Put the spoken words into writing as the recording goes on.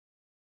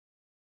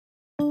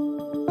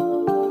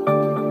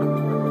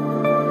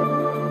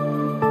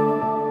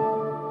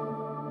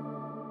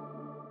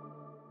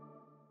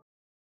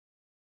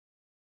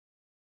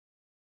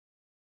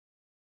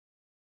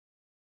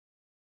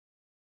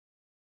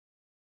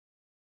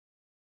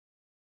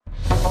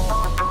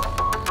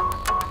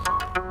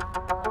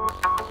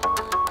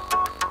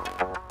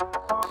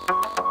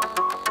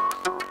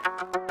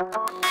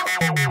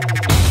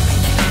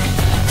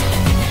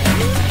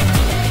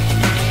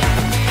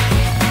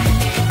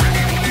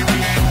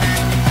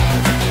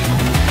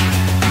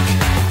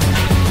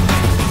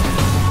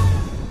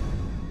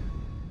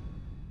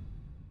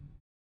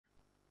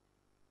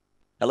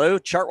Hello,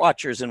 chart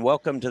watchers, and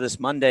welcome to this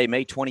Monday,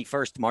 May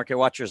 21st Market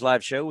Watchers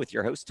live show with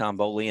your hosts, Tom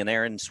Bowley and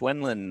Erin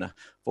Swenlin.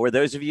 For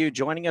those of you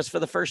joining us for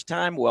the first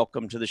time,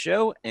 welcome to the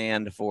show.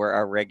 And for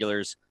our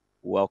regulars,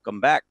 welcome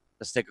back.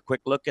 Let's take a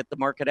quick look at the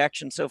market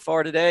action so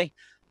far today.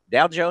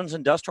 Dow Jones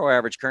Industrial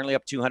Average currently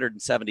up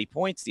 270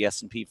 points. The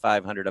S&P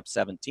 500 up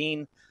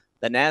 17.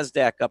 The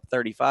NASDAQ up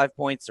 35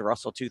 points. The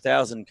Russell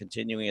 2000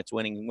 continuing its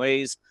winning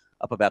ways,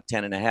 up about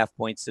 10.5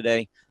 points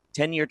today.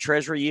 10-year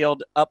Treasury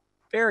yield up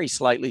very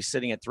slightly,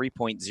 sitting at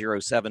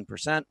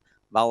 3.07%.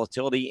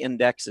 Volatility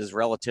index is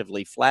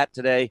relatively flat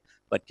today,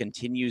 but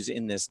continues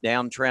in this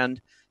downtrend.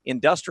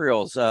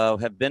 Industrials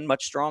have been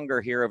much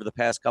stronger here over the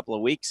past couple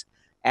of weeks,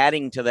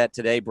 adding to that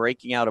today,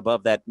 breaking out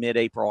above that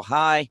mid-April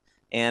high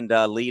and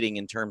leading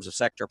in terms of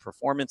sector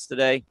performance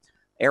today.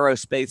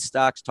 Aerospace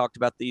stocks, talked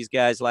about these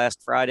guys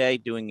last Friday,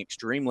 doing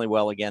extremely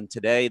well again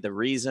today. The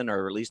reason,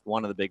 or at least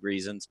one of the big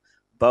reasons,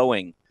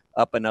 Boeing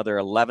up another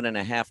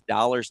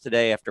 $11.50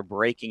 today after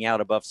breaking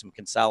out above some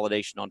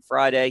consolidation on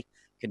Friday,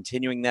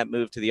 continuing that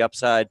move to the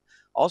upside.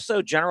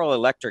 Also, General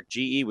Electric,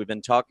 GE, we've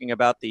been talking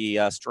about the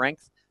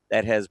strength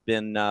that has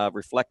been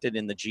reflected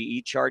in the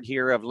GE chart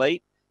here of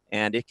late,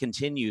 and it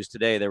continues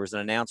today. There was an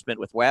announcement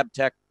with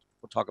Wabtec.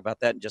 We'll talk about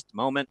that in just a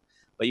moment,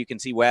 but you can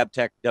see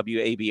Wabtec,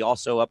 WAB,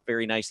 also up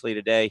very nicely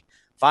today.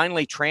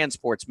 Finally,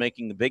 transport's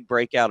making the big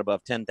breakout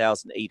above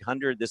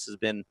 10,800. This has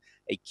been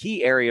a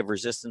key area of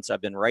resistance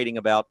I've been writing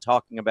about,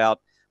 talking about.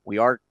 We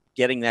are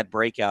getting that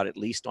breakout at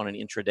least on an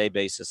intraday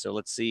basis. So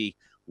let's see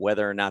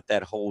whether or not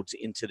that holds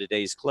into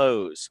today's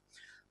close.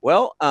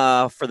 Well,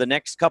 for the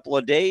next couple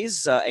of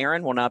days,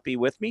 Erin will not be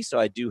with me. So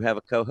I do have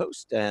a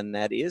co-host, and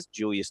that is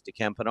Julius De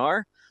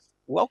Kempenaer.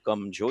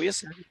 Welcome,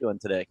 Julius. How are you doing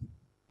today?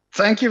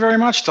 Thank you very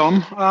much, Tom.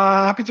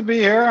 Happy to be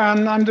here,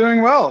 and I'm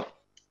doing well.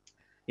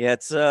 Yeah,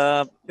 it's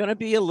going to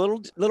be a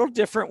little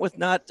different with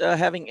not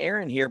having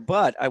Erin here,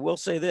 but I will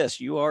say this: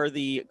 you are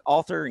the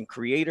author and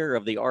creator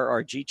of the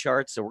RRG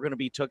charts, so we're going to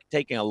be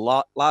taking a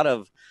lot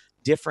of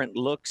different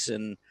looks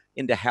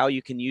into how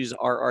you can use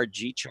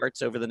RRG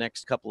charts over the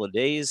next couple of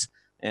days,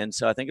 and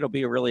so I think it'll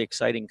be a really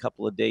exciting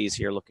couple of days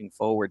here. Looking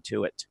forward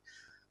to it.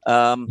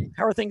 How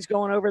are things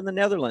going over in the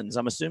Netherlands?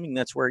 I'm assuming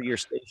that's where you're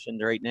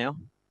stationed right now.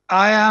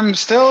 I am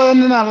still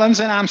in the Netherlands,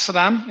 in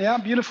Amsterdam. Yeah,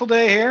 beautiful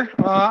day here.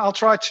 I'll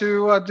try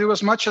to do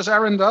as much as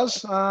Erin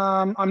does.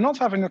 I'm not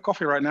having a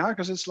coffee right now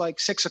because it's like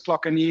 6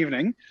 o'clock in the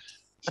evening.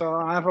 So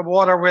I have a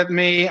water with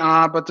me,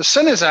 but the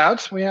sun is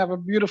out. We have a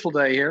beautiful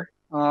day here.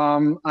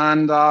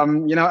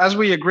 As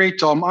we agreed,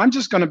 Tom, I'm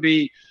just going to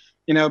be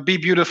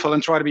beautiful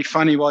and try to be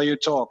funny while you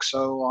talk.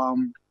 So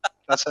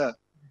that's it.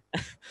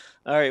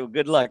 All right. Well,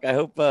 good luck. I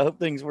hope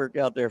things work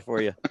out there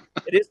for you.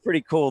 It is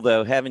pretty cool,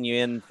 though, having you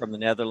in from the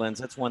Netherlands.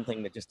 That's one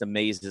thing that just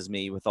amazes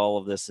me with all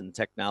of this and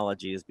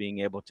technology is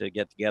being able to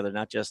get together,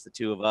 not just the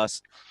two of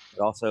us,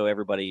 but also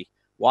everybody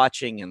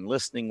watching and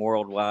listening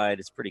worldwide.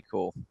 It's pretty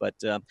cool. But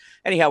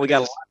anyhow, we got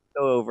a lot to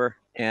go over,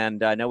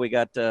 and I know we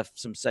got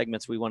some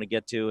segments we want to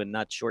get to and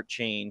not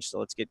shortchange. So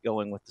let's get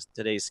going with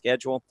today's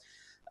schedule.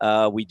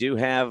 We do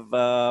have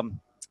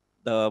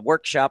the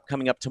workshop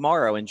coming up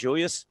tomorrow, and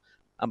Julius,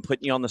 I'm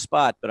putting you on the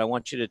spot, but I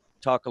want you to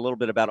talk a little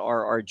bit about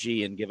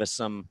RRG and give us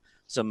some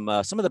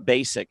of the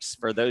basics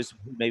for those who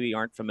maybe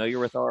aren't familiar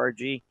with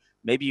RRG.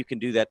 Maybe you can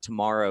do that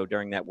tomorrow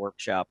during that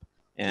workshop.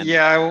 And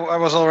yeah, I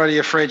was already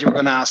afraid you were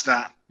going to ask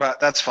that, but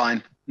that's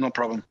fine, no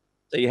problem.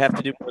 So you have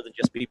to do more than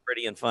just be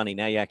pretty and funny.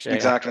 Now you actually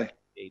exactly.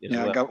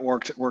 Yeah, I got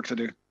work to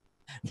do.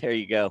 There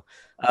you go.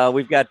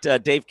 We've got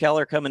Dave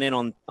Keller coming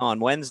in on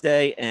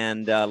Wednesday,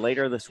 and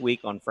later this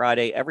week on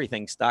Friday,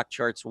 everything stock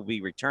charts will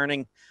be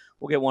returning.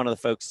 We'll get one of the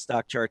folks at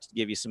Stock Charts to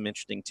give you some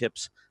interesting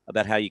tips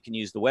about how you can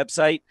use the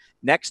website.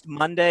 Next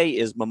Monday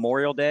is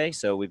Memorial Day,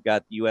 so we've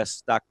got U.S.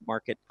 stock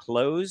market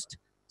closed,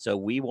 so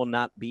we will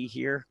not be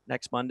here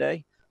next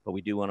Monday, but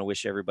we do want to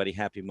wish everybody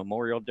happy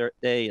Memorial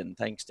Day, and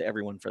thanks to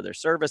everyone for their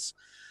service.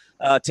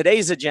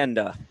 Today's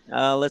agenda,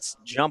 let's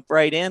jump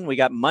right in. We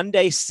got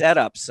Monday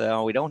setup,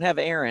 so we don't have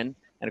Erin,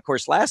 and of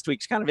course, last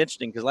week's kind of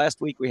interesting because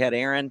last week we had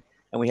Erin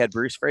and we had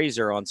Bruce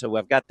Fraser on, so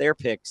I've got their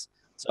picks,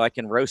 so I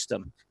can roast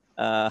them.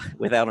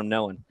 Without them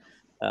knowing.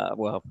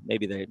 Well,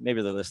 maybe they're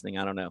listening.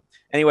 I don't know.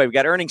 Anyway, we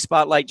got earnings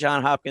spotlight.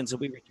 John Hopkins will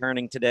be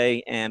returning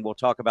today, and we'll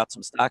talk about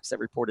some stocks that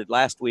reported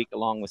last week,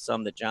 along with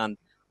some that John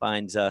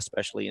finds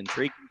especially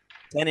intriguing.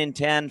 10 in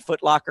 10,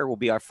 Foot Locker will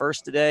be our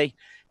first today,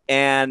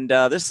 and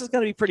this is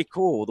going to be pretty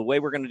cool. The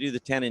way we're going to do the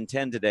 10 in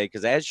 10 today,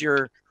 because as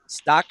your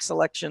stock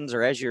selections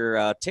or as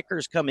your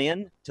tickers come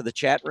in to the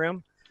chat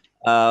room,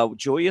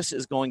 Julius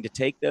is going to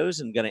take those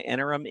and going to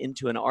enter them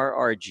into an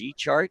RRG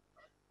chart.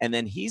 And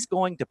then he's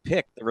going to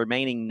pick the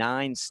remaining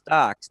 9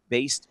 stocks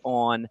based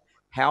on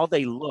how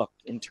they look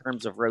in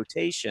terms of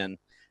rotation.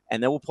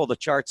 And then we'll pull the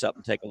charts up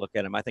and take a look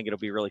at them. I think it'll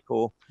be really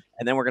cool.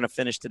 And then we're going to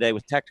finish today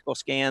with technical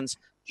scans.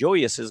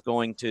 Julius is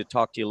going to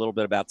talk to you a little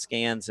bit about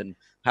scans and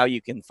how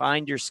you can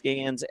find your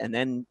scans and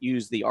then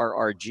use the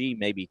RRG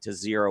maybe to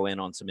zero in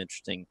on some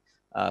interesting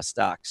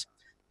stocks.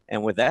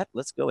 And with that,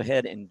 let's go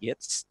ahead and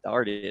get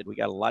started. We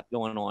got a lot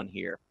going on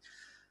here.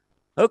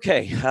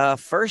 Okay,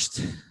 first,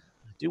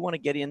 do want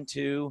to get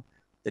into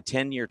the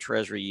 10-year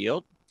Treasury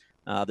yield.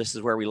 This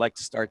is where we like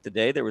to start the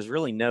day. There was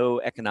really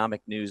no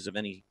economic news of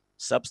any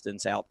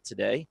substance out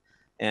today.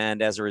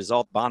 And as a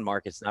result, bond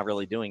market's not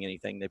really doing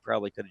anything. They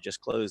probably could have just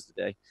closed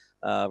today.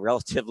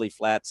 Relatively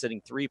flat,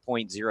 sitting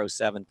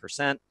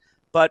 3.07%.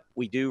 But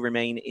we do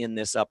remain in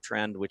this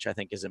uptrend, which I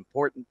think is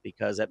important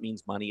because that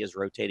means money is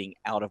rotating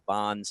out of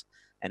bonds.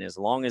 And as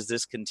long as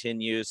this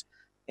continues,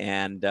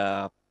 and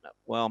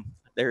well,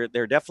 there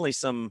are definitely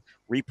some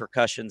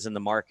repercussions in the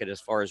market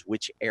as far as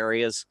which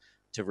areas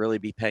to really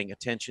be paying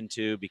attention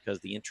to,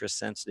 because the interest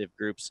sensitive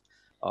groups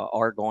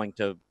are going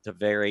to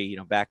vary,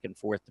 back and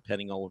forth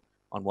depending on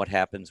what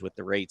happens with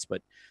the rates.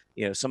 But,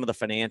 some of the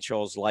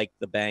financials like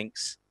the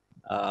banks,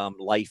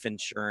 life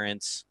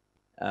insurance,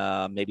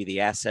 maybe the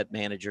asset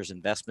managers,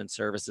 investment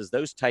services,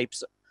 those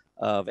types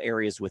of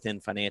areas within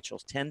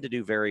financials tend to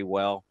do very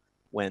well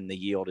when the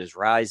yield is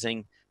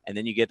rising. And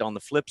then you get on the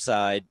flip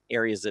side,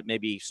 areas that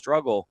maybe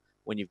struggle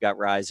when you've got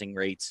rising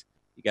rates.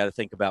 You got to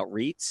think about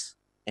REITs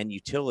and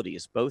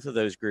utilities. Both of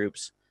those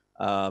groups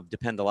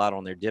depend a lot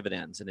on their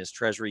dividends. And as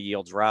Treasury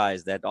yields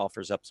rise, that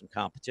offers up some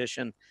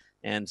competition.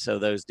 And so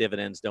those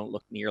dividends don't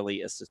look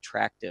nearly as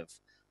attractive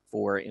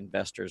for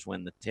investors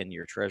when the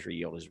 10-year Treasury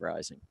yield is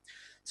rising.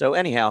 So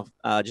anyhow,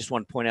 just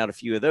want to point out a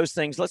few of those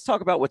things. Let's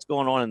talk about what's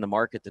going on in the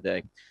market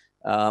today.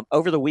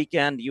 Over the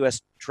weekend,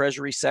 U.S.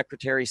 Treasury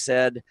Secretary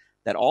said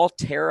that all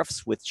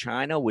tariffs with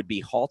China would be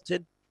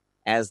halted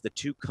as the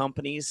two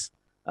companies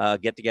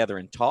get together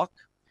and talk.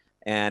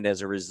 And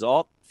as a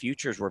result,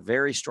 futures were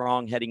very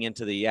strong heading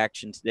into the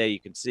action today. You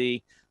can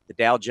see the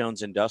Dow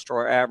Jones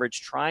Industrial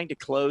Average trying to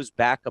close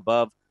back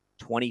above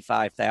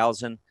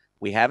 25,000.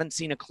 We haven't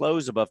seen a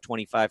close above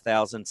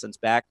 25,000 since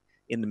back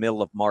in the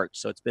middle of March.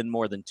 So it's been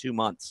more than 2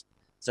 months.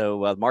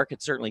 So the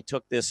market certainly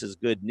took this as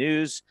good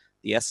news.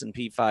 The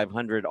S&P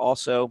 500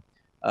 also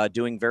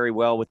doing very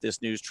well with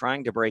this news,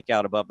 trying to break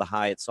out above the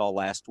high it saw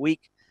last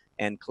week.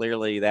 And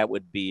clearly that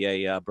would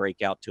be a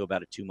breakout to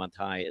about a 2-month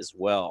high as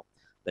well.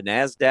 The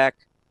NASDAQ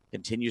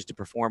continues to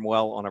perform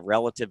well on a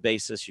relative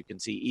basis. You can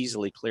see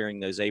easily clearing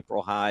those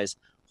April highs,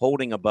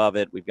 holding above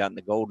it. We've gotten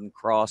the golden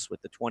cross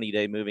with the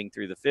 20-day moving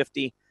through the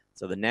 50.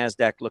 So the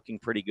NASDAQ looking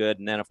pretty good.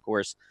 And then, of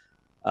course,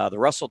 the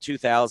Russell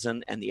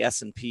 2000 and the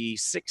S&P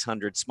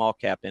 600 small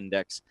cap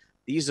index.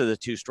 These are the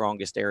two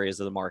strongest areas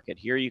of the market.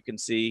 Here you can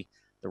see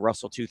the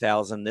Russell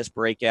 2000. This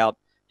breakout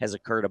has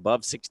occurred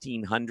above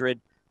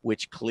 1600,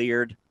 which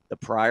cleared the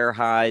prior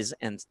highs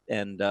and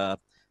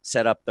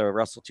set up the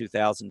Russell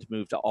 2000 to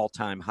move to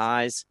all-time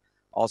highs.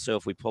 Also,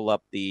 if we pull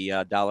up the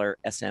dollar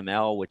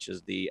SML, which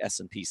is the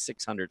S&P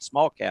 600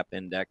 small cap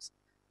index,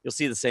 you'll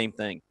see the same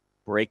thing,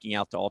 breaking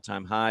out to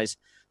all-time highs.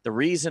 The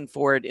reason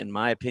for it, in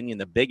my opinion,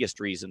 the biggest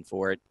reason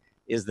for it,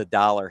 is the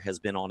dollar has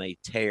been on a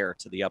tear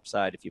to the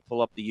upside. If you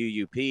pull up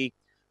the UUP,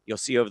 you'll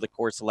see over the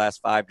course of the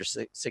last 5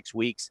 to 6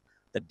 weeks,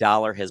 the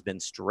dollar has been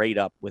straight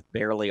up with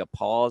barely a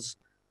pause.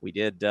 We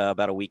did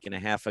about a week and a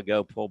half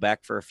ago pull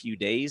back for a few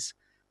days,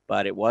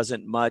 but it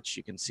wasn't much.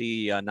 You can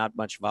see not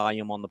much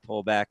volume on the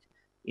pullback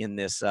in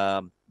this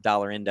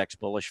dollar index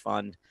bullish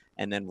fund,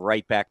 and then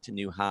right back to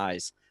new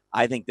highs.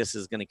 I think this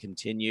is going to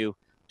continue.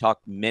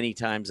 Talked many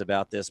times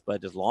about this,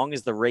 but as long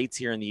as the rates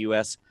here in the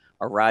U.S.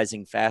 are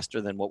rising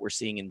faster than what we're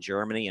seeing in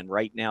Germany, and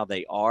right now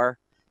they are,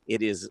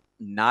 it is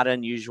not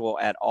unusual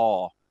at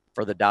all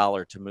for the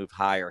dollar to move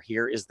higher.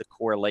 Here is the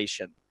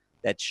correlation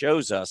that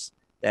shows us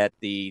that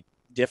the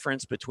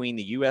difference between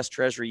the U.S.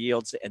 Treasury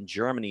yields and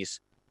Germany's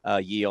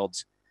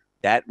yields,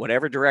 that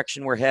whatever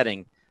direction we're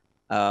heading,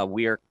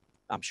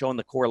 I'm showing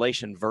the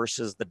correlation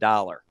versus the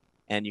dollar.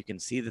 And you can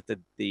see that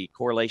the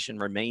correlation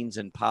remains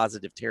in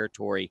positive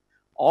territory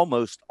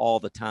almost all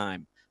the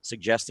time,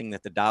 suggesting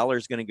that the dollar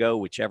is going to go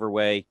whichever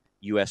way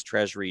U.S.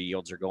 Treasury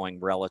yields are going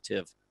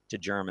relative to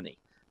Germany.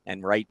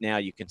 And right now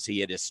you can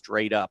see it is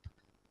straight up.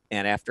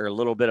 And after a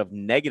little bit of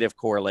negative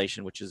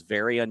correlation, which is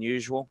very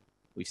unusual,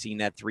 we've seen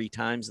that 3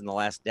 times in the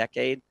last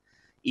decade.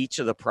 Each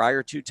of the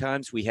prior 2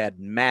 times, we had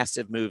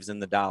massive moves in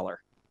the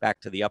dollar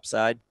back to the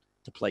upside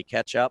to play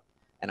catch up.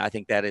 And I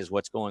think that is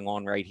what's going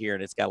on right here.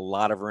 And it's got a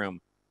lot of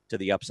room to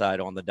the upside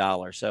on the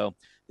dollar. So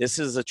this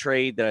is a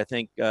trade that I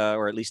think,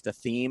 or at least a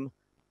theme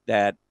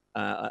that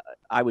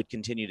I would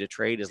continue to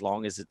trade as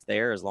long as it's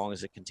there, as long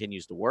as it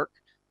continues to work.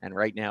 And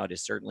right now it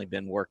has certainly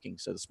been working.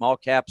 So the small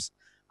caps,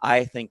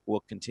 I think,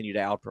 will continue to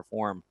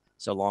outperform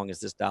so long as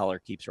this dollar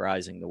keeps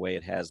rising the way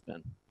it has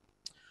been.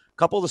 A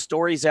couple of the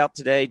stories out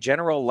today.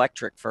 General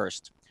Electric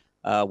first.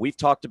 We've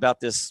talked about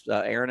this.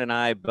 Erin and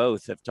I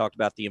both have talked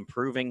about the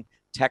improving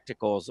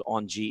technicals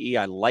on GE.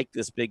 I like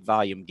this big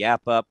volume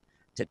gap up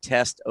to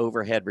test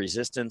overhead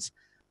resistance.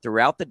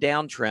 Throughout the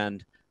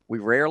downtrend, we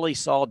rarely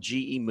saw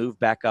GE move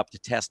back up to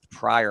test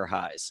prior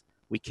highs.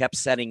 We kept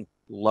setting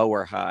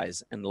lower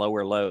highs and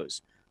lower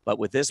lows. But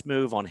with this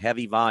move on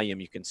heavy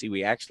volume, you can see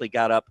we actually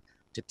got up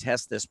to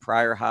test this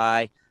prior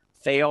high,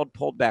 failed,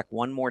 pulled back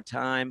one more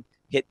time,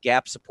 hit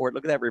gap support.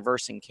 Look at that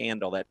reversing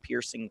candle, that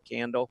piercing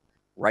candle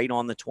right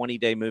on the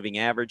 20-day moving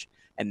average.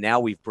 And now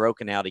we've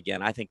broken out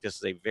again. I think this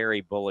is a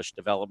very bullish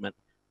development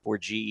for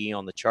GE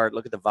on the chart.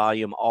 Look at the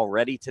volume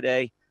already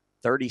today,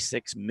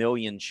 36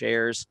 million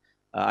shares.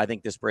 I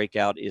think this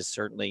breakout is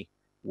certainly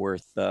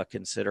worth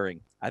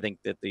considering. I think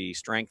that the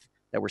strength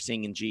that we're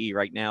seeing in GE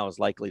right now is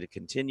likely to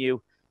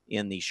continue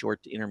in the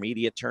short to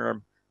intermediate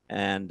term,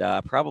 and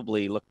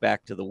probably look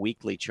back to the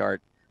weekly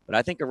chart. But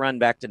I think a run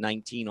back to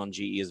 19 on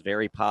GE is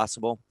very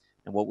possible.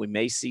 And what we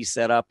may see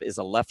set up is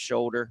a left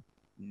shoulder,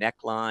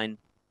 neckline,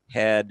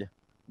 head,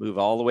 move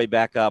all the way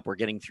back up. We're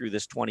getting through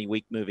this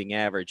 20-week moving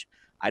average.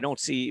 I don't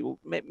see,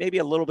 maybe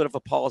a little bit of a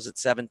pause at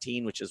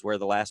 17, which is where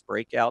the last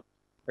breakdown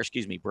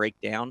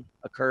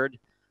occurred.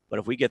 But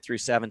if we get through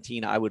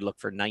 17, I would look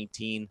for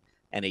 19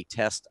 and a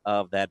test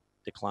of that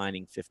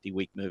declining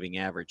 50-week moving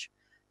average.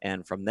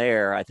 And from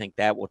there, I think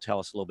that will tell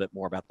us a little bit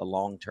more about the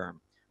long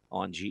term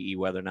on GE,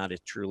 whether or not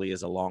it truly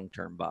is a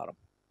long-term bottom.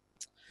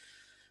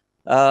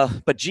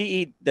 But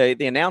GE,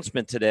 the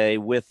announcement today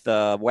with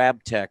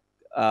Wabtec,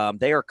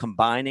 they are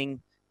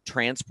combining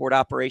transport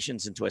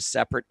operations into a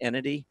separate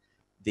entity.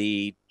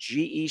 The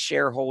GE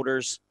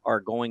shareholders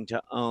are going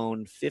to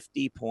own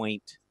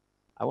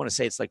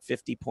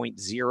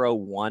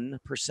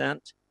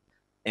 50.01%,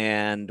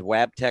 and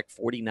Wabtec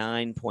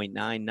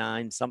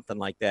 49.99, something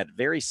like that.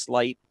 Very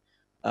slight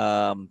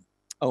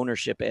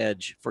ownership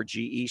edge for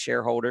GE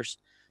shareholders.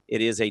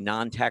 It is a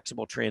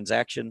non-taxable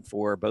transaction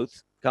for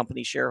both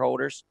company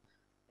shareholders,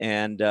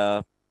 and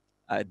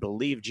I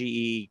believe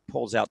GE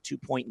pulls out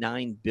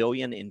 $2.9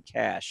 billion in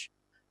cash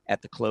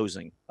at the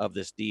closing of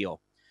this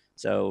deal.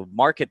 So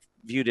market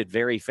viewed it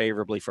very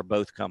favorably for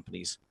both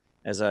companies.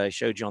 As I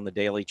showed you on the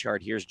daily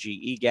chart, here's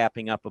GE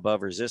gapping up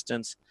above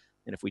resistance.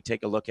 And if we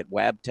take a look at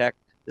Wabtec,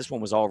 this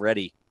one was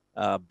already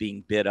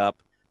being bid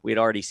up. We had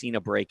already seen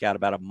a breakout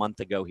about a month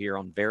ago here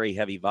on very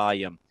heavy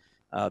volume.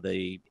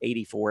 The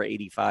 84,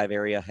 85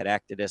 area had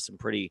acted as some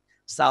pretty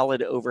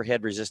solid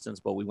overhead resistance,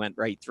 but we went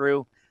right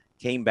through,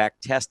 came back,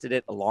 tested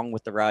it along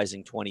with the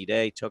rising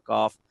 20-day, took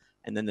off,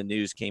 and then the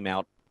news came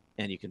out,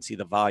 and you can see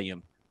the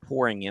volume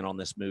pouring in on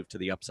this move to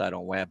the upside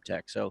on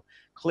Wabtec. So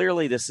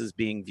clearly this is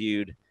being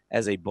viewed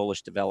as a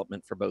bullish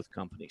development for both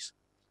companies.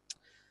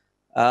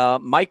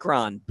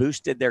 Micron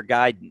boosted their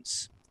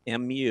guidance.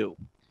 MU.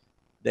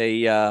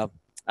 I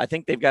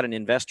think they've got an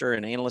investor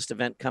and analyst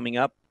event coming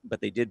up,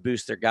 but they did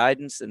boost their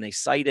guidance, and they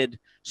cited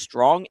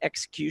strong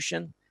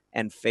execution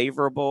and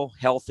favorable,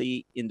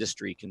 healthy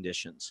industry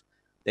conditions.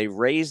 They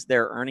raised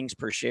their earnings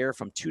per share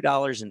from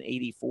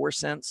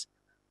 $2.84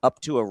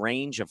 up to a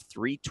range of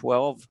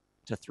 $3.12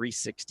 to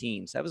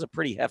 $3.16. So that was a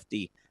pretty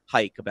hefty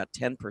hike, about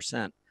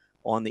 10%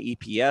 on the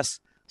EPS.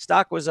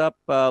 Stock was up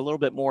a little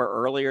bit more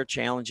earlier,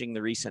 challenging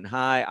the recent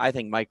high. I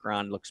think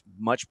Micron looks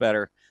much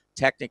better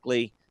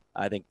technically.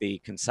 I think the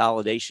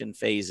consolidation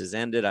phase has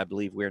ended. I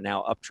believe we're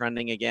now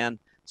uptrending again.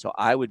 So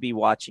I would be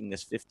watching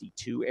this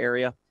 52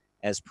 area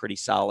as pretty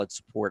solid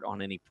support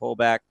on any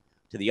pullback.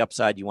 To the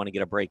upside, you want to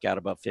get a breakout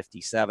above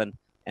 57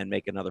 and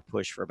make another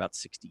push for about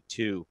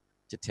 62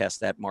 to test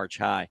that March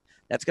high.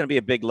 That's going to be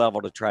a big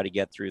level to try to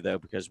get through, though,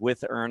 because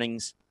with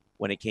earnings,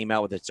 when it came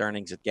out with its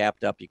earnings, it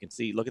gapped up. You can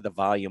see, look at the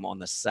volume on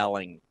the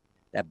selling,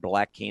 that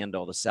black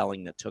candle, the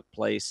selling that took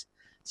place.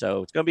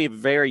 So it's going to be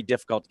very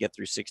difficult to get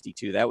through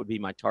 62. That would be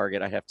my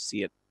target. I have to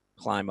see it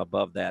climb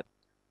above that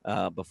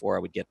before I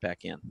would get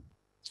back in.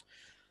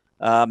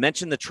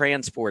 Mentioned the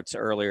transports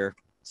earlier.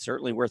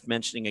 Certainly worth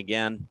mentioning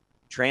again.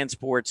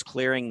 Transports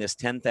clearing this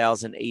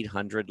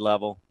 10,800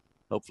 level.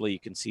 Hopefully you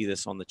can see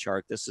this on the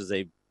chart. This is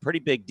a pretty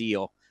big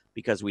deal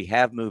because we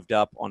have moved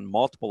up on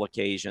multiple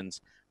occasions.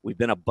 We've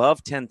been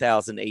above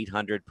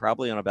 10,800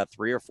 probably on about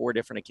 3 or 4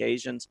 different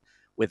occasions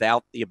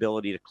without the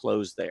ability to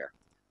close there.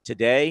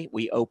 Today,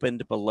 we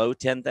opened below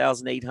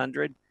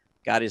 10,800,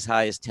 got as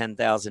high as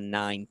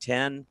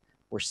 10,910.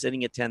 We're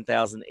sitting at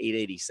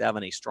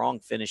 10,887. A strong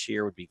finish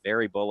here would be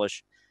very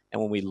bullish.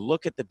 And when we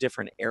look at the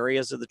different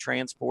areas of the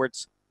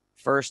transports,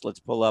 first, let's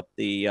pull up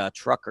the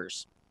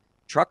truckers.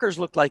 Truckers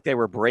looked like they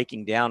were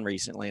breaking down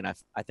recently. And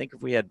I think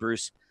if we had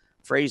Bruce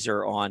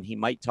Fraser on, he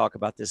might talk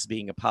about this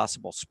being a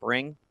possible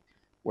spring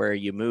where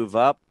you move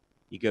up,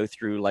 you go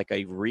through like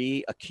a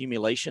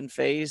reaccumulation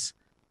phase,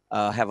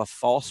 have a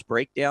false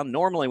breakdown.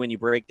 Normally, when you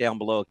break down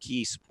below a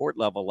key support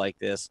level like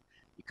this,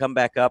 you come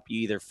back up,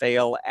 you either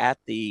fail at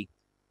the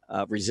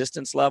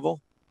resistance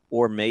level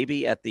or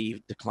maybe at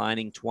the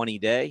declining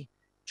 20-day.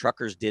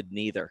 Truckers did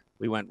neither.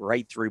 We went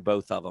right through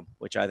both of them,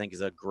 which I think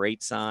is a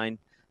great sign.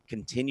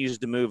 Continues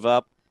to move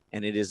up,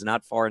 and it is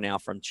not far now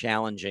from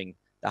challenging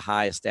the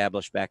high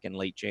established back in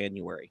late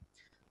January.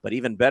 But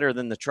even better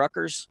than the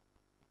truckers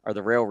are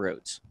the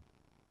railroads.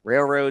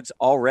 Railroads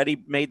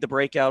already made the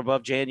breakout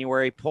above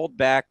January, pulled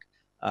back,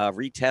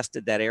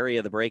 retested that area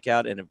of the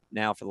breakout, and have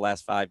now for the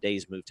last 5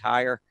 days moved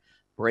higher,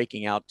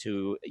 breaking out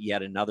to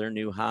yet another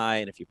new high.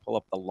 And if you pull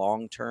up the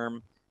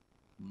long-term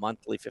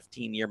monthly,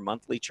 15-year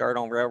monthly chart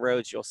on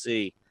railroads, you'll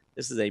see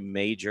this is a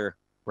major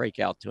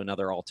breakout to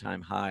another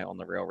all-time high on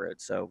the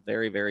railroad. So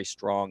very, very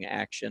strong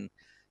action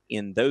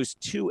in those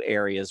two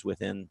areas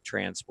within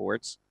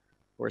transports.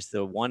 Of course,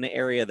 the one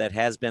area that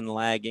has been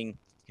lagging,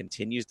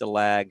 continues to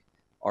lag,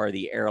 are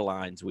the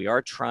airlines. We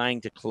are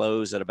trying to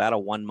close at about a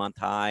 1-month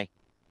high,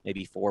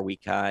 maybe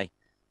 4-week high.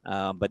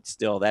 But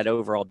still, that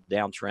overall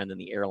downtrend in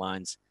the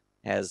airlines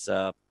has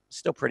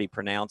still pretty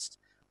pronounced.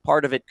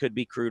 Part of it could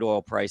be crude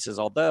oil prices,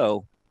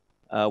 although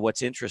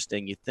what's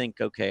interesting, you think,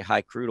 okay,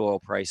 high crude oil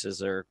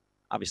prices are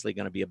obviously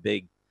going to be a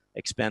big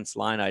expense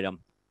line item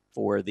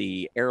for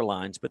the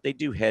airlines, but they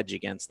do hedge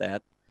against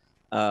that.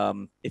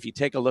 If you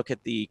take a look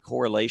at the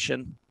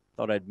correlation,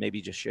 thought I'd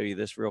maybe just show you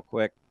this real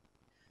quick,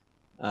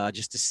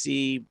 just to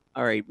see,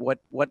 all right,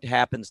 what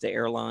happens to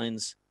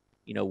airlines,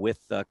 with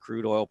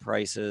crude oil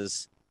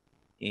prices.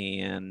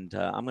 And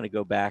I'm going to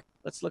go back.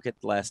 Let's look at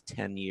the last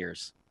 10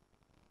 years.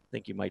 I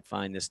think you might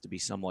find this to be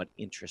somewhat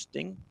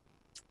interesting.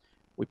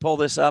 We pull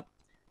this up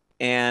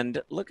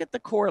and look at the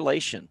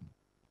correlation.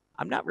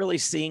 I'm not really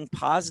seeing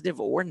positive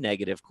or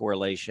negative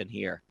correlation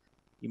here.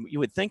 You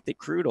would think that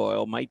crude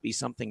oil might be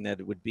something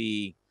that would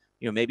be,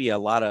 maybe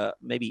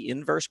maybe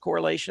inverse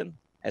correlation.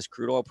 As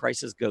crude oil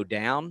prices go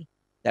down,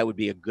 that would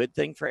be a good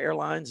thing for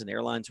airlines, and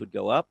airlines would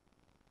go up.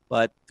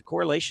 But the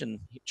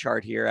correlation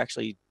chart here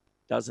actually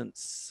doesn't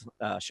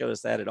show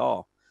us that at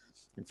all.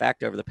 In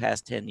fact, over the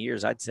past 10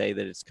 years, I'd say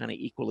that it's kind of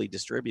equally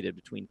distributed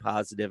between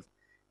positive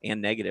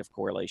and negative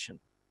correlation.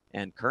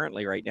 And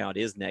currently, right now, it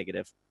is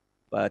negative.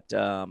 But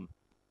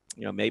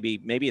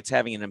maybe it's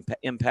having an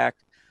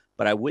impact.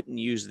 But I wouldn't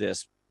use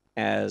this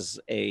as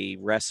a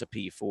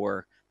recipe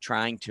for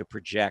trying to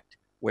project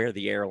where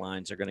the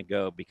airlines are going to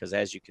go, because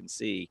as you can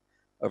see,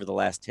 over the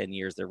last 10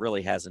 years, there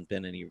really hasn't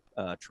been any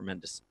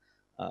tremendous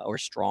or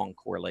strong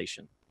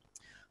correlation.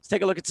 Let's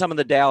take a look at some of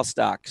the Dow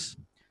stocks.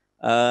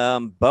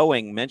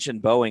 Boeing,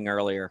 mentioned Boeing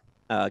earlier,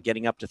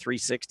 getting up to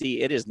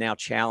 360. It is now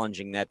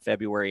challenging that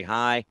February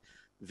high.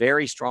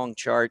 Very strong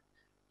chart.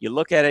 You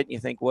look at it and you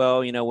think, well,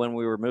 when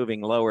we were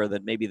moving lower,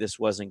 that maybe this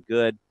wasn't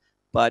good.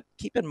 But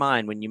keep in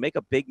mind, when you make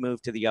a big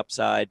move to the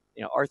upside,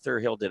 Arthur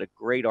Hill did a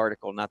great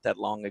article not that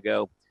long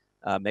ago,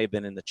 may have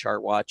been in the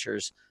Chart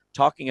Watchers,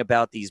 talking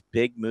about these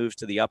big moves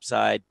to the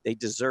upside. They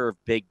deserve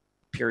big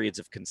periods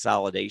of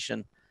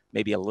consolidation,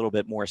 maybe a little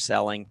bit more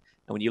selling.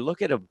 And when you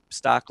look at a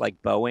stock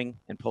like Boeing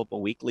and pull up a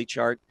weekly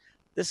chart,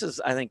 this is,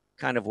 I think,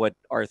 kind of what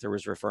Arthur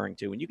was referring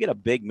to. When you get a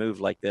big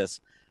move like this,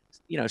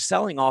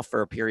 selling off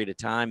for a period of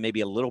time, maybe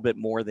a little bit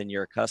more than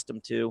you're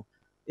accustomed to,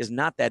 is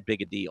not that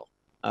big a deal.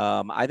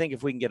 I think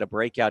if we can get a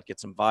breakout, get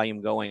some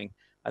volume going,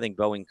 I think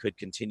Boeing could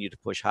continue to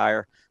push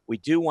higher. We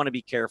do want to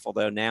be careful,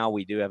 though. Now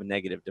we do have a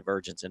negative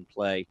divergence in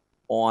play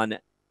on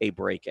a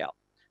breakout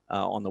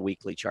on the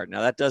weekly chart.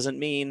 Now, that doesn't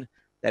mean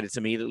that it's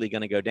immediately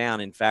going to go down.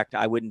 In fact,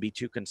 I wouldn't be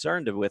too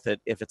concerned with it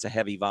if it's a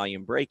heavy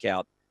volume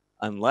breakout,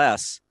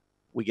 unless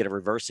we get a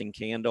reversing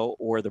candle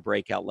or the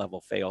breakout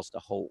level fails to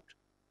hold.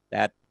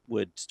 That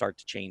would start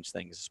to change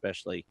things,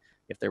 especially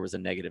if there was a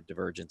negative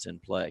divergence in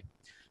play.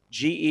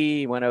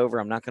 GE went over.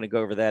 I'm not going to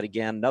go over that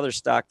again. Another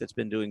stock that's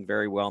been doing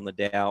very well in the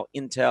Dow,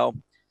 Intel.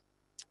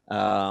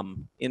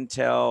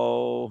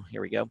 Intel,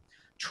 here we go.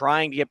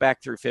 Trying to get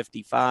back through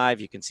 55.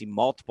 You can see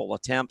multiple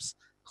attempts.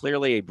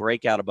 Clearly a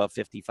breakout above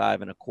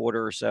 55 and a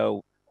quarter or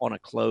so on a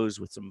close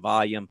with some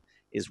volume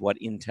is what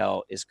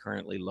Intel is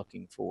currently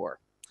looking for.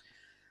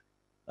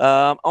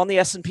 On the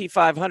S&P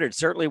 500,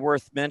 certainly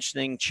worth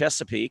mentioning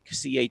Chesapeake,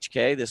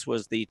 CHK. This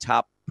was the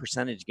top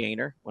percentage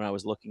gainer when I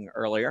was looking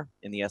earlier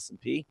in the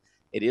S&P.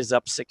 It is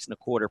up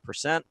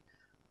 6.25%.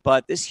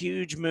 But this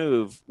huge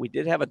move, we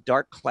did have a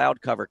dark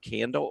cloud cover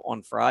candle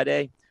on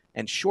Friday.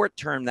 And short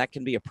term, that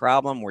can be a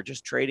problem. We're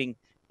just trading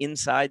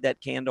inside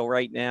that candle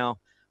right now.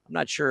 I'm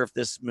not sure if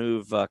this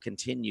move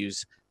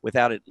continues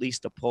without at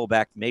least a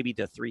pullback, maybe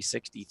to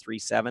 360,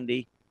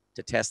 370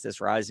 to test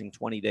this rising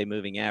 20-day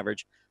moving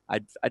average.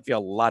 I'd feel a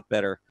lot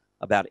better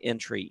about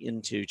entry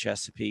into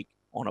Chesapeake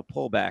on a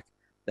pullback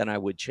than I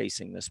would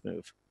chasing this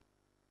move.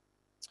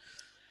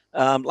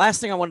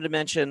 Last thing I wanted to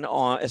mention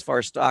as far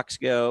as stocks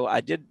go,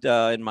 I did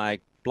in my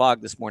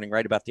blog this morning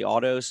write about the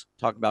autos,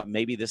 talk about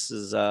maybe this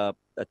is a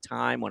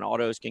time when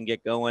autos can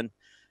get going.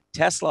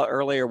 Tesla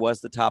earlier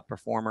was the top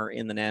performer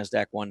in the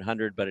NASDAQ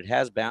 100, but it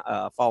has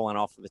fallen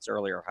off of its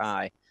earlier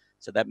high,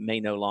 so that may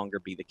no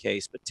longer be the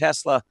case. But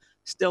Tesla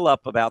still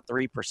up about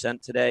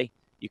 3% today.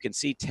 You can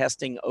see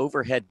testing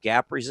overhead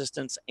gap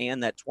resistance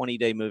and that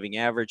 20-day moving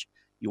average.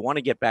 You want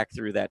to get back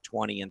through that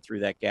 20 and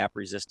through that gap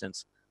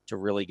resistance to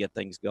really get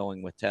things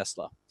going with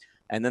Tesla.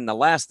 And then the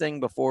last thing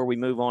before we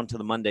move on to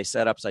the Monday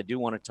setups I do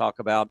want to talk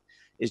about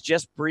is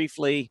just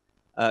briefly,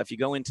 if you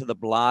go into the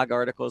blog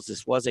articles,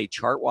 this was a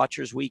Chart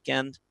Watchers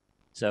weekend.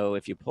 So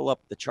if you pull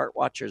up the Chart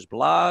Watchers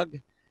blog,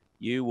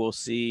 you will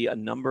see a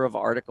number of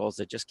articles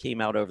that just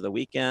came out over the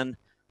weekend.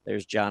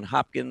 There's John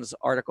Hopkins'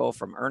 article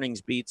from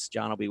Earnings Beats.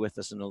 John will be with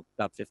us in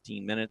about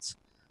 15 minutes.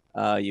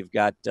 You've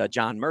got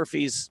John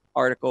Murphy's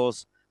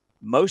articles.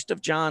 Most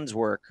of John's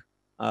work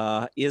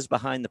is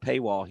behind the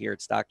paywall here at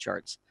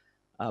StockCharts.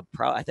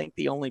 I think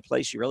the only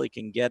place you really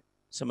can get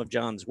some of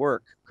John's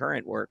work,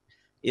 current work,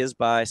 is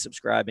by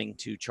subscribing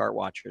to Chart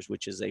Watchers,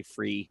 which is a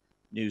free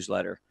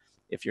newsletter.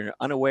 If you're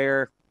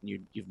unaware,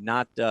 you've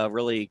not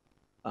really,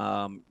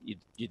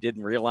 you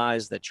didn't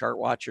realize that Chart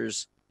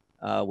Watchers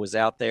was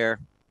out there.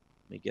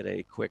 Let me get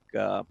a quick,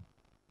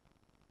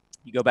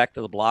 you go back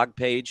to the blog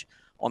page.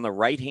 On the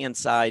right-hand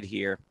side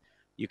here,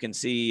 You can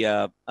see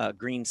a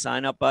green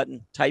sign up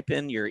button. Type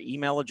in your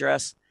email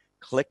address,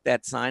 click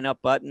that sign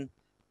up button.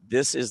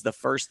 This is the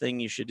first thing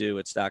you should do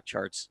at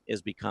StockCharts,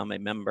 is become a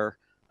member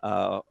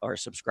or a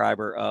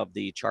subscriber of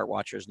the Chart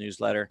Watchers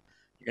newsletter.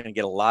 You're going to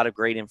get a lot of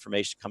great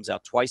information. It comes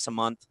out twice a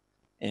month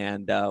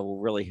and will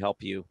really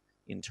help you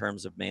in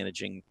terms of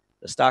managing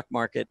the stock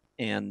market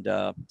and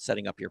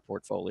setting up your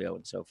portfolio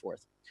and so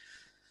forth.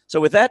 So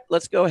with that,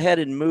 let's go ahead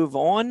and move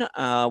on.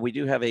 We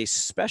do have a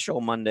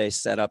special Monday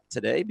setup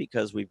today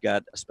because we've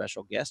got a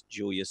special guest,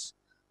 Julius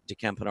De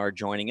Kempenaer,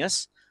 joining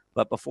us.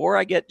 But before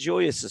I get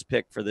Julius's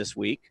pick for this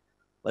week,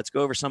 let's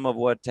go over some of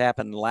what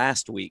happened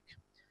last week.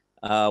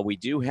 We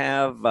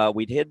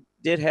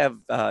did have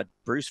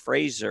Bruce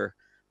Fraser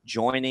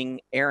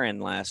joining Erin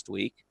last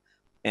week,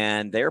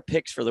 and their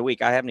picks for the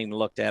week, I haven't even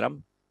looked at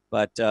them,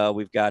 but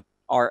we've got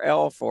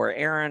RL for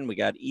Erin, we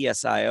got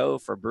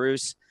ESIO for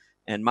Bruce,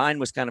 and mine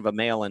was kind of a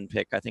mail-in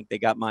pick. I think they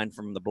got mine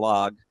from the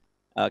blog.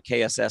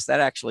 KSS, that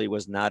actually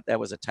was not, that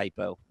was a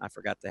typo. I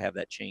forgot to have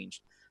that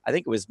changed. I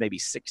think it was maybe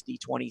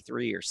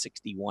 60-23 or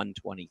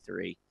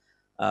 61-23.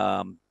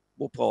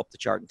 We'll pull up the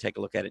chart and take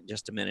a look at it in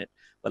just a minute.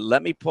 But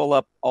let me pull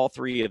up all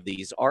three of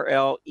these,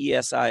 RL,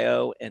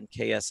 ESIO, and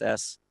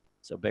KSS.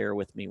 So bear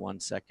with me 1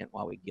 second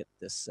while we get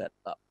this set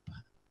up.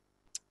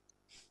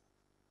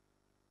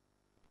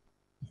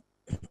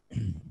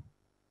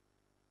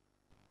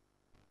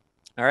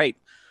 All right.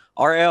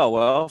 RL,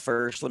 well,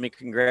 first, let me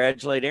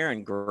congratulate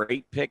Erin.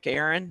 Great pick,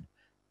 Erin.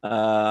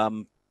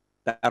 About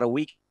a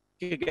week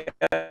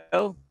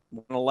ago,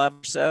 111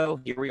 or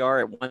so. Here we are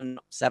at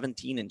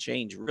 117 and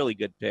change. Really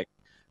good pick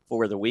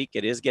for the week.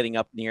 It is getting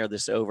up near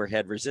this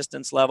overhead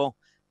resistance level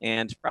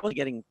and probably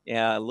getting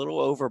a little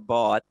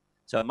overbought.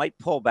 So it might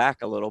pull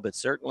back a little, but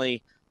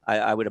certainly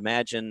I would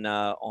imagine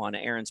on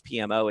Erin's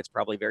PMO, it's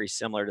probably very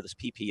similar to this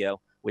PPO,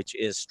 which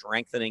is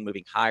strengthening,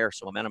 moving higher.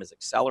 So momentum is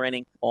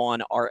accelerating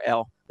on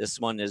RL. This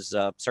one is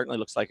certainly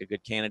looks like a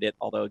good candidate,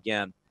 although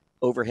again,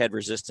 overhead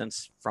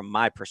resistance from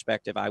my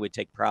perspective, I would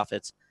take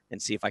profits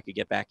and see if I could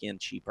get back in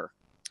cheaper.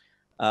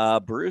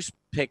 Bruce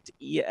picked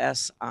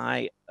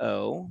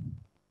ESIO.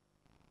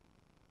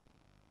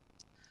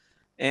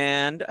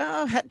 And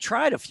had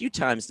tried a few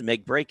times to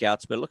make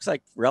breakouts, but it looks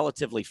like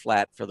relatively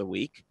flat for the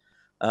week.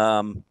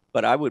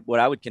 But what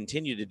I would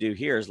continue to do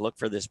here is look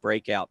for this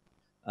breakout.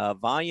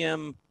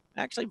 Volume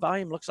looks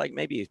like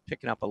maybe it's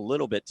picking up a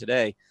little bit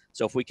today.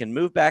 So if we can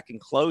move back and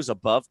close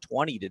above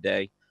 20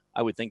 today,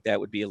 I would think that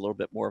would be a little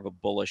bit more of a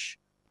bullish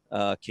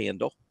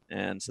candle.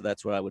 And so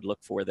that's what I would look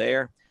for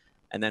there.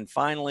 And then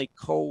finally,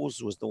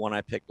 Kohl's was the one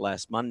I picked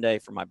last Monday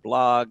for my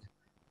blog.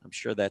 I'm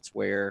sure that's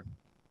where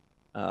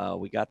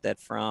we got that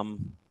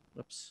from.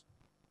 Whoops.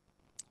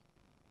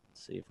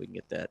 Let's see if we can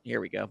get that.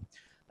 Here we go.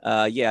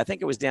 Yeah, I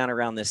think it was down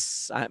around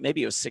this.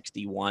 Maybe it was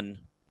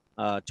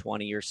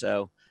 61.20 or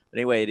so. But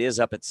anyway, it is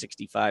up at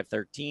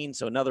 65.13.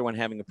 So another one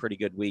having a pretty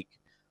good week.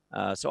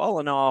 So all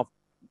in all,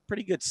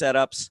 pretty good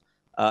setups.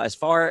 As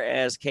far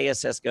as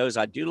KSS goes,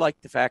 I do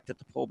like the fact that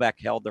the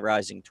pullback held the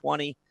rising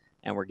 20,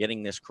 and we're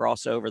getting this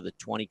crossover, the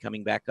 20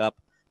 coming back up,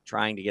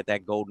 trying to get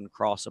that golden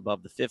cross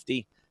above the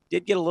 50.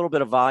 Did get a little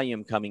bit of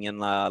volume coming in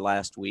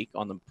last week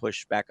on the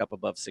push back up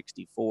above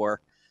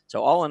 64.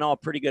 So all in all,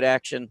 pretty good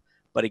action.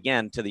 But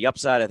again, to the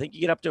upside, I think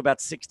you get up to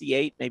about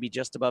 68, maybe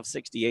just above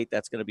 68.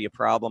 That's going to be a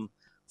problem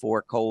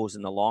for Kohl's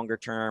in the longer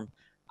term.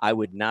 I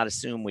would not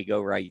assume we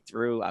go right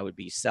through. I would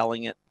be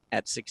selling it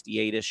at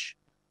 68-ish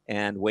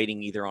and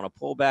waiting either on a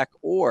pullback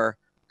or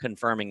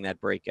confirming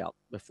that breakout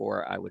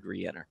before I would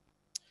re-enter.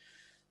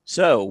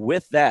 So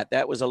with that,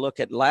 that was a look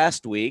at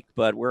last week,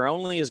 but we're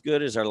only as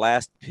good as our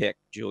last pick,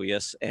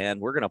 Julius, and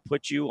we're going to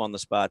put you on the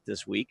spot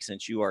this week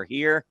since you are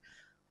here.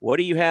 What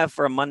do you have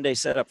for a Monday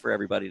setup for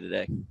everybody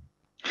today?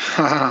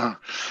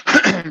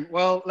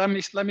 Well, let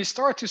me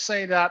start to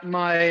say that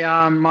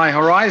my my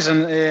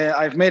horizon,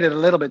 I've made it a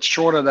little bit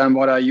shorter than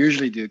what I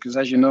usually do, because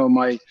as you know,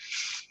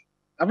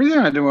 everything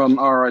I do on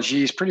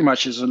RRGs pretty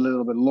much is a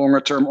little bit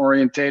longer term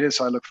orientated.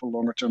 So I look for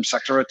longer term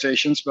sector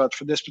rotations, but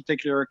for this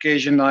particular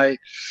occasion, I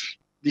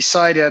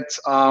decided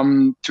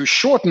to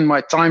shorten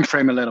my time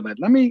frame a little bit.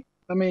 Let me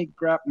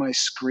grab my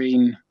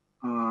screen.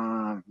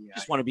 Yeah.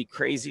 Just want to be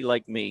crazy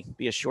like me,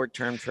 be a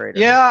short-term trader.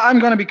 Yeah, I'm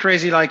going to be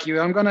crazy like you.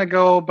 I'm going to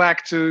go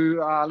back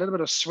to a little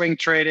bit of swing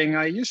trading.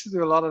 I used to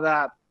do a lot of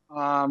that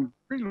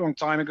pretty long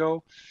time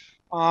ago.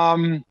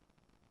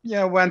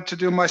 Yeah, went to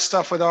do my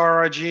stuff with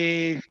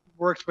RRG,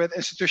 worked with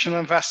institutional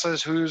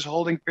investors whose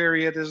holding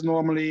period is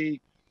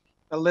normally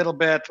a little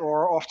bit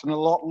or often a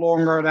lot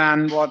longer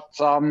than what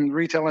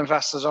retail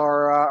investors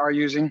are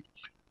using.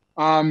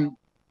 Yeah,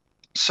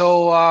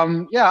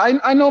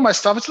 I know my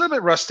stuff. It's a little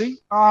bit rusty,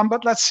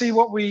 but let's see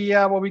what we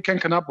can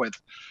come up with.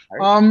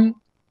 Right.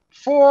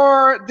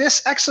 For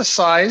this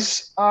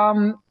exercise,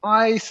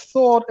 I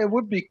thought it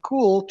would be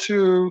cool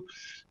to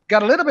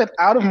get a little bit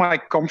out of my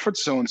comfort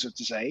zone, so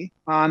to say,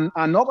 and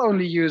not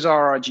only use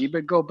RRG,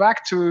 but go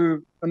back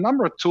to a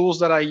number of tools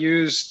that I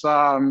used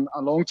a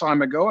long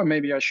time ago, and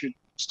maybe I should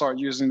start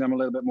using them a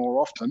little bit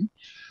more often.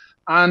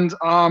 And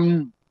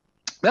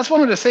That's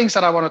one of the things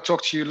that I want to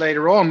talk to you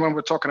later on when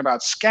we're talking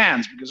about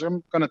scans, because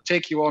I'm going to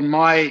take you on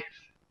my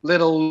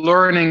little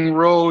learning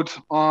road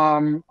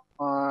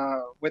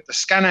with the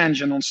scan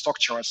engine on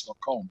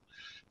StockCharts.com.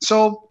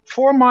 So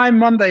for my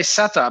Monday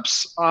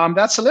setups,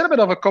 that's a little bit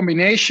of a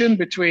combination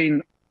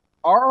between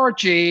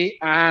RRG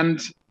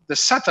and the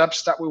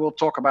setups that we will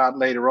talk about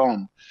later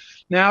on.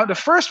 Now, the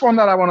first one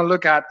that I want to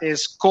look at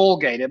is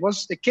Colgate.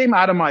 It came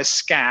out of my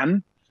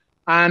scan,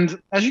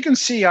 and as you can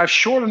see, I've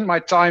shortened my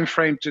time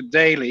frame to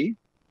daily.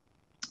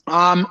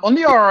 On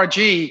the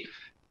RRG,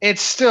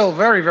 it's still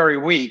very, very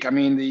weak. I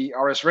mean, the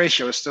RS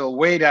ratio is still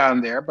way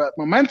down there, but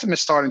momentum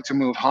is starting to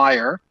move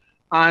higher,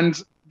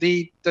 and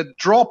the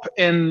drop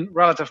in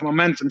relative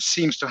momentum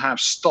seems to have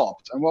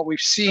stopped. And what we've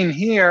seen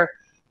here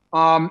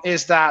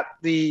is that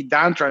the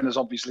downtrend is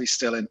obviously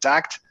still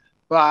intact,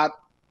 but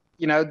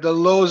the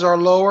lows are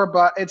lower,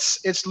 but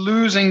it's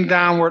losing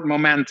downward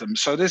momentum.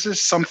 So this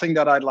is something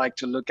that I'd like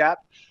to look at.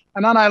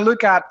 And then I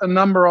look at a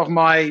number of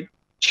my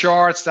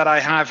charts that I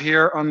have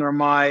here under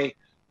my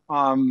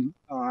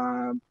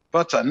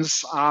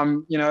buttons.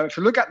 If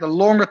you look at the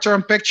longer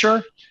term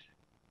picture,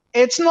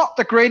 it's not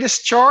the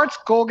greatest chart,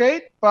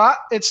 Colgate, but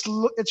it's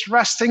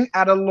resting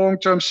at a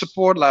long-term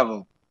support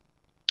level.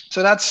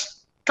 So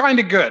that's kind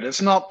of good.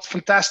 It's not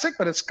fantastic,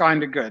 but it's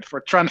kind of good. For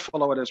a trend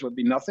follower, this would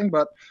be nothing,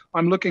 but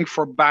I'm looking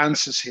for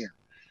bounces here.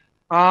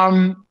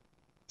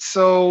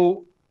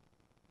 So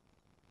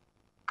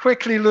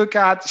quickly look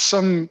at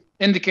some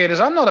indicators.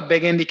 I'm not a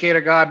big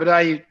indicator guy, but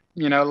I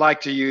like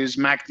to use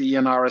MACD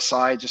and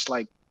RSI just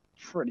like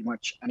pretty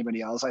much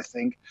anybody else, I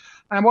think.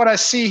 And what I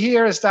see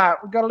here is that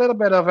we've got a little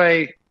bit of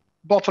a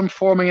bottom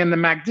forming in the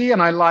MACD,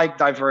 and I like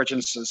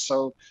divergences.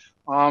 So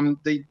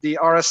the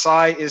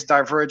RSI is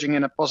diverging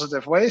in a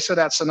positive way, so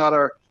that's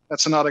another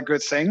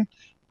good thing.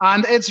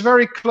 And it's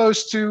very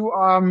close to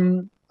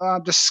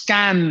the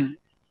scan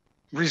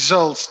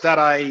results that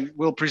I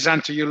will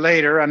present to you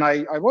later, and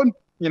I won't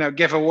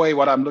give away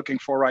what I'm looking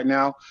for right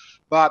now,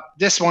 but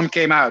this one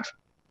came out.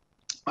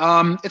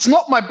 It's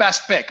not my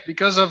best pick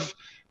because of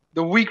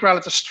the weak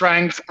relative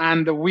strength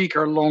and the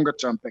weaker longer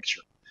term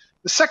picture.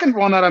 The second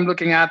one that I'm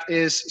looking at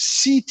is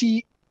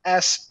CTSH.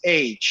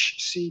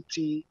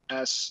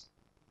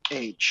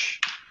 CTSH.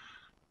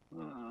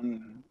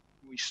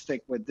 We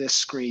stick with this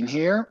screen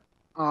here.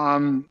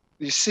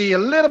 You see a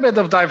little bit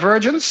of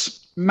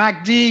divergence.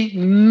 MACD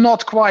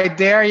not quite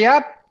there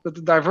yet, but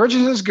the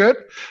divergence is good.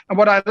 And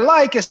what I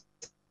like is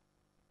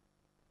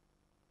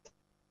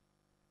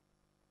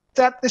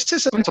that this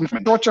is a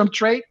short-term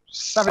trade,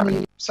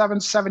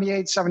 77,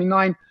 78,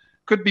 79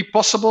 could be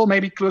possible,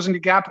 maybe closing the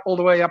gap all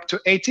the way up to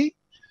 80.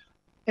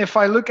 If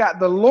I look at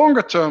the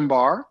longer-term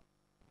bar,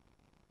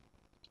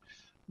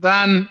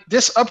 then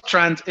this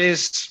uptrend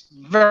is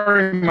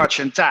very much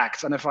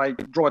intact. And if I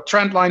draw a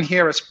trend line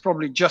here, it's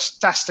probably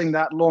just testing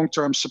that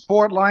long-term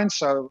support line,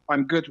 so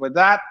I'm good with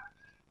that.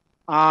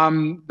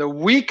 The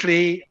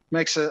weekly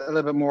makes it a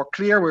little bit more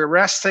clear. We're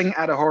resting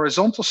at a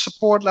horizontal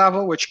support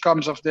level, which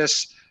comes off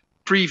this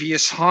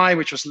previous high,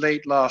 which was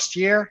late last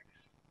year,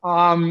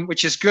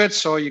 which is good.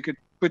 So you could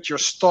put your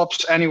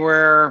stops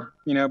anywhere,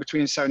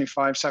 between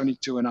 75,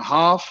 72 and a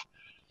half.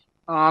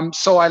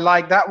 So I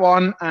like that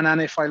one. And then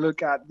if I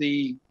look at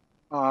the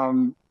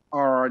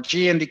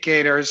RRG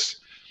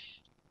indicators,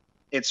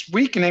 it's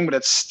weakening, but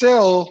it's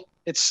still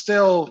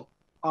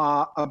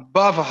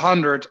above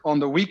 100 on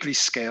the weekly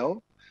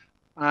scale.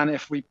 And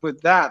if we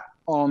put that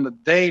on the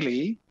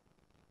daily,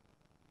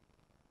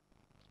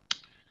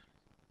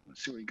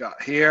 let's see what we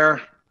got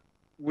here.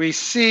 We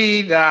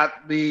see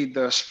that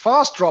the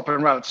fast drop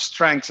in relative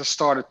strength has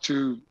started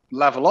to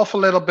level off a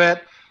little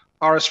bit.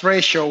 RS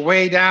ratio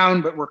way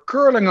down, but we're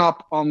curling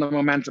up on the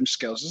momentum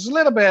scales. It's a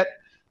little bit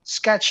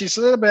sketchy, it's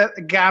a little bit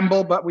a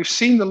gamble, but we've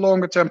seen the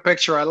longer term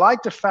picture. I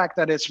like the fact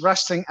that it's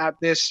resting at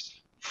this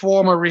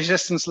former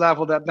resistance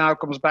level that now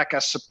comes back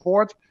as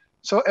support.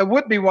 So it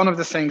would be one of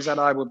the things that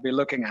I would be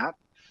looking at.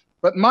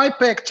 But my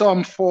pick,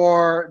 Tom,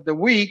 for the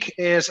week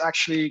is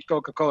actually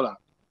Coca-Cola.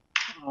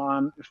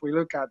 If we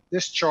look at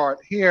this chart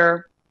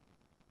here,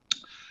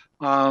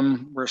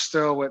 we're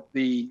still with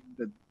the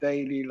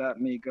daily. Let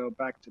me go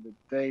back to the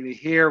daily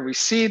here. We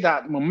see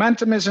that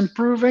momentum is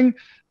improving.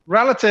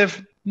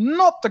 Relative,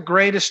 not the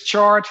greatest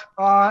chart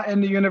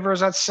in the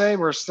universe, I'd say.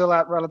 We're still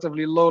at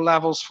relatively low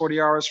levels for the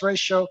RS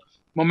ratio.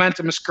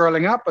 Momentum is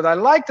curling up, but I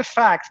like the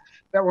fact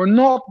that we're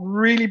not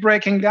really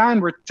breaking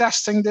down. We're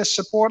testing this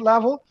support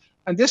level.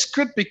 And this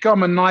could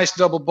become a nice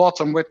double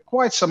bottom with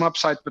quite some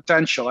upside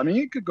potential. I mean,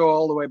 you could go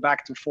all the way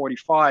back to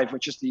 45,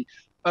 which is the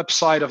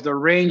upside of the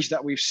range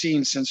that we've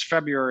seen since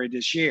February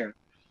this year.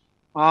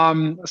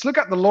 Let's look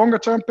at the longer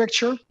term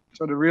picture.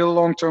 So the real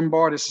long-term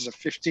bar, this is a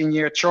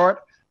 15-year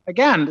chart.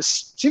 Again,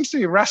 this seems to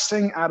be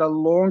resting at a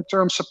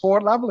long-term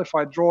support level. If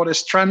I draw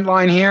this trend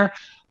line here,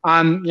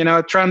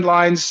 and trend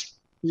lines,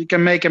 you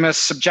can make them as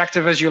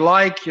subjective as you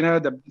like.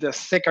 The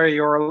thicker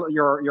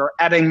your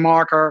adding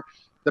marker,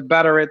 the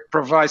better it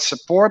provides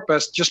support.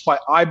 But just by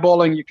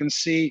eyeballing, you can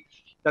see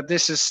that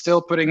this is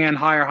still putting in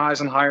higher highs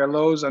and higher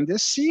lows. And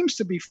this seems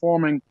to be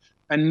forming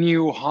a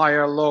new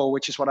higher low,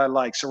 which is what I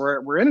like. So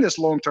we're in this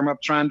long-term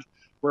uptrend.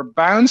 We're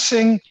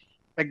bouncing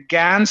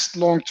against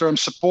long-term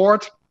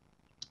support,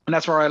 and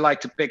that's where I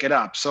like to pick it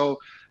up. So,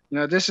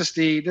 this is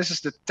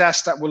the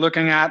test that we're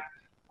looking at.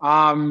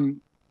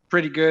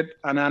 Pretty good.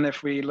 And then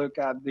if we look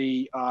at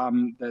the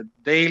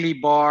daily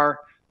bar,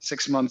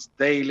 6 months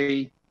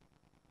daily,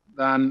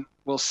 then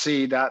we'll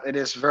see that it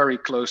is very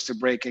close to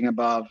breaking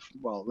above.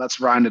 Well, let's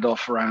round it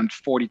off around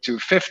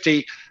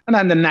 42.50, and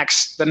then the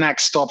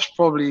next stop's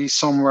probably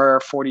somewhere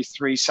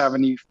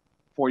 43.70,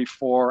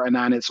 44, and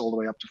then it's all the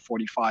way up to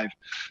 45.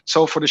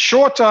 So for the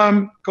short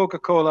term,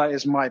 Coca-Cola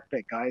is my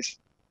pick, guys.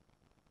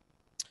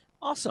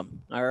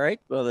 Awesome. All right.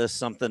 Well, there's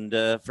something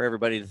for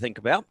everybody to think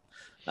about.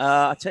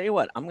 I'll tell you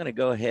what, I'm going to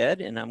go ahead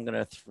and I'm going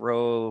to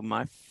throw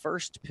my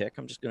first pick.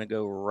 I'm just going to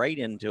go right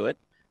into it.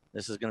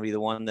 This is going to be the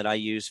one that I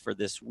use for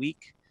this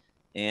week,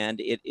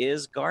 and it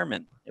is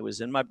Garmin. It was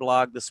in my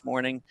blog this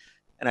morning,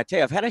 and I tell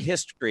you, I've had a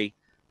history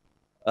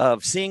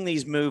of seeing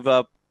these move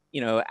up,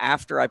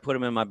 after I put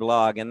them in my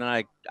blog, and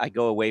then I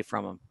go away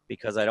from them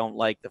because I don't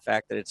like the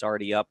fact that it's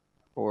already up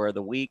for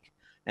the week,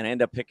 and I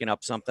end up picking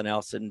up something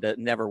else, and it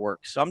never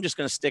works. So I'm just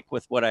going to stick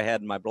with what I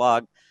had in my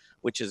blog,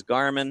 which is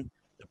Garmin.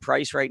 The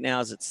price right now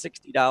is at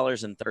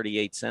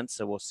 $60.38,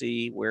 so we'll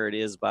see where it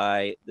is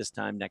by this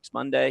time next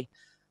Monday.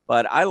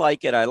 But I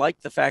like it. I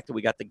like the fact that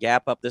we got the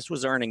gap up. This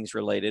was earnings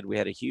related. We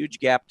had a huge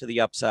gap to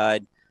the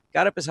upside,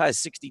 got up as high as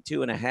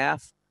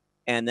 62.5.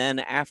 And then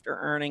after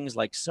earnings,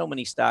 like so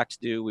many stocks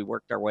do, we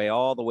worked our way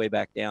all the way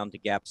back down to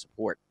gap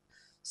support.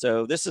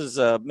 So this is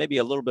maybe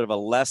a little bit of a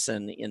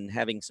lesson in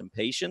having some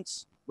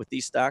patience with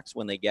these stocks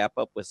when they gap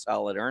up with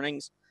solid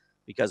earnings,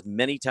 because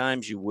many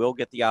times you will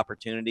get the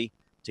opportunity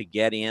to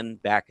get in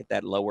back at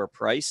that lower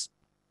price.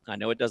 I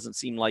know it doesn't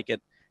seem like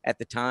it at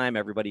the time.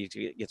 Everybody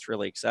gets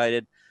really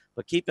excited.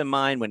 But keep in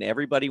mind, when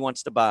everybody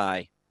wants to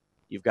buy,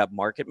 you've got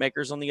market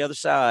makers on the other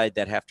side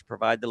that have to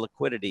provide the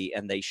liquidity,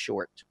 and they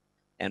short.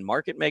 And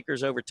market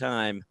makers over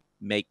time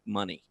make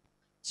money.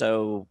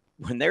 So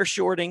when they're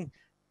shorting,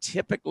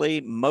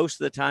 typically,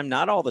 most of the time,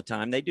 not all the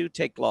time, they do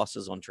take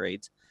losses on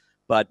trades,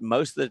 but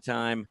most of the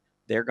time,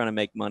 they're going to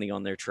make money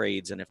on their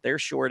trades. And if they're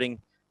shorting,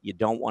 you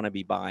don't want to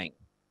be buying.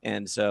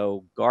 And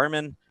so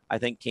Garmin, I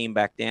think, came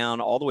back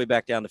down, all the way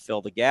back down to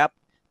fill the gap.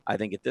 I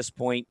think at this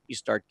point, you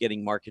start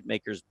getting market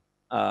makers,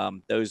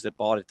 those that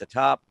bought at the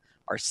top,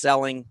 are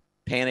selling,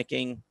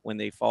 panicking when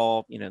they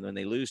fall, when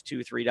they lose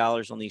 $2,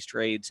 $3 on these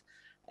trades.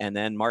 And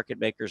then market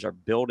makers are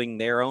building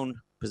their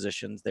own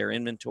positions, their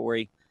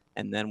inventory,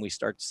 and then we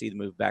start to see the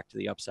move back to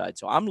the upside.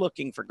 So I'm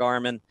looking for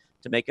Garmin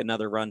to make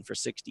another run for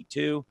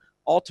 62.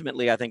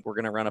 Ultimately, I think we're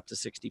going to run up to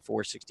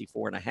 64,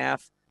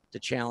 64.5 to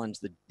challenge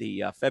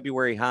the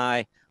February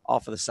high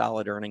off of the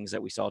solid earnings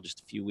that we saw just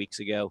a few weeks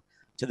ago.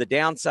 To the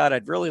downside,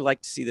 I'd really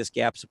like to see this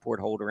gap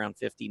support hold around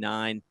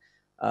 59.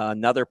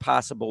 Another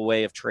possible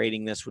way of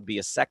trading this would be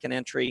a second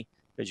entry,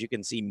 because you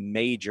can see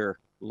major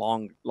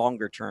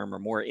longer term or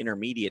more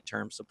intermediate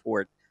term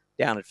support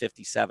down at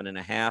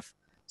 57.5.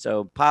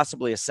 So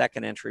possibly a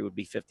second entry would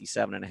be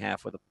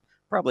 57.5 with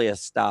probably a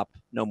stop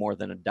no more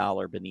than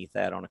 $1 beneath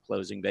that on a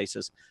closing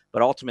basis.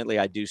 But ultimately,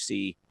 I do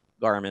see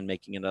Garmin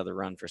making another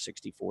run for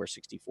 64,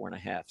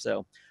 64.5.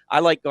 So I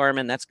like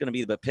Garmin. That's going to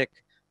be the pick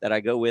that I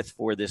go with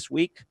for this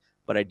week.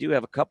 But I do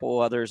have a couple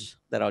others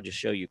that I'll just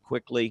show you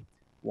quickly.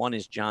 One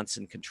is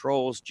Johnson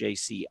Controls,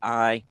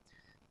 JCI.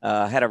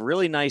 Had a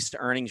really nice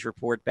earnings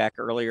report back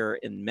earlier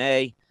in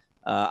May.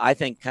 I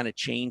think kind of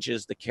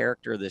changes the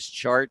character of this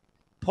chart.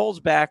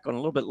 Pulls back on a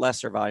little bit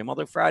lesser volume,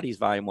 although Friday's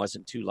volume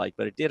wasn't too light,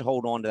 but it did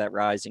hold on to that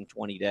rising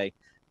 20-day.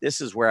 This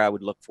is where I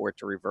would look for it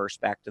to reverse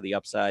back to the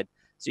upside.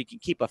 So you can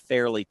keep a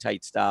fairly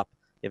tight stop.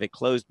 If it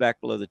closed back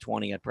below the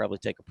 20, I'd probably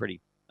take a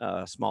pretty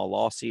small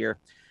loss here.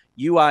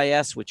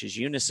 UIS, which is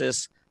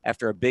Unisys,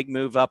 after a big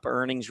move up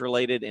earnings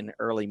related in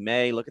early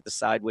May, look at the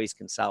sideways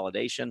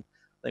consolidation.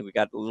 I think we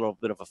got a little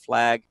bit of a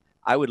flag.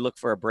 I would look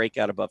for a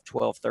breakout above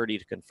 1230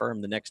 to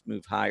confirm the next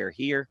move higher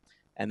here.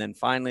 And then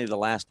finally, the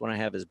last one I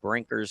have is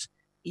Brinker's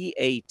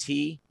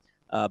EAT.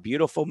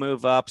 Beautiful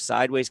move up,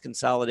 sideways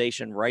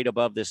consolidation right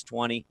above this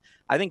 20.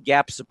 I think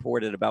gap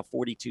support at about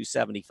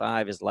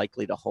 42.75 is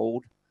likely to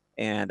hold,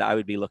 and I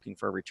would be looking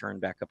for a return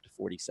back up to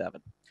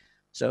 47.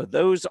 So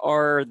those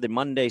are the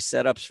Monday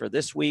setups for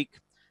this week.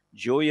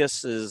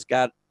 Julius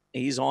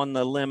he's on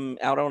the limb,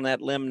 out on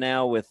that limb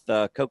now with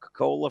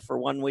Coca-Cola for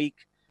 1 week.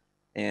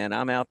 And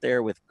I'm out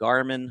there with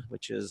Garmin,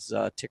 which is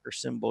ticker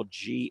symbol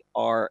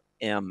GRMN.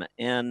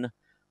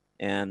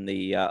 And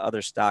the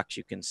other stocks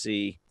you can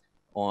see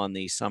on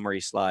the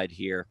summary slide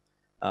here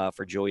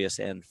for Julius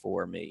and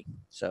for me.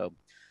 So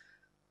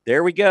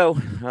there we go.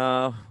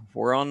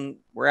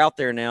 We're out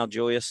there now,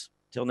 Julius.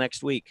 Till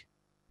next week.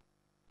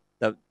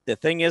 The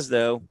thing is,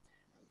 though,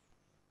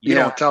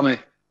 tell me.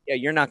 Yeah,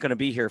 you're not going to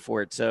be here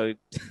for it, so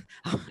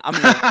I'm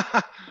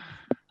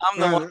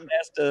the one that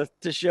has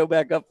to show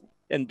back up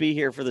and be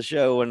here for the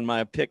show when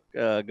my pick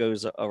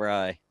goes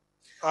awry.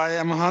 I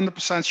am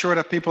 100% sure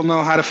that people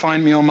know how to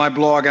find me on my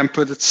blog and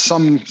put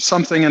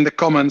something in the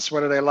comments,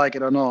 whether they like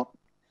it or not.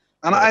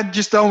 And I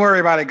just don't worry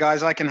about it,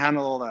 guys. I can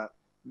handle all that.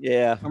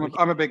 Yeah.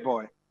 I'm a big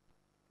boy.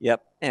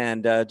 Yep.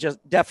 And just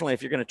definitely,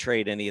 if you're going to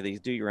trade any of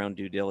these, do your own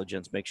due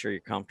diligence. Make sure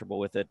you're comfortable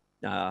with it.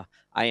 I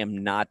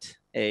am not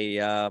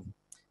a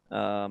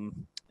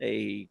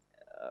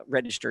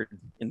registered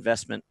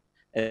investment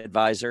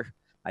advisor.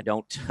 I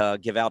don't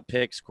give out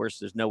picks. Of course,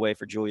 there's no way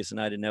for Julius and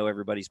I to know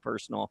everybody's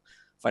personal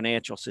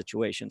financial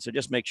situation. So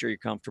just make sure you're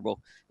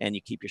comfortable and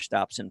you keep your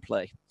stops in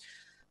play.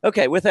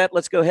 Okay, with that,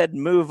 let's go ahead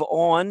and move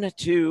on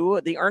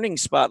to the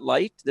earnings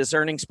spotlight. This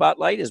earnings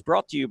spotlight is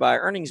brought to you by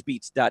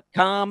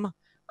earningsbeats.com.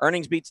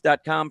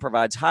 Earningsbeats.com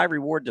provides high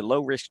reward to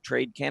low risk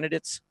trade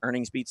candidates.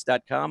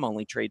 Earningsbeats.com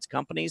only trades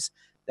companies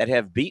that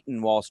have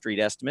beaten Wall Street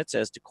estimates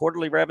as to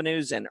quarterly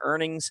revenues and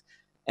earnings,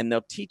 and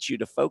they'll teach you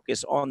to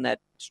focus on that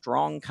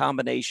strong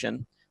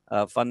combination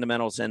of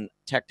fundamentals and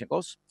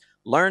technicals.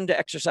 Learn to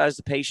exercise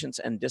the patience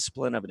and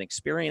discipline of an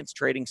experienced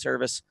trading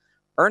service.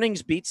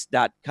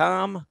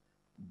 Earningsbeats.com.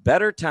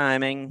 Better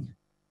timing,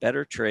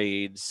 better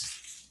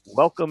trades.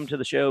 Welcome to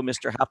the show,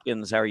 Mr.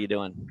 Hopkins. How are you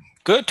doing?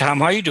 Good, Tom.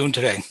 How are you doing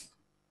today?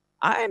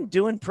 I'm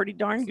doing pretty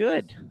darn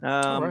good.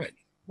 All right.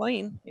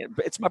 Plain.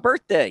 It's my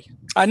birthday.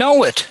 I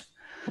know it.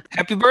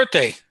 Happy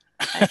birthday.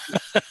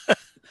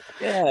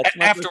 Yeah.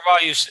 After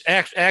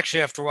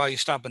a while, you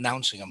stop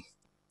announcing them.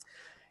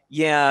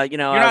 Yeah, you're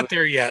not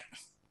there yet.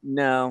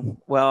 No.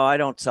 Well, I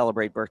don't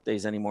celebrate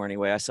birthdays anymore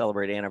anyway. I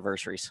celebrate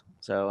anniversaries.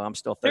 So I'm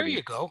still 30. There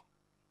you go.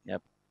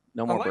 Yep.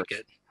 No more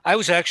birthdays. I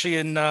was actually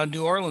in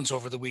New Orleans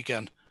over the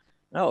weekend.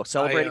 Oh,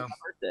 celebrating my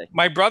birthday.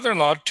 My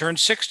brother-in-law turned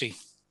 60.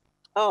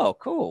 Oh,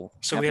 cool.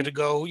 So we had to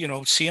go,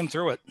 see him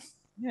through it.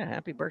 Yeah,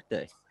 happy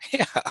birthday.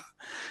 Yeah,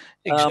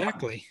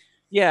 exactly.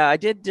 Yeah, I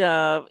did.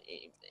 I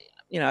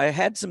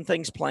had some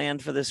things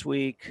planned for this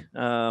week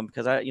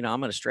because I'm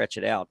going to stretch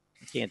it out.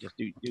 I can't just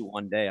do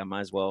one day. I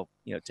might as well,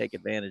 take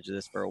advantage of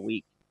this for a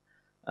week.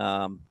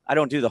 I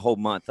don't do the whole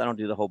month. I don't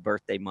do the whole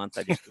birthday month.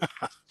 I just do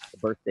the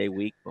birthday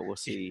week, but we'll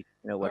see,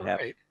 what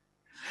happens. Right.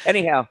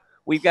 Anyhow,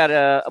 we've had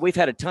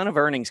a ton of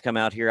earnings come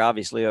out here,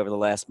 obviously, over the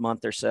last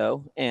month or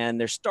so, and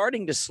they're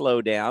starting to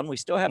slow down. We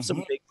still have some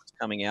big ones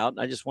coming out.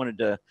 And I just wanted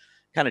to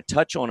kind of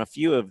touch on a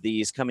few of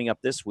these coming up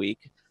this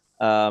week.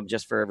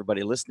 Just for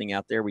everybody listening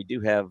out there, we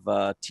do have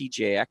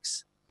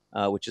TJX,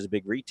 which is a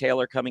big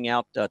retailer, coming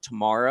out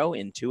tomorrow.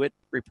 Intuit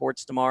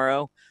reports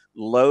tomorrow.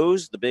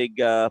 Lowe's, the big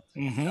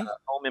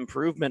home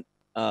improvement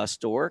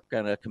store,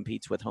 kind of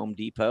competes with Home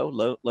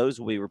Depot. Lowe's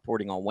will be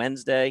reporting on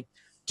Wednesday.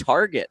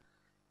 Target,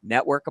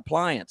 Network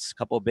Appliance, a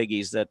couple of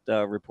biggies that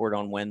report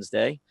on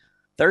Wednesday.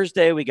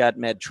 Thursday, we got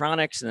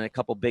Medtronics and a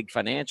couple big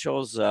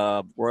financials.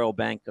 Royal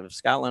Bank of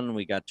Scotland.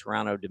 We got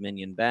Toronto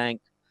Dominion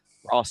Bank,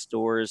 Ross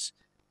Stores.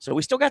 So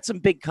we still got some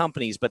big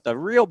companies, but the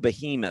real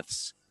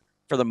behemoths,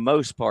 for the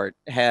most part,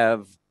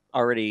 have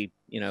already,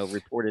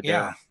 reported.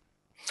 Yeah.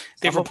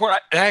 They've reported.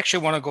 I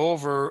actually want to go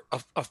over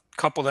a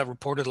couple that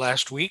reported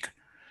last week.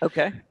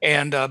 Okay.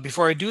 And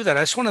before I do that,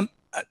 I just want to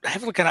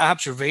have like an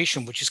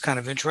observation, which is kind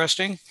of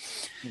interesting.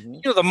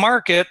 Mm-hmm. The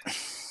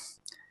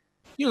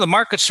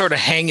market's sort of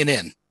hanging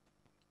in,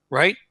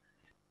 right?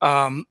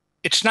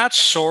 It's not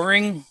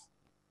soaring,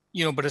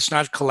 but it's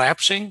not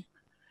collapsing.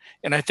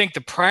 And I think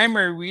the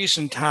primary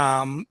reason,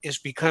 Tom, is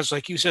because,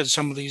 like you said,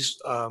 some of these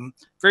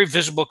very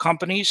visible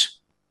companies,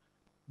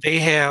 they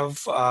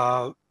have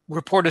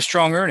reported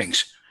strong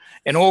earnings.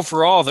 And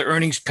overall, the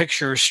earnings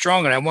picture is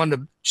strong. And I wanted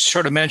to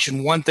sort of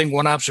mention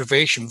one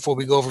observation before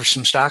we go over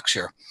some stocks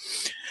here.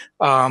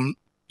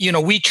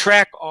 We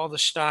track all the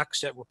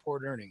stocks that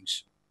report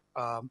earnings.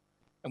 And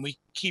we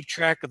keep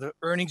track of the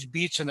earnings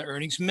beats and the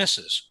earnings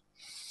misses.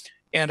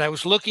 And I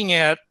was looking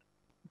at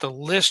the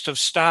list of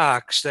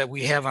stocks that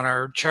we have on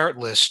our chart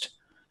list,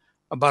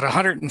 about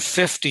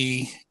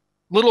 150, a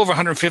little over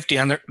 150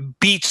 on the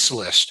beats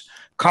list,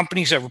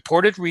 companies that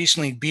reported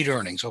recently beat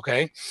earnings,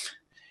 okay?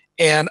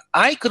 And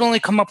I could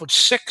only come up with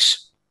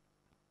 6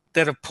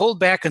 that have pulled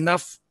back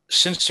enough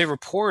since they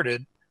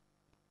reported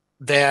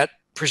that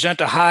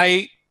present a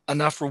high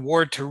enough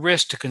reward to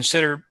risk to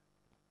consider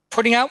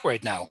putting out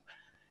right now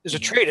as a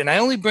trade. And I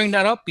only bring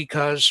that up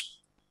because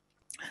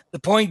the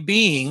point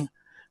being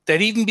that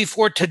even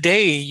before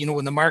today,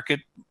 when the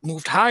market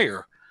moved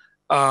higher,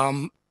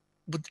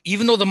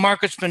 even though the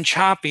market's been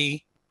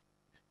choppy,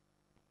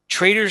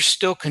 traders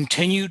still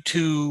continue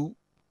to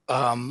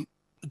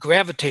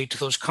gravitate to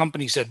those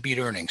companies that beat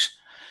earnings.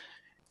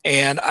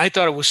 And I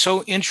thought it was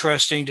so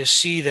interesting to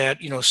see that,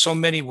 so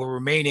many were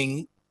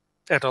remaining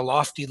at a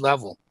lofty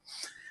level.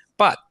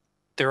 But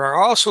there are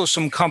also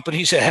some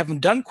companies that haven't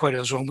done quite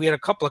as well. We had a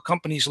couple of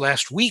companies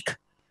last week,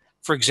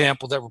 for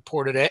example, that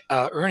reported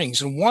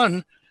earnings. And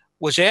one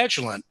was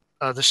Agilent,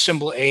 the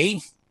symbol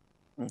A,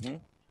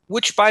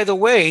 which, by the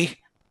way,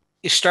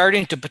 is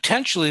starting to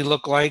potentially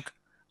look like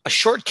a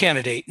short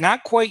candidate.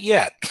 Not quite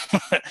yet.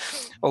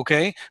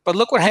 Okay. But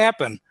look what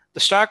happened. The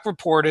stock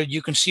reported,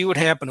 you can see what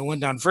happened. It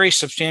went down very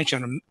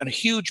substantial on a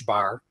huge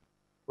bar,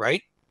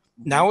 right?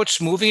 Now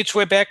it's moving its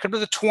way back up to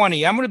the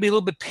 20. I'm going to be a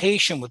little bit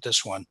patient with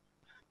this one.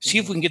 See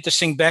if we can get this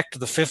thing back to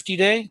the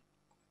 50-day.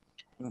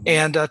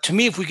 And to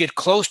me, if we get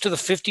close to the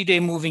 50-day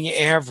moving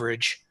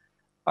average,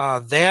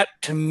 that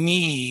to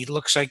me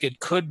looks like it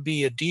could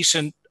be a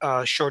decent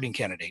shorting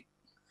candidate.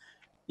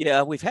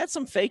 Yeah, we've had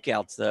some fake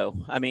outs though.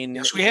 I mean,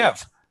 Yes, we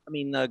have. I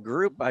mean, the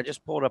group I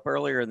just pulled up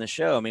earlier in the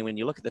show. I mean, when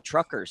you look at the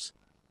truckers,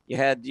 you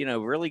had,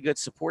 really good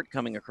support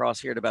coming across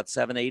here at about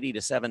 780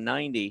 to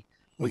 790.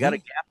 We got a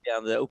gap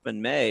down to the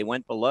open May,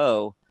 went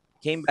below,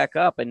 came back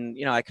up. And,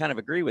 I kind of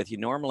agree with you.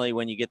 Normally,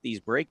 when you get these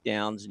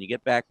breakdowns and you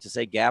get back to,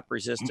 say, gap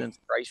resistance,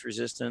 price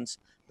resistance,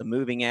 the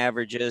moving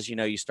averages,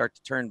 you start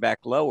to turn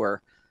back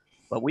lower.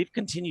 But we've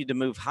continued to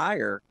move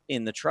higher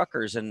in the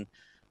truckers. And,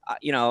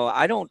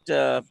 I don't,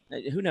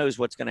 who knows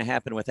what's going to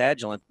happen with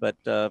Agilent, but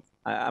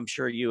I'm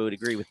sure you would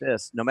agree with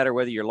this. No matter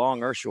whether you're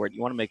long or short,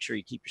 you want to make sure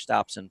you keep your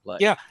stops in play.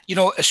 Yeah.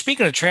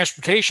 Speaking of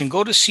transportation,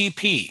 go to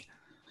CP,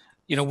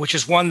 which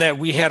is one that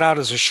we had out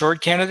as a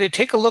short candidate.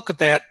 Take a look at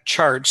that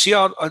chart. See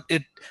how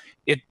it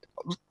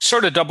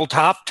sort of double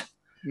topped.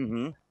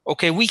 Mm-hmm.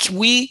 Okay.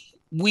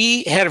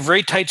 We had a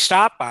very tight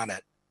stop on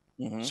it.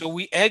 Mm-hmm. So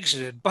we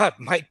exited, but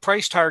my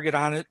price target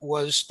on it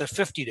was the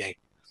 50-day.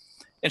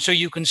 And so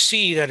you can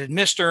see that it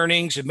missed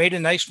earnings. It made a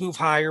nice move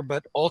higher,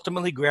 but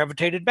ultimately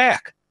gravitated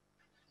back.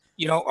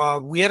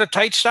 We had a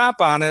tight stop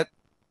on it,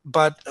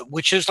 but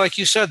which is, like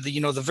you said,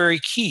 the very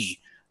key.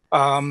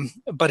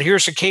 But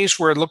here's a case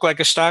where it looked like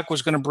a stock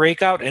was going to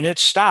break out, and it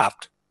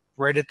stopped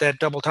right at that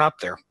double top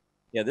there.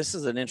 Yeah, this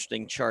is an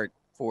interesting chart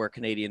for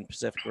Canadian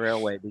Pacific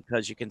Railway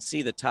because you can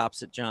see the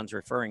tops that John's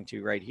referring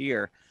to right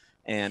here.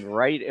 And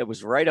it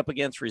was right up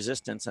against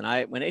resistance. And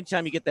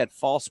anytime you get that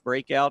false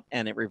breakout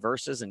and it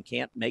reverses and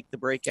can't make the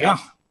breakout,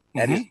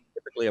 that is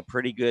typically a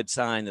pretty good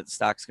sign that the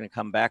stock's going to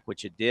come back,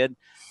 which it did.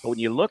 But when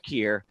you look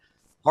here,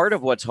 part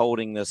of what's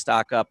holding the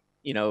stock up,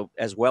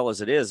 as well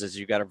as it is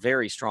you've got a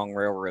very strong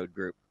railroad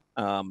group.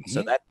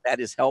 So that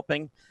is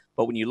helping.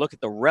 But when you look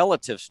at the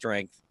relative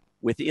strength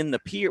within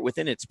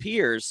its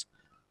peers,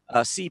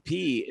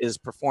 CP is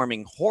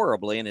performing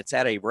horribly, and it's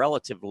at a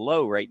relative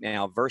low right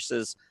now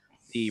versus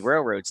the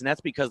railroads. And that's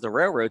because the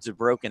railroads have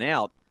broken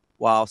out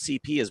while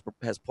CP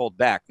has pulled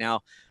back.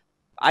 Now,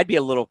 I'd be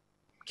a little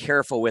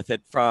careful with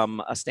it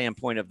from a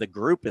standpoint of the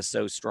group is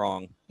so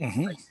strong right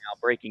now,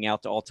 breaking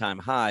out to all-time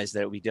highs,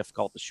 that it would be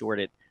difficult to short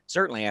it,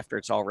 certainly after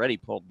it's already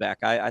pulled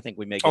back. I think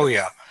we may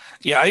get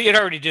Yeah, it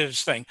already did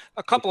its thing.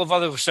 A couple of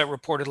others that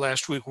reported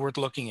last week worth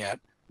looking at.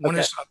 One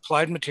is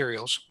Applied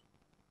Materials.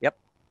 Yep.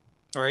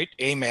 All right,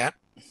 AMAT.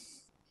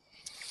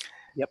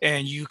 Yep.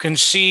 And you can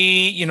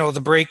see,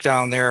 the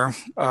breakdown there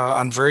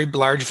on very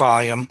large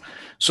volume.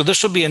 So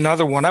this will be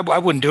another one. I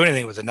wouldn't do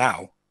anything with it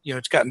now.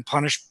 It's gotten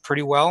punished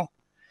pretty well.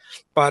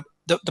 But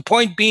the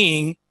point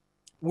being,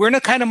 we're in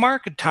a kind of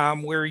market,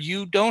 Tom, where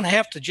you don't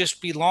have to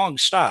just be long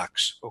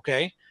stocks,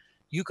 okay?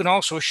 You can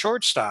also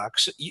short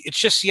stocks. It's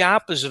just the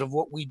opposite of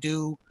what we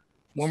do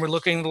when we're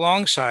looking at the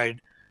long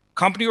side.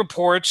 Company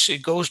reports,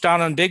 it goes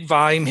down on big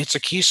volume, hits a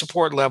key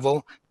support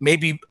level,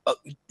 maybe,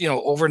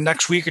 over the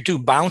next week or two,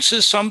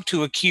 bounces some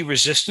to a key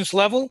resistance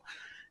level,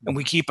 and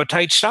we keep a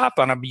tight stop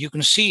on it. But you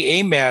can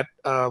see AMAT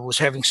was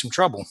having some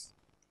trouble.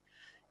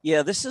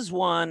 Yeah, this is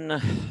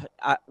one,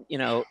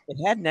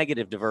 it had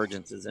negative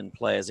divergences in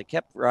play as it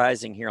kept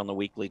rising here on the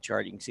weekly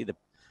chart. You can see the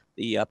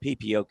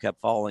PPO kept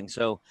falling.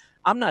 So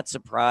I'm not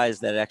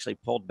surprised that it actually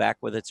pulled back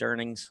with its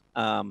earnings.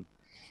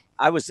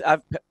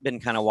 I've been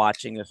kind of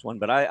watching this one,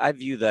 but I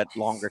view that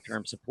longer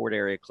term support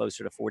area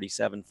closer to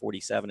 47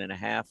 and a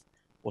half.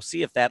 We'll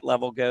see if that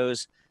level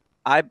goes.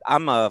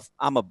 I'm a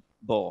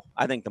bull.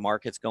 I think the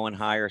market's going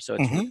higher, so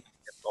it's really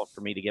difficult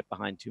for me to get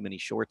behind too many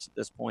shorts at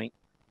this point.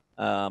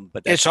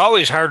 But it's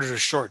always harder to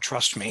short,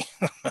 trust me.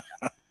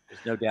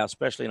 There's no doubt,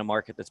 especially in a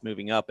market that's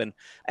moving up. And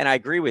I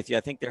agree with you.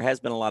 I think there has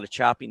been a lot of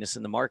choppiness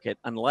in the market,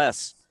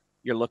 unless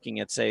you're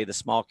looking at, say, the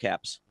small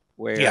caps,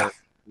 where you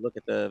look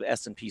at the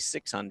S&P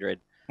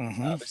 600. This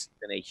has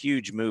been a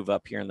huge move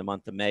up here in the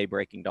month of May,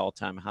 breaking to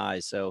all-time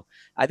highs. So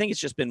I think it's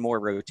just been more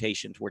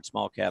rotation towards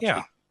small caps, with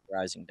the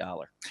rising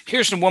dollar.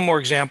 Here's one more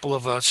example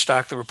of a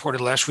stock that reported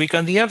last week.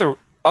 On the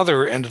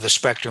other end of the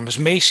spectrum is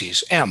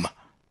Macy's, M.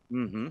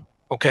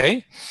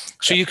 Okay,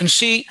 so you can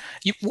see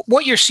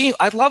what you're seeing.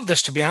 I love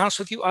this, to be honest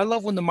with you. I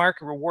love when the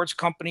market rewards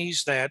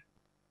companies that,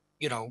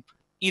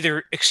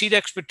 either exceed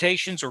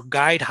expectations or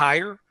guide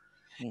higher.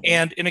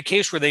 And in a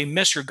case where they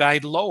miss or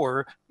guide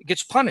lower, it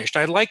gets punished.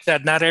 I like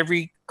that. Not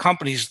every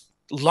company's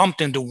lumped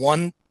into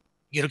one,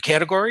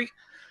 category.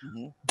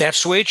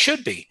 That's the way it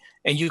should be.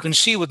 And you can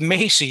see with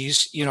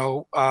Macy's,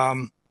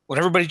 when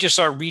everybody just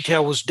thought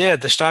retail was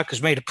dead, the stock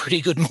has made a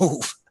pretty good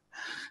move.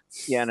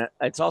 Yeah, and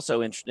it's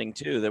also interesting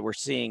too that we're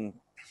seeing,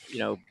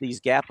 these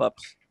gap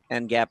ups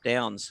and gap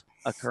downs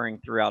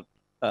occurring throughout,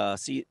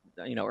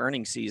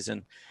 earnings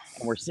season.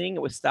 And we're seeing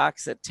it with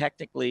stocks that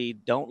technically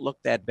don't look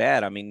that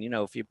bad. I mean,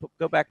 if you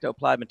go back to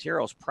Applied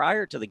Materials,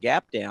 prior to the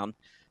gap down,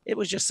 it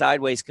was just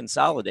sideways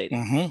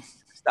consolidating.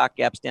 Stock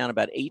gaps down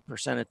about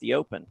 8% at the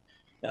open.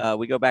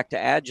 We go back to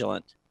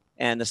Agilent,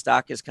 and the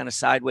stock is kind of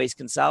sideways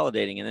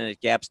consolidating, and then it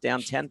gaps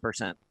down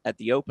 10% at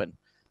the open.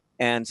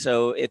 And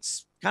so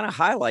it's kind of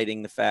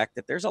highlighting the fact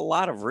that there's a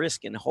lot of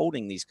risk in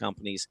holding these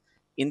companies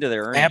into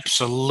their earnings.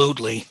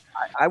 Absolutely.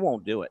 I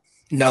won't do it.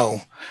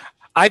 No.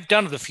 I've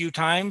done it a few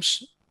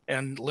times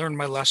and learned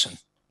my lesson.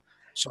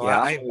 So Yeah,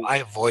 I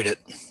avoid it.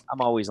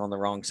 I'm always on the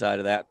wrong side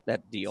of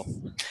that deal.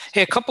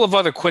 Hey, a couple of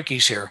other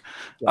quickies here.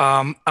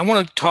 Yeah. I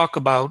want to talk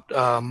about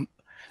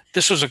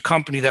this was a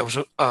company that was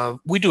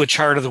we do a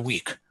chart of the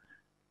week.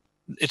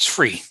 It's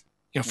free,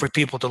 for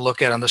people to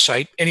look at on the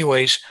site.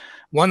 Anyways,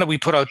 one that we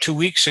put out 2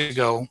 weeks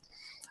ago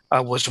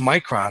was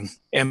Micron,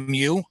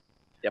 MU.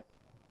 Yep.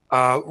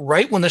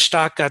 Right when the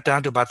stock got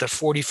down to about the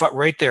 45,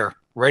 right there,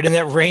 right in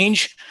that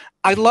range.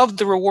 I loved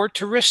the reward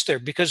to risk there,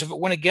 because if it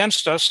went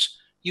against us,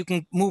 you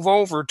can move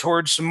over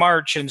towards the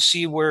March and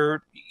see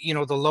where,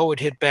 the low had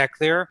hit back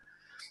there.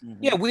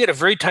 Yeah, we had a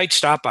very tight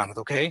stop on it.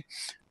 Okay.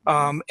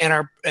 And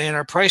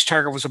our price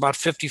target was about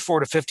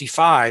 54 to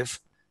 55.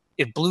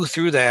 It blew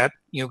through that,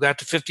 got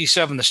to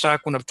 57. The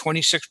stock went up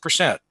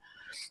 26%.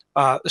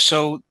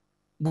 So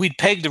we'd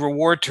pegged the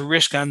reward to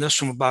risk on this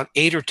from about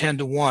 8 or 10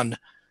 to 1,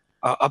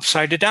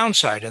 upside to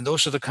downside. And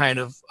those are the kind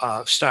of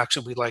stocks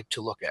that we like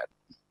to look at.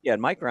 Yeah,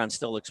 and Micron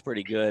still looks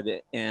pretty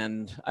good.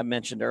 And I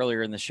mentioned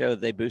earlier in the show,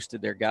 they boosted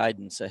their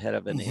guidance ahead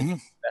of an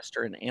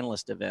investor and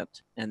analyst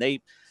event. And they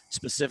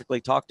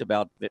specifically talked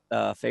about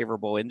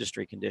favorable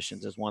industry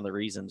conditions as one of the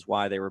reasons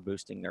why they were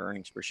boosting their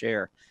earnings per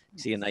share.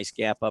 See a nice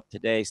gap up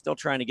today, still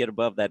trying to get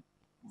above that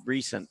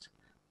recent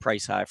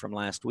price high from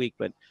last week.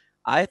 But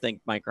I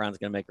think Micron's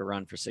going to make a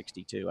run for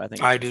 62.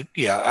 I do.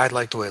 Yeah, I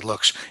like the way it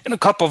looks. And a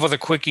couple of other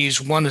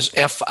quickies. One is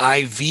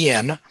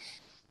FIVN.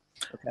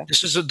 Okay.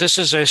 This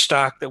is a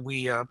stock that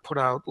we put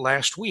out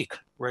last week,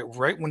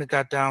 right when it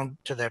got down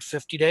to that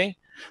 50-day.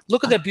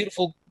 Look at that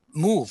beautiful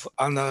move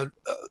on the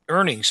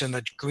earnings and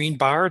the green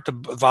bar, the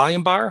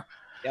volume bar.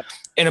 Yep.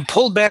 And it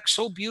pulled back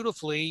so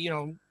beautifully,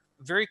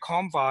 very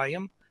calm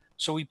volume.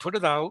 So we put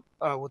it out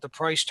with a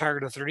price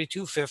target of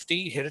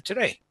 32.50, hit it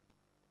today.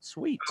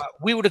 Sweet.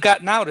 We would have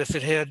gotten out if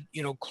it had,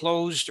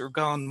 closed or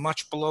gone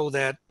much below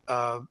that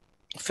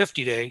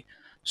 50-day.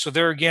 So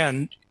there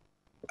again,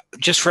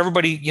 just for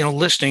everybody,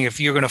 listening, if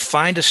you're going to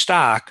find a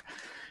stock,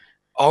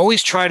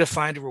 always try to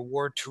find a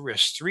reward to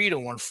risk, 3 to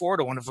 1, 4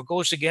 to 1. If it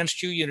goes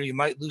against you, you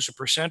might lose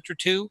 1% or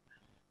 2,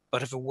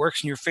 but if it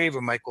works in your favor,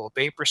 it might go up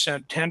 8%,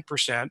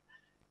 10%.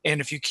 And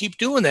if you keep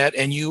doing that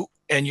and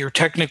your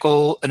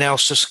technical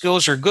analysis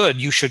skills are good,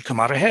 you should come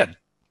out ahead.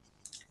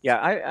 Yeah,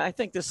 I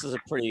think this is a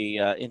pretty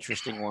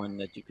interesting one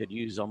that you could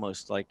use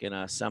almost like in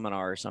a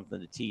seminar or something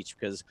to teach,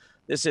 because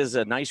this is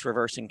a nice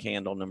reversing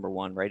candle, number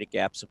one, right at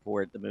gap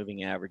support, the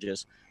moving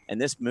averages.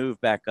 And this move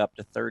back up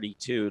to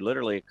 32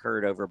 literally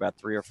occurred over about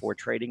 3 or 4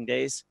 trading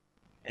days.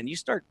 And you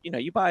start,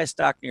 you buy a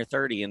stock near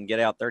 30 and get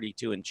out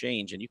 32 and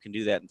change, and you can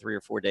do that in 3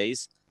 or 4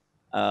 days.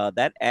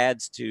 That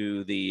adds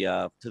to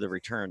the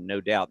return, no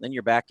doubt. Then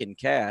you're back in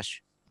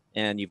cash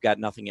and you've got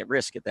nothing at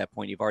risk at that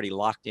point. You've already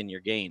locked in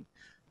your gain.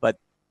 But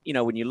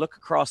when you look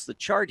across the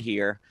chart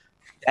here,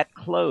 that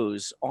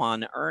close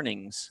on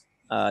earnings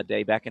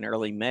day back in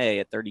early May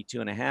at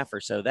 32.5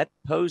 or so, that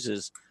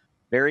poses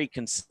very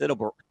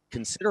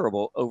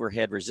considerable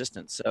overhead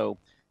resistance. So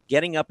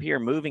getting up here,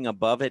 moving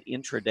above it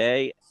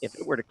intraday, if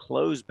it were to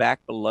close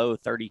back below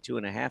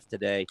 32.5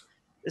 today,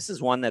 this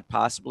is one that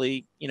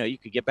possibly, you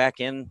could get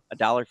back in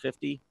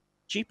 $1.50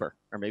 cheaper,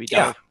 or maybe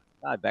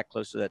 $1.55 back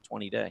close to that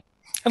 20-day.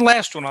 And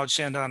last one, I would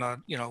send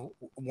on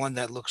one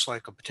that looks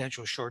like a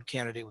potential short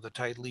candidate with a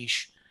tight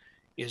leash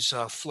is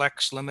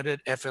Flex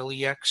Limited,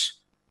 FLEX.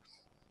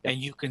 And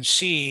you can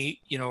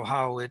see,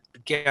 how it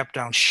gapped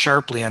down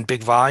sharply on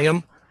big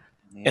volume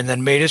and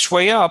then made its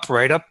way up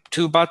right up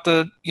to about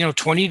the,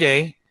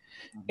 20-day.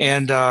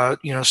 And,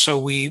 so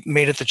we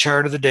made it the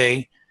chart of the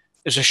day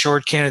as a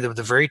short candidate with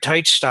a very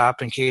tight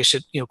stop in case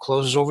it,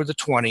 closes over the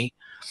 20.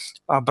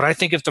 But I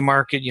think if the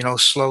market,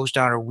 slows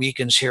down or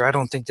weakens here, I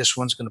don't think this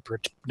one's going to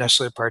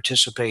necessarily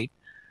participate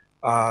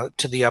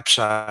to the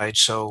upside.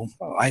 So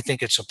I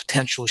think it's a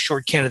potential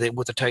short candidate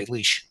with a tight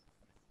leash.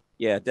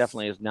 Yeah, it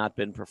definitely has not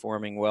been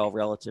performing well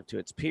relative to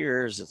its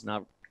peers. It's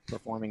not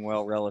performing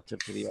well relative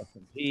to the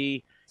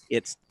S&P.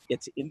 Its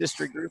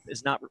industry group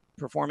is not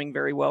performing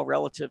very well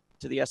relative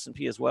to the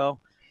S&P as well.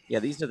 Yeah,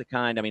 these are the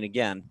kind. I mean,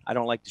 again, I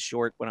don't like to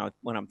short when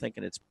I'm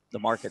thinking the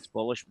market's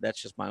bullish, but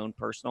that's just my own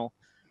personal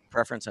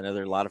preference. I know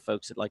there are a lot of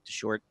folks that like to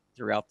short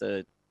throughout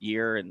the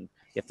year, and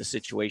if the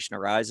situation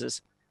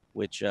arises,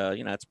 which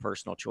that's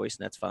personal choice,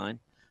 and that's fine.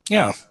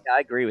 Yeah,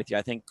 I agree with you.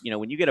 I think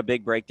when you get a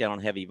big breakdown on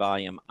heavy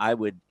volume, I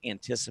would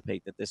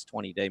anticipate that this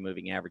 20-day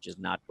moving average is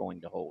not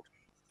going to hold.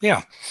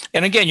 Yeah,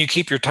 and again, you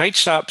keep your tight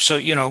stop. So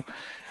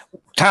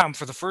Tom,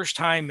 for the first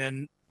time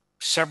in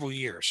several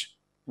years,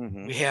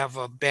 we have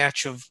a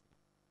batch of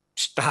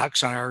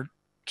stocks on our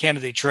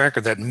candidate tracker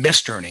that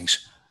missed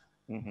earnings.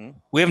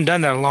 We haven't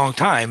done that in a long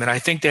time. And I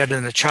think that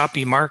in a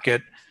choppy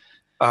market,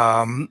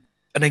 and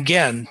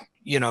again,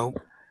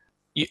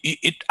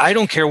 I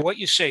don't care what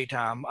you say,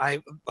 Tom.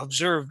 I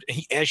observed,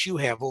 as you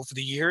have over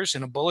the years,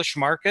 in a bullish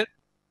market,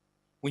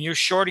 when you're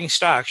shorting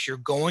stocks, you're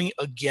going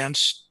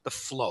against the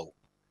flow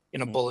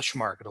in a bullish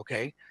market,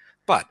 okay?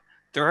 But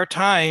there are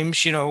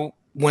times,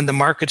 when the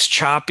market's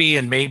choppy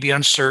and maybe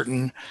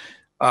uncertain,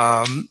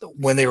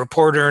 when they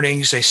report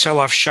earnings, they sell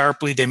off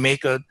sharply, they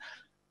make a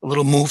a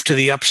little move to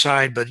the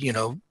upside, but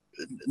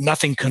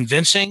nothing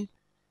convincing.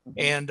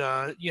 And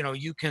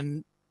you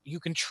can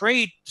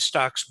trade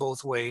stocks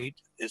both ways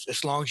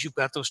as long as you've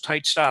got those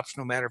tight stops,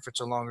 no matter if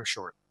it's a long or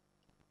short.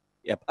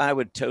 Yep, I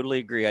would totally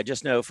agree. I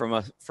just know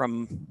from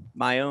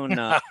my own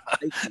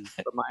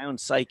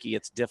psyche,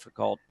 it's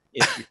difficult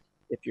if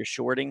you're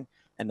shorting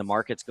and the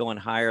market's going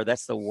higher.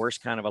 That's the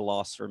worst kind of a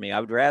loss for me. I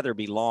would rather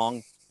be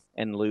long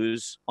and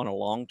lose on a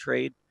long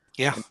trade,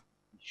 than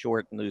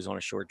short and lose on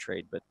a short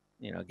trade. But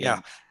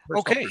again,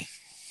 okay.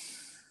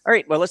 All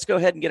right, well, let's go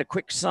ahead and get a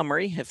quick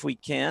summary, if we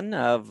can,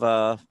 of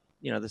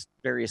the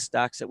various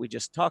stocks that we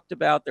just talked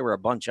about. There were a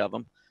bunch of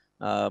them.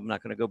 I'm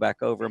not going to go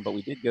back over them, but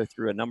we did go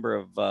through a number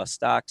of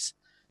stocks,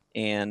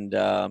 and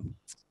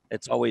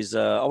it's always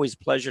a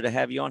pleasure to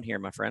have you on here,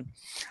 my friend.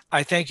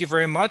 I thank you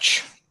very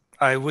much.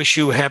 I wish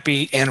you a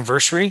happy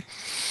anniversary,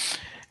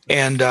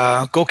 and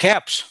go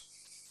Caps.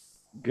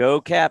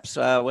 Go Caps.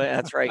 Well,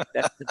 that's right.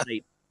 That's the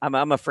date.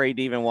 I'm afraid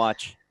to even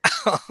watch.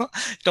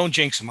 Don't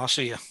jinx them. I'll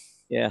see you.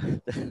 Yeah,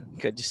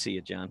 good to see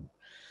you, John.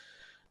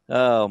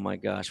 Oh my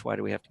gosh, why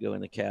do we have to go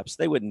in the Caps?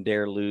 They wouldn't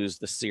dare lose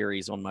the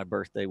series on my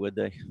birthday, would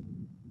they?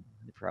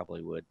 They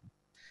probably would.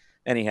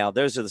 Anyhow,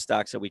 those are the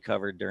stocks that we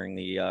covered during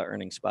the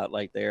earnings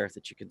spotlight there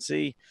that you can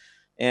see.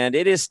 And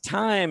it is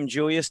time,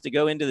 Julius, to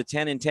go into the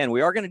 10 and 10.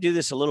 We are going to do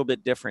this a little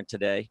bit different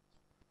today.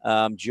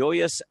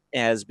 Julius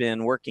has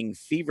been working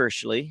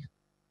feverishly,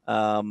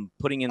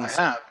 putting in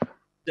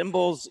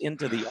symbols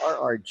into the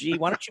RRG.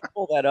 Why don't you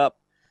pull that up,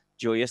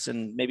 Julius,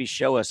 and maybe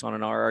show us on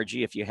an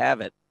RRG if you have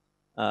it.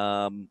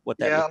 What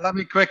that? Yeah, let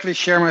me quickly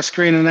share my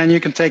screen, and then you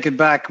can take it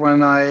back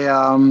when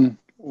I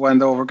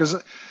went over, because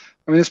I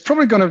mean it's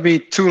probably going to be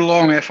too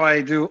long if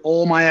I do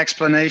all my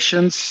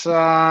explanations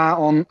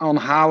on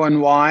how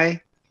and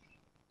why.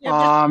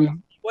 Yeah,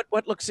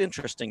 what looks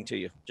interesting to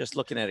you? Just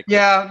looking at it.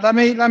 Yeah, let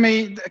me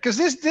because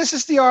this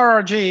is the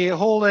RRG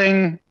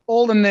holding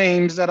all the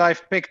names that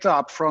I've picked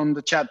up from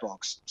the chat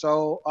box.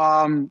 So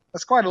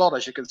that's quite a lot,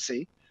 as you can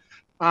see.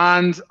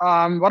 And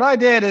what I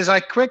did is I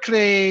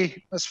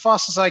quickly, as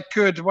fast as I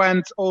could,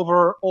 went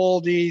over all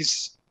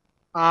these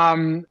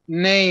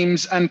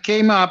names and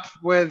came up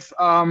with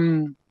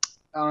 9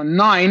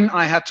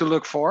 I had to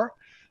look for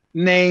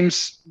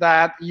names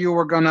that you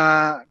were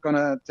gonna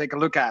take a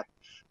look at.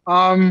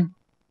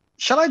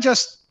 Shall I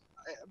just,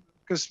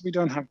 because we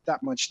don't have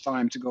that much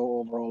time to go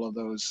over all of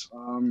those,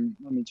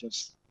 let me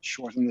just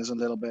shorten this a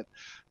little bit.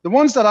 The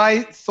ones that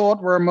I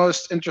thought were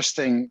most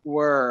interesting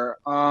were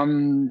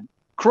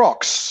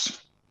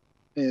Crocs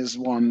is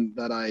one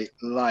that I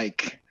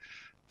like.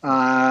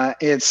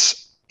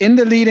 It's in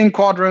the leading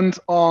quadrant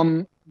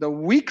on the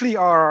weekly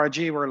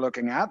RRG we're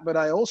looking at, but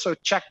I also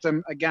checked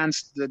them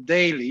against the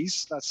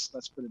dailies. Let's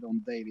put it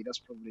on daily. That's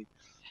probably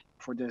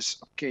for this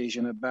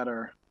occasion a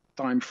better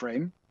time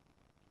frame.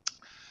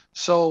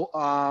 So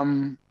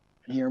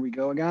here we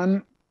go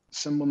again.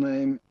 Symbol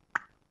name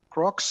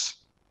Crocs.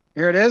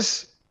 Here it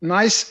is.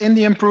 Nice in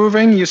the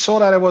improving. You saw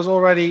that it was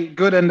already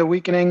good in the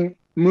weakening,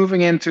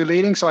 moving into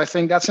leading. So I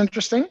think that's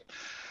interesting.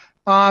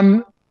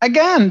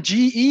 Again,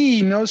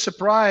 GE, no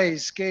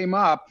surprise, came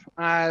up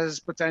as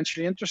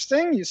potentially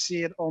interesting. You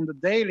see it on the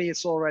daily.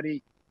 It's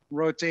already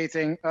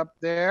rotating up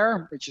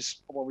there, which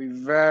is what we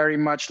very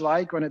much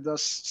like when it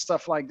does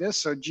stuff like this.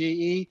 So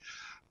GE.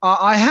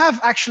 I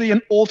have actually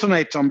an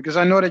alternate, Tom, because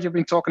I know that you've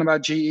been talking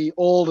about GE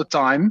all the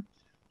time.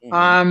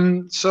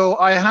 Mm-hmm. So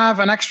I have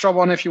an extra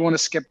one if you want to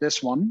skip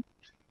this one.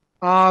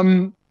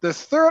 The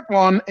third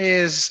one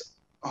is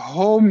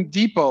Home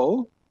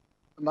Depot,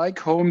 like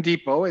Home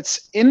Depot.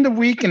 It's in the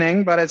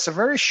weakening, but it's a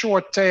very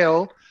short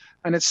tail,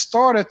 and it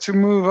started to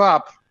move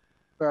up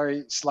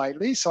very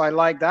slightly. So I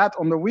like that.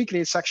 On the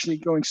weekly, it's actually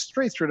going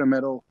straight through the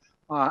middle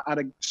at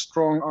a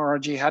strong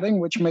RRG heading,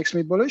 which makes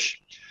me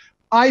bullish.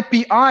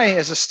 IPI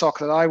is a stock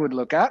that I would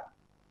look at.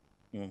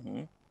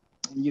 Mm-hmm.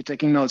 You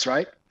taking notes,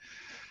 right?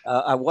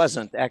 I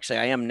wasn't. Actually,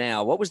 I am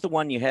now. What was the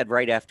one you had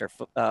right after?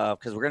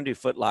 Because we're going to do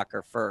Foot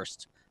Locker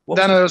first.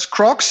 Then it was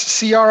Crocs,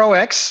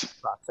 C-R-O-X.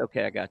 Crocs.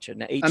 Okay, I got you.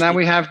 Now, and then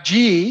we have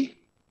G.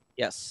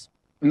 Yes.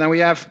 And then we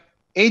have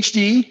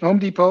HD, Home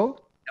Depot.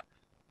 Yep.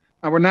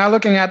 And we're now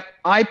looking at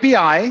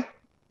IPI.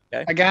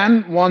 Okay.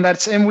 Again, one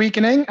that's in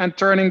weakening and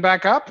turning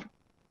back up.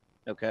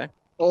 Okay.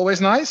 Always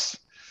nice.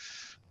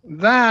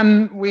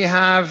 Then we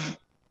have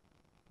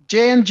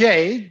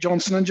J&J,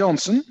 Johnson &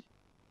 Johnson.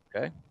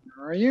 Okay.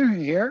 Where are you?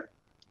 Here.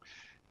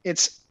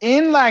 It's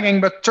in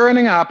lagging, but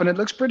turning up, and it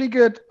looks pretty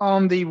good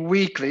on the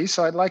weekly,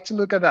 so I'd like to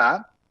look at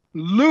that.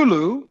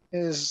 Lulu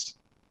is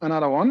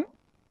another one.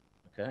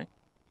 Okay.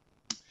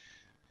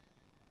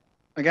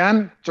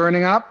 Again,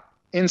 turning up,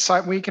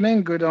 inside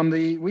weakening, good on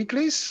the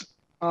weeklies.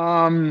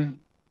 And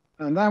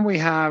then we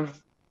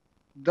have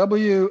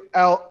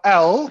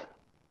WLL.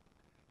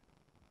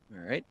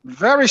 All right.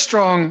 Very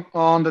strong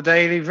on the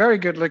daily, very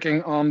good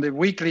looking on the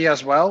weekly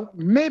as well.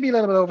 Maybe a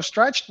little bit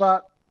overstretched,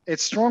 but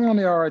it's strong on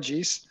the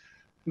RRGs.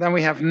 Then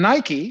we have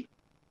Nike.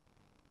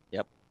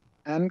 Yep.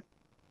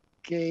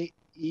 NKE.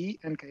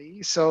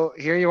 So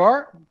here you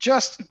are,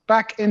 just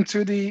back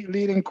into the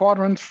leading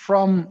quadrant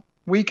from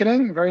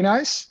weakening. Very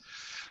nice.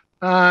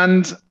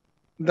 And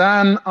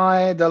then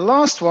the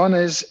last one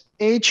is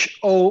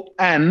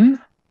HON.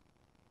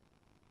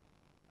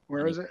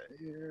 Where is it?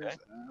 Okay.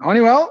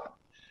 Honeywell.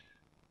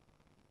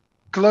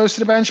 Close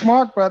to the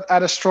benchmark, but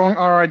at a strong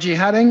RRG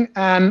heading.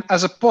 And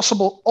as a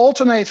possible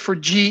alternate for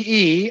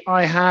GE,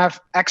 I have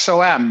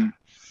XOM.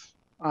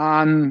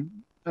 And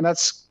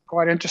that's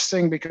quite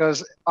interesting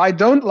because I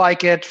don't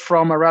like it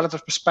from a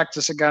relative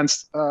perspective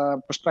against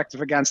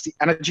the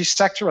energy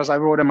sector, as I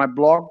wrote in my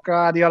blog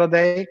the other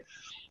day.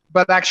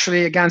 But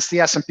actually against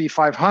the S&P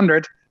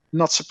 500,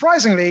 not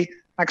surprisingly,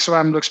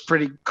 XOM looks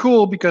pretty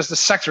cool because the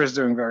sector is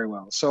doing very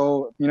well.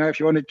 So, if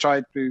you want to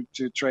try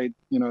to trade,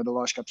 the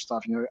large cap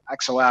stuff,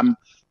 XOM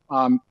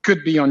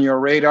could be on your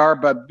radar,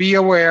 but be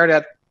aware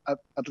that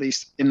at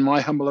least in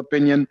my humble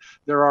opinion,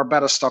 there are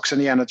better stocks in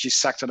the energy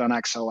sector than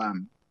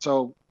XOM.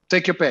 So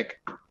take your pick.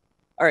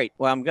 All right.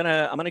 Well, I'm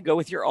gonna go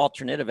with your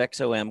alternate of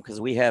XOM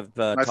because we have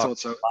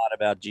talked a lot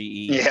about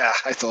GE. Yeah,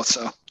 I thought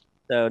so.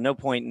 So no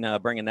point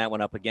in bringing that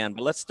one up again.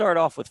 But let's start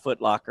off with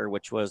Foot Locker,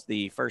 which was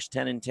the first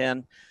 10 and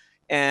 10.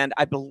 And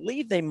I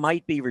believe they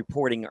might be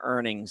reporting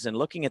earnings. And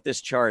looking at this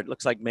chart, it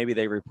looks like maybe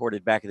they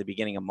reported back at the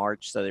beginning of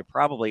March. So they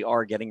probably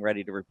are getting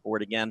ready to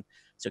report again.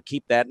 So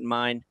keep that in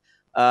mind.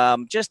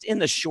 Just in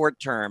the short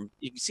term,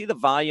 you can see the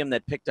volume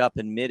that picked up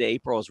in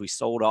mid-April as we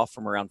sold off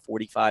from around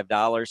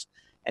 $45.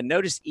 And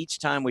notice each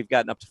time we've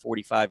gotten up to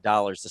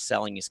 $45, the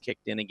selling is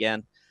kicked in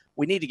again.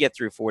 We need to get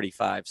through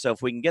 45. So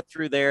if we can get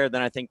through there,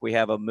 then I think we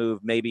have a move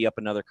maybe up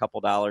another couple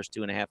dollars,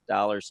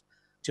 $2.50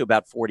 to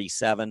about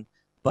 47.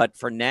 But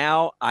for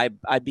now,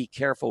 I'd be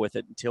careful with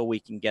it until we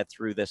can get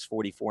through this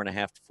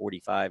 $44.50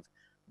 to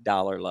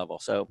 $45 level.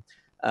 So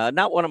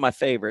not one of my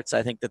favorites.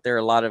 I think that there are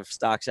a lot of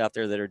stocks out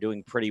there that are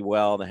doing pretty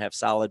well, that have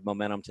solid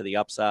momentum to the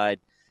upside.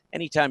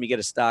 Anytime you get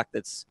a stock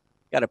that's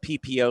got a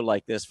PPO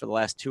like this for the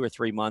last 2 or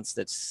 3 months,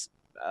 that's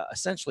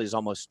essentially is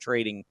almost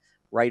trading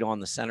right on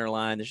the center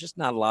line, there's just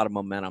not a lot of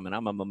momentum, and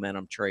I'm a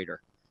momentum trader.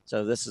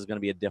 So this is going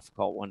to be a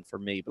difficult one for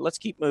me. But let's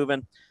keep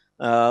moving.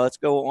 Let's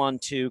go on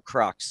to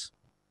Crocs.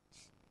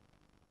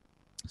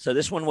 So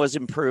this one was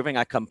improving.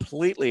 I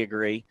completely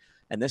agree.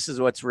 And this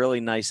is what's really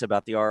nice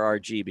about the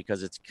RRG,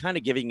 because it's kind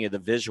of giving you the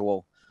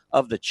visual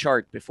of the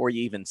chart before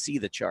you even see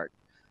the chart.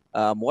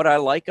 What I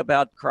like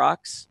about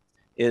Crocs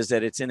is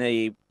that it's in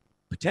a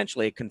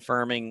potentially a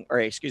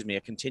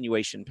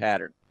continuation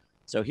pattern.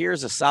 So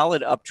here's a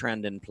solid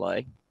uptrend in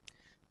play.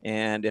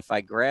 And if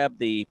I grab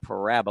the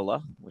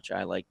parabola, which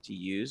I like to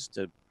use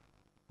to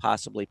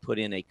possibly put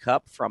in a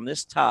cup from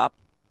this top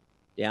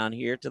down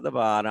here to the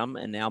bottom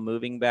and now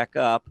moving back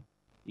up,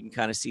 you can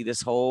kind of see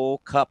this whole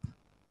cup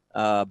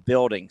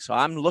building. So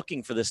I'm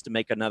looking for this to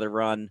make another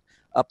run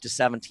up to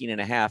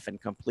 17.5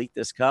 and complete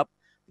this cup.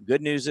 The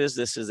good news is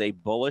this is a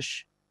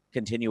bullish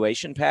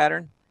continuation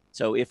pattern.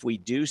 So if we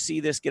do see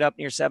this get up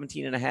near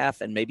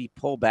 17.5 and maybe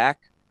pull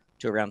back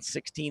to around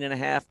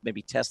 16.5,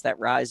 maybe test that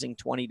rising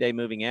 20-day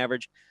moving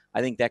average,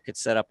 I think that could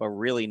set up a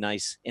really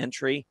nice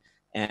entry.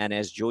 And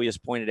as Julius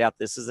pointed out,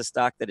 this is a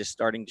stock that is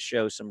starting to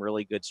show some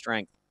really good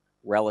strength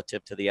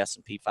relative to the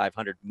S&P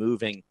 500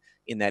 moving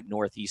in that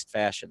northeast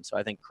fashion. So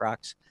I think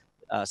Crocs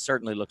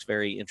certainly looks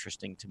very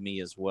interesting to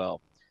me as well.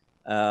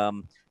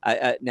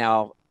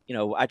 Now,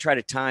 I try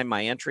to time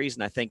my entries,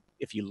 and I think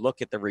if you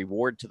look at the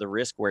reward to the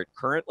risk where it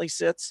currently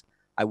sits,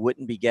 I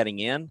wouldn't be getting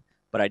in.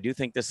 But I do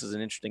think this is an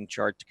interesting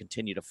chart to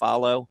continue to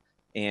follow,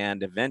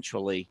 and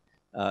eventually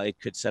it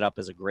could set up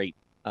as a great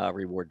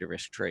reward to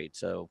risk trade.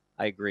 So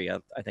I agree.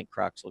 I think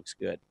Crocs looks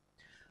good.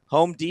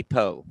 Home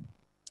Depot.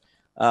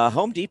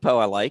 Home Depot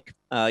I like,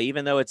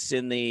 even though it's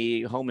in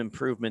the home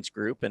improvements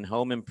group, and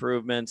home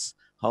improvements,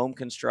 home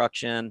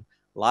construction,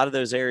 a lot of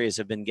those areas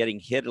have been getting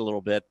hit a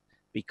little bit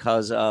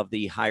because of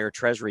the higher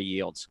treasury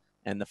yields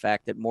and the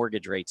fact that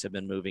mortgage rates have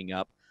been moving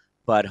up.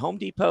 But Home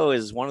Depot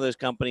is one of those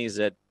companies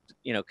that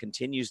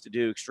continues to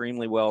do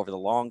extremely well over the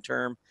long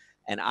term.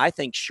 And I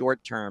think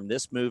short term,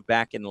 this move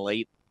back in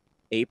late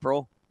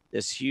April,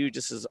 this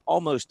is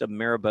almost a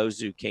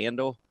Maribozu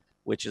candle,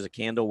 which is a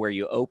candle where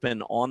you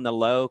open on the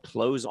low,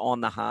 close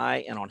on the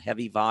high, and on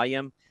heavy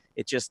volume.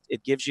 It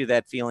gives you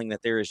that feeling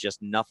that there is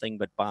just nothing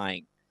but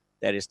buying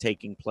that is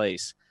taking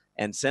place.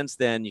 And since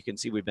then, you can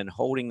see we've been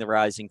holding the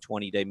rising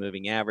 20-day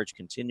moving average,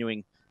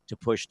 continuing to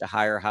push to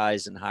higher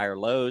highs and higher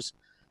lows.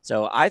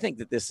 So I think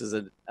that this is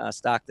a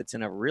stock that's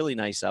in a really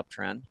nice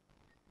uptrend,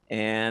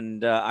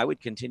 and I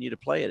would continue to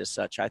play it as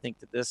such. I think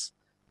that this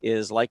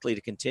is likely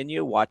to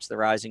continue. Watch the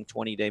rising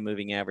 20-day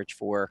moving average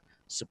for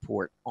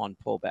support on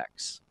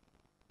pullbacks.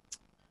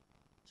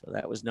 So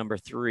that was number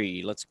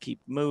 3. Let's keep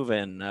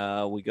moving.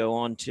 We go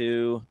on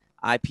to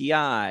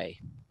IPI.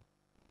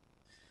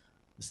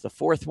 It's the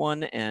 4th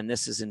one, and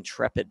this is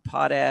Intrepid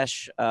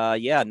Potash.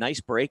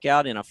 Nice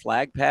breakout in a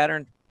flag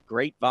pattern.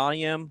 Great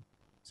volume.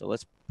 So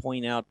let's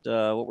point out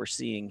what we're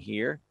seeing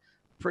here.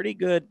 Pretty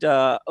good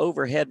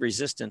overhead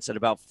resistance at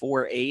about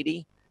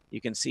 480.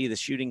 You can see the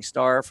shooting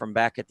star from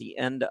back at the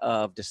end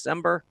of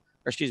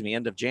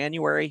end of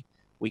January.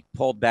 We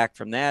pulled back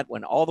from that,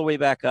 went all the way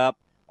back up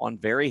on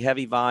very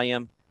heavy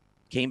volume,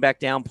 came back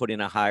down, put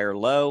in a higher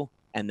low,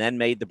 and then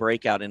made the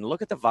breakout. And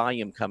look at the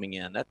volume coming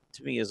in. That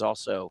to me is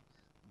also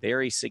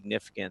very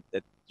significant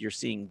that you're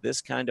seeing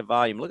this kind of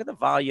volume. Look at the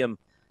volume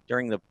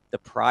during the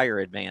prior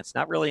advance.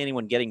 Not really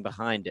anyone getting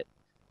behind it.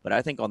 But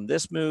I think on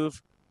this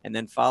move and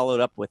then followed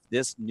up with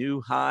this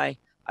new high,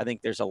 I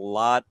think there's a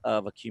lot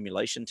of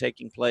accumulation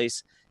taking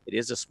place. It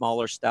is a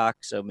smaller stock,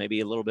 so maybe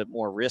a little bit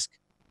more risk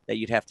that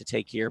you'd have to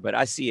take here. But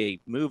I see a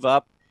move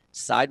up,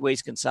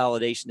 sideways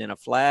consolidation in a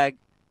flag.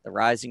 The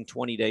rising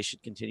 20-day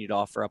should continue to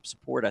offer up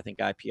support. I think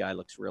IPI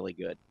looks really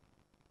good.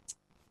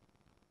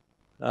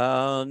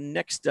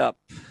 Next up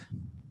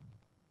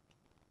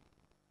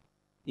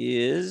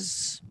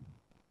is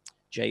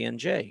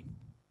J&J,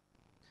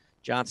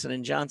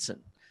 Johnson &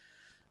 Johnson.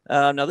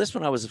 Now this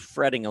one I was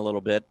fretting a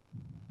little bit.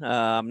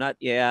 I'm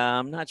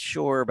not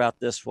sure about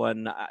this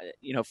one.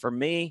 For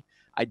me,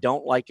 I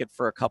don't like it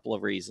for a couple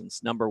of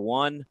reasons. Number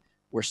one,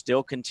 we're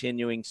still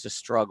continuing to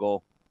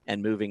struggle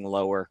and moving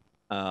lower.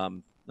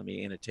 Let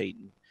me annotate.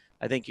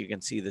 I think you can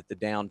see that the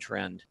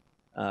downtrend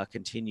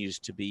continues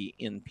to be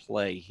in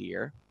play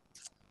here.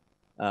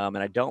 And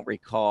I don't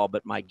recall,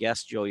 but my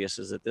guess, Julius,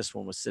 is that this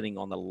one was sitting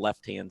on the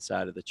left-hand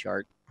side of the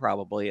chart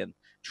probably and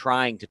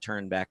trying to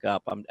turn back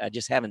up. I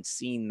just haven't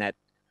seen that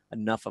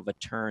enough of a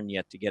turn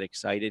yet to get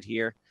excited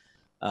here.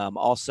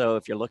 Also,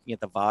 if you're looking at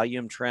the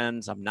volume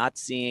trends, I'm not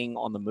seeing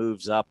on the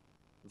moves up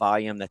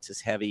volume that's as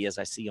heavy as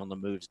I see on the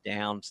moves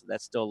down. So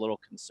that's still a little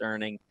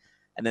concerning.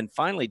 And then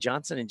finally,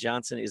 Johnson &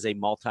 Johnson is a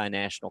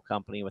multinational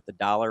company with the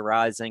dollar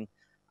rising.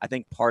 I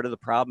think part of the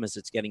problem is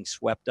it's getting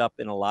swept up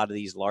in a lot of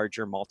these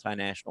larger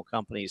multinational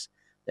companies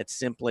that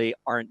simply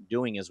aren't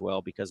doing as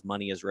well because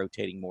money is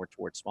rotating more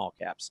towards small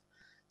caps.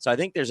 So I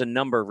think there's a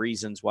number of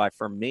reasons why,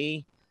 for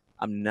me,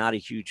 I'm not a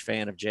huge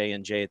fan of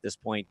J&J at this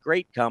point.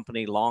 Great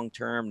company,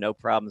 long-term, no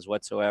problems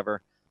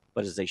whatsoever.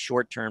 But as a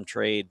short-term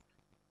trade,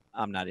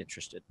 I'm not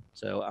interested.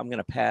 So I'm going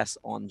to pass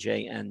on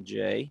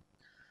J&J.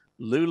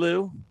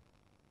 Lulu.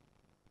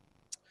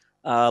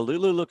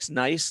 Lulu looks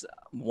nice.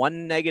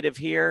 One negative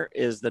here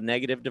is the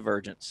negative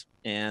divergence.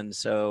 And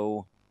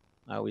so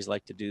I always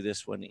like to do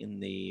this one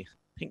in the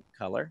pink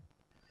color.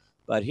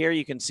 But here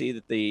you can see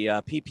that the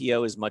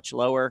PPO is much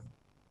lower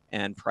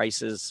and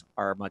prices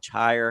are much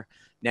higher.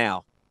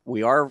 Now,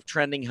 we are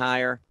trending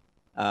higher.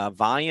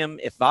 Volume,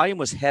 if volume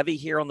was heavy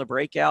here on the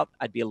breakout,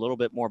 I'd be a little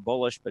bit more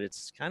bullish, but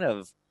it's kind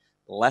of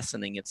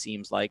lessening, it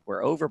seems like.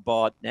 We're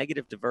overbought,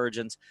 negative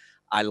divergence.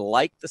 I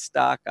like the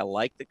stock. I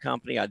like the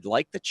company. I'd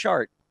like the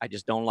chart. I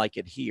just don't like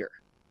it here.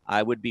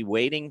 I would be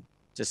waiting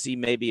to see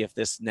maybe if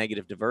this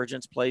negative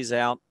divergence plays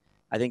out.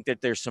 I think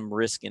that there's some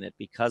risk in it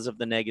because of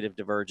the negative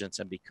divergence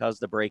and because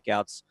the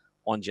breakouts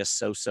on just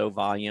so-so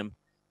volume.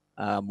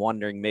 I'm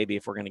wondering maybe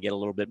if we're going to get a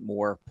little bit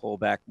more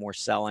pullback, more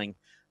selling.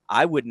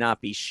 I would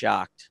not be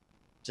shocked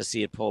to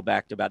see it pull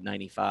back to about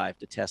 95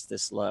 to test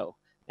this low.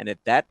 And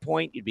at that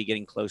point, you'd be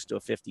getting close to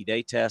a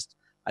 50-day test.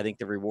 I think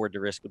the reward to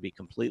risk would be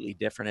completely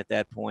different at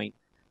that point.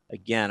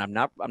 Again, I'm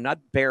not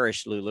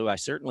bearish, Lulu. I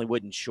certainly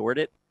wouldn't short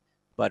it,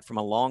 but from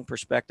a long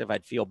perspective,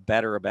 I'd feel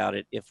better about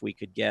it if we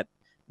could get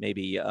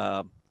maybe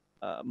a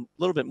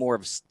little bit more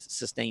of a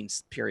sustained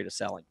period of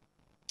selling.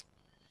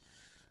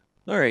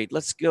 All right,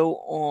 let's go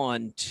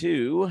on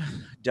to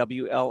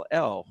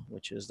WLL,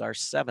 which is our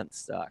 7th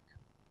stock.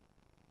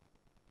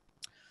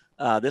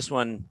 This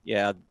one,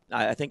 yeah,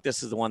 I think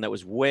this is the one that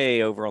was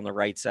way over on the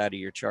right side of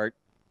your chart,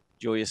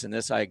 Julius, and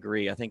this I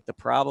agree. I think the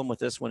problem with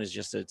this one is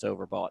just that it's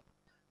overbought.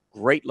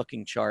 Great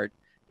looking chart.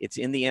 It's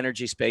in the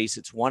energy space.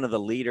 It's one of the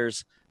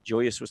leaders.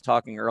 Julius was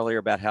talking earlier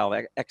about how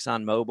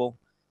ExxonMobil,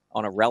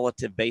 on a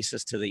relative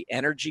basis to the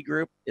energy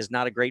group, is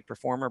not a great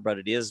performer, but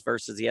it is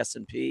versus the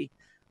S&P.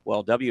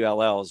 Well,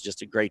 WLL is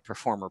just a great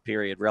performer,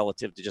 period,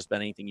 relative to just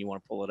about anything you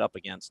want to pull it up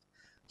against.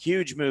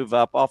 Huge move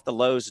up off the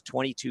lows of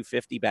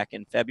 $22.50 back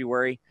in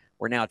February.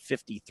 We're now at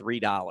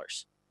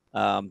 $53.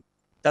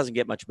 Doesn't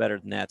get much better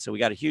than that. So we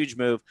got a huge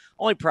move.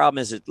 Only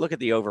problem is that look at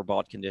the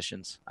overbought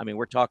conditions. I mean,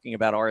 we're talking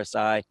about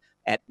RSI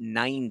at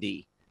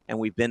 90, and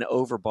we've been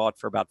overbought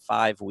for about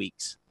 5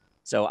 weeks.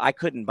 So I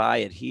couldn't buy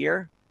it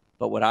here,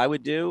 but what I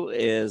would do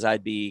is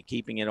I'd be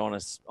keeping it on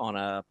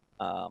a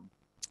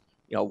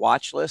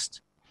watch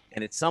list,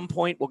 and at some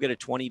point we'll get a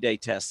 20-day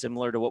test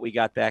similar to what we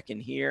got back in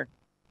here,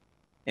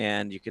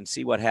 and you can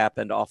see what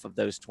happened off of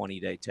those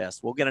 20-day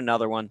tests. We'll get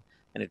another one,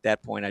 and at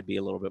that point I'd be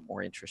a little bit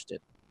more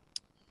interested.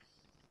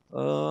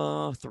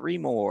 3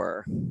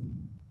 more.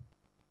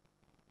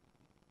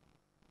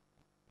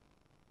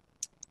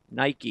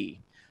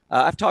 Nike.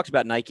 I've talked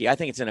about Nike. I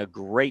think it's in a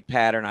great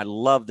pattern. I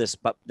love this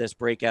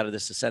breakout of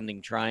this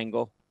ascending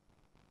triangle.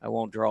 I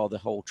won't draw the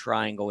whole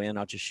triangle in.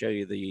 I'll just show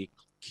you the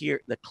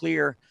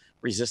clear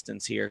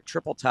resistance here.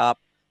 Triple top,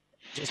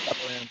 just up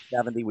around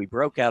 70. We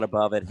broke out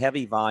above it.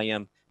 Heavy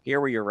volume. Here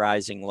were your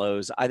rising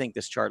lows. I think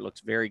this chart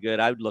looks very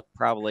good. I would look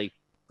probably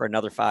for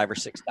another $5 or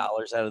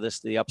 $6 out of this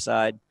to the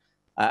upside.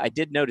 I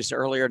did notice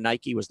earlier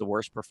Nike was the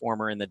worst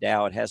performer in the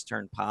Dow. It has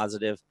turned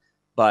positive,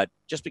 but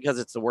just because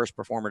it's the worst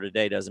performer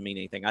today doesn't mean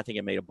anything. I think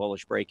it made a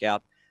bullish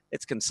breakout.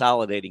 It's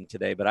consolidating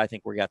today, but I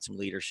think we got some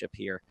leadership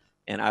here,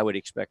 and I would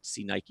expect to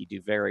see Nike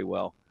do very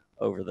well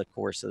over the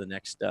course of the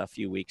next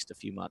few weeks to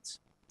few months.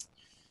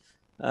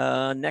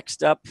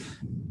 Next up,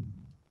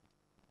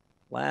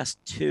 last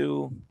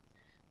two,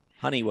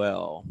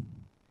 Honeywell.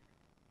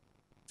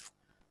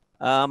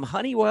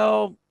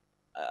 Honeywell,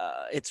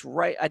 it's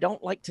right. I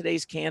don't like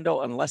today's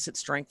candle unless it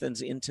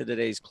strengthens into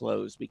today's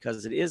close,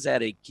 because it is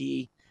at a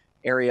key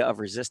area of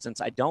resistance.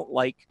 I don't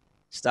like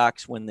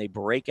stocks when they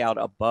break out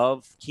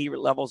above key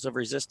levels of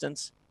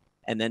resistance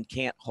and then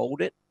can't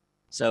hold it.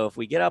 So if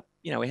we get up,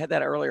 you know, we had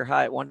that earlier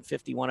high at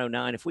 150,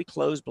 109. If we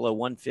close below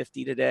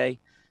 150 today,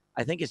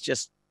 I think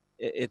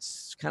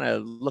it's kind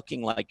of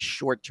looking like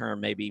short term.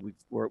 Maybe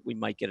we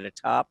might get a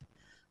top.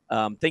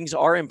 Things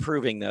are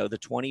improving, though. The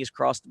 20 is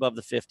crossed above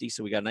the 50,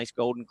 so we got a nice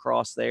golden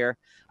cross there.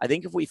 I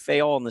think if we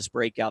fail on this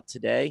breakout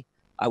today,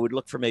 I would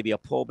look for maybe a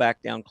pullback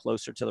down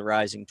closer to the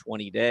rising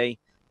 20-day,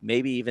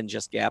 maybe even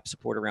just gap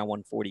support around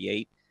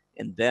 148,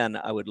 and then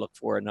I would look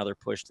for another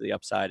push to the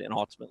upside and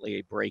ultimately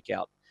a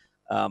breakout.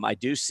 I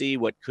do see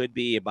what could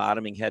be a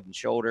bottoming head and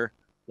shoulder,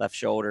 left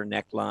shoulder,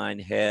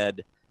 neckline,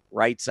 head,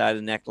 right side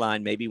of the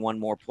neckline, maybe one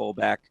more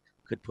pullback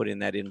could put in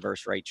that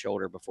inverse right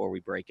shoulder before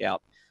we break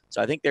out.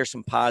 So I think there's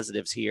some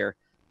positives here,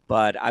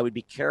 but I would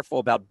be careful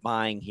about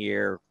buying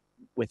here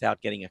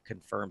without getting a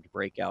confirmed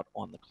breakout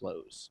on the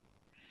close.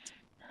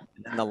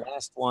 And then the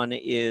last one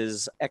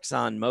is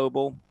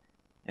ExxonMobil.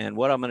 And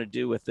what I'm going to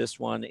do with this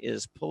one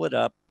is pull it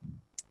up,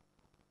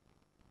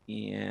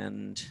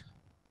 and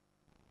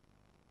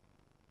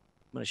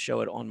I'm going to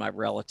show it on my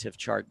relative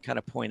chart, kind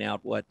of point out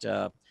what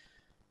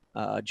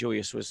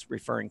Julius was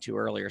referring to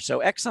earlier. So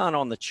Exxon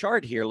on the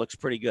chart here looks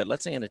pretty good.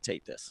 Let's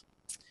annotate this.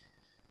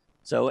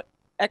 So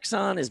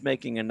Exxon is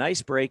making a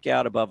nice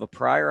breakout above a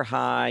prior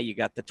high. You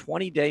got the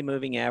 20-day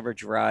moving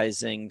average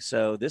rising.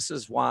 So this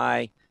is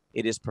why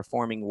it is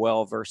performing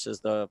well versus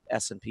the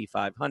S&P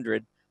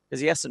 500,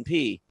 because the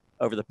S&P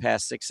over the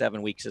past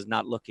 6-7 weeks is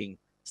not looking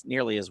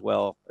nearly as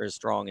well or as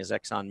strong as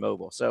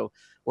ExxonMobil. So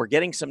we're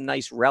getting some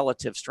nice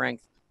relative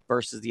strength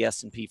versus the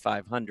S&P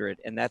 500,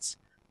 and this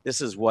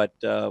is what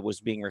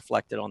was being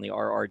reflected on the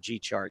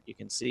RRG chart. You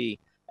can see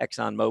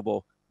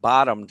ExxonMobil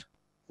bottomed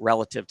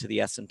relative to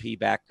the S&P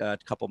back a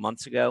couple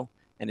months ago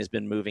and has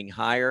been moving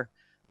higher.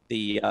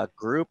 The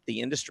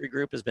industry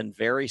group has been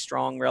very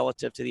strong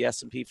relative to the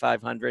S&P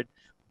 500,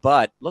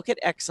 but look at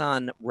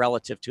Exxon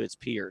relative to its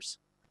peers.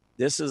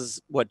 This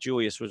is what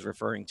Julius was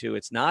referring to.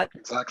 It's not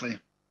exactly.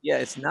 Yeah,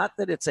 it's not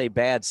that it's a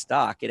bad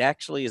stock. It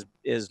actually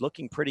is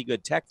looking pretty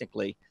good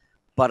technically,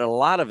 but a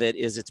lot of it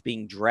is it's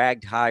being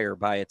dragged higher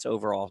by its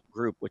overall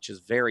group, which is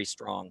very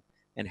strong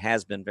and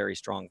has been very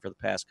strong for the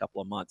past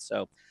couple of months.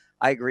 So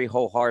I agree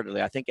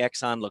wholeheartedly. I think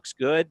Exxon looks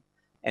good.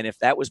 And if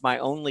that was my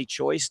only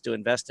choice to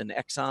invest in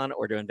Exxon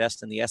or to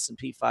invest in the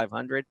S&P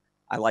 500,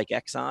 I like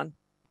Exxon.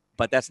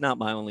 But that's not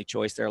my only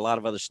choice. There are a lot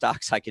of other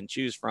stocks I can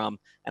choose from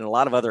and a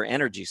lot of other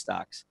energy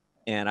stocks.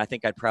 And I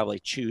think I'd probably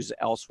choose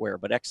elsewhere.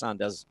 But Exxon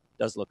does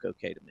look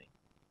okay to me.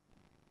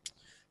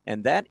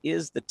 And that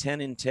is the 10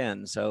 in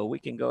 10. So we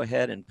can go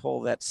ahead and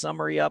pull that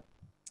summary up.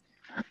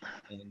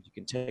 And you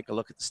can take a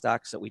look at the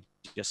stocks that we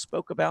just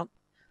spoke about.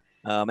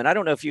 And I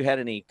don't know if you had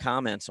any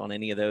comments on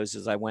any of those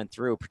as I went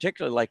through,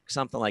 particularly like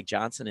something like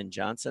Johnson &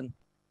 Johnson.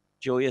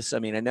 Julius, I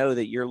mean, I know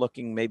that you're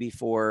looking maybe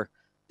for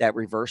that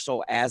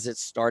reversal as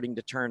it's starting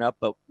to turn up.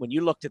 But when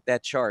you looked at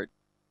that chart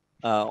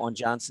on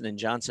Johnson &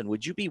 Johnson,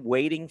 would you be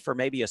waiting for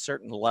maybe a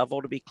certain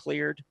level to be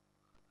cleared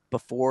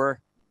before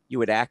you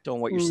would act on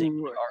what you're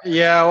seeing?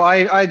 Yeah, well,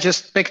 I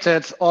just picked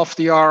it off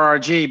the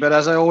RRG, but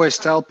as I always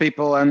tell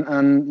people,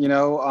 and you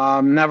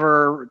know,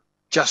 never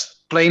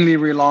just plainly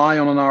rely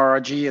on an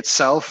RRG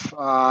itself,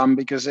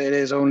 because it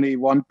is only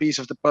one piece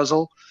of the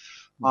puzzle.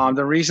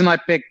 The reason I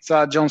picked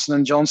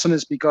Johnson & Johnson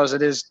is because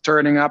it is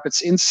turning up.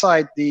 It's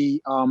inside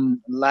the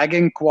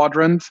lagging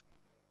quadrant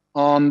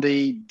on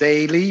the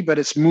daily, but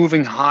it's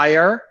moving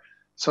higher.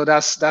 So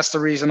that's the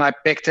reason I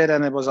picked it,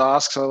 and it was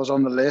asked, so it was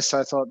on the list.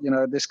 I thought, you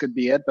know, this could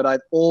be it, but I'd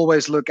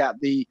always look at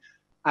the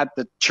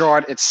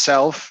chart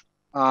itself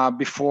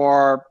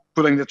before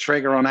pulling the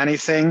trigger on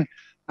anything.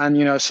 And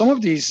you know, some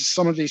of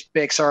these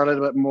picks are a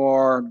little bit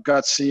more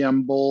gutsy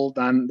and bold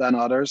than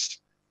others.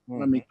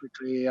 Let me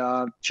quickly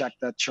check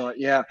that chart.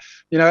 Yeah,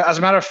 you know, as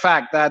a matter of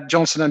fact, that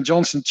Johnson &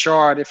 Johnson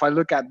chart, if I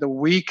look at the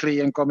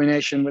weekly in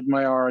combination with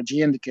my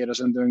RRG indicators,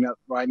 I'm doing that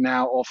right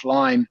now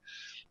offline,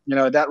 you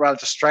know, that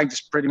relative strength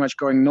is pretty much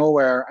going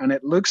nowhere. And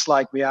it looks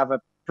like we have a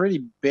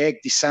pretty big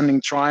descending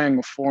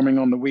triangle forming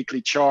on the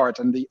weekly chart.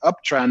 And the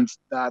uptrend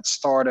that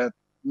started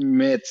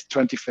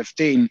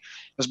mid-2015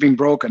 has been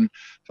broken.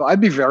 So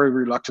I'd be very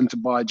reluctant to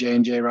buy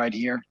J&J right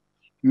here,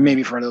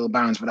 maybe for a little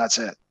bounce, but that's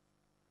it.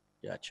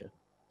 Gotcha.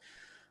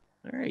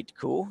 All right,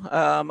 cool.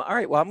 All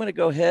right, well, I'm going to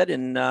go ahead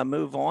and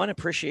move on.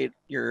 Appreciate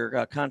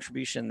your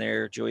contribution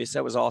there, Julius.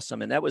 That was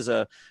awesome. And that was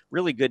a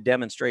really good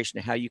demonstration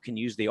of how you can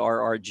use the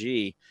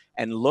RRG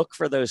and look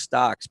for those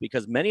stocks,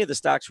 because many of the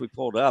stocks we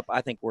pulled up,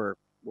 I think were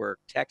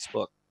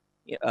textbook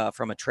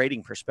from a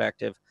trading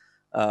perspective,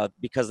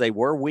 because they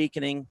were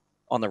weakening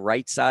on the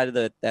right side of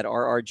that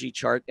RRG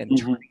chart and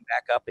turning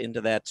back up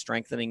into that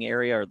strengthening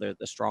area or the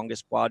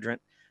strongest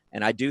quadrant.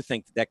 And I do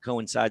think that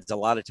coincides a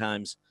lot of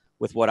times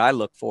with what I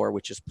look for,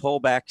 which is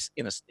pullbacks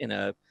in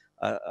a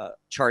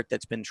chart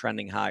that's been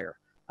trending higher.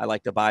 I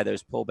like to buy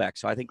those pullbacks.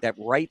 So I think that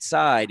right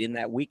side in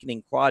that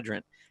weakening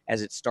quadrant,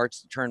 as it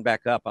starts to turn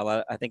back up,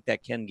 I think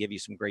that can give you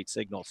some great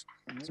signals.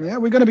 So, yeah,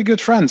 we're going to be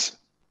good friends.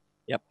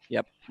 Yep,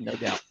 no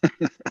doubt.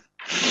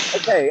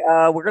 Okay,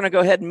 we're going to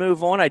go ahead and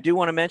move on. I do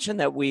want to mention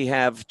that we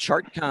have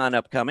ChartCon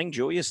upcoming.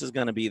 Julius is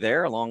going to be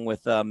there along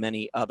with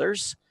many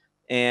others.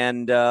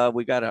 And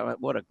we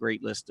got what a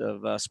great list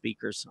of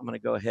speakers. I'm going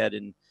to go ahead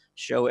and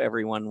show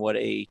everyone what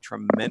a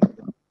tremendous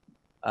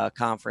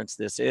conference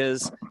this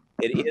is.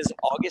 It is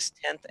August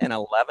 10th and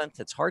 11th.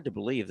 It's hard to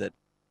believe that,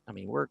 I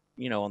mean, we're,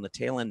 on the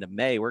tail end of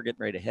May. We're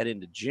getting ready to head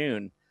into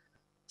June.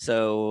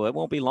 So it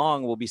won't be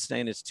long. We'll be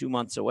saying it's 2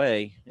 months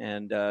away,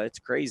 and it's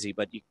crazy.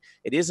 But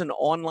it is an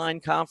online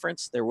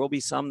conference. There will be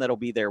some that'll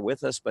be there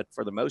with us, but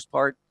for the most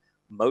part,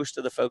 most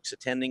of the folks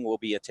attending will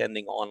be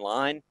attending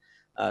online.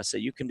 So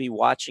you can be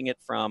watching it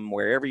from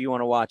wherever you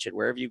want to watch it,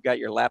 wherever you've got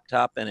your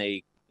laptop and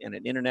an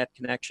internet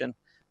connection.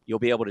 You'll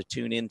be able to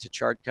tune in to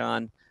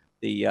ChartCon.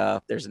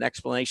 There's an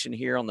explanation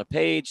here on the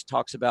page,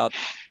 talks about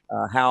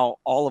how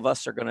all of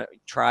us are going to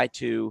try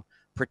to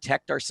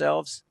protect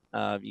ourselves.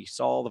 You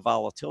saw the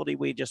volatility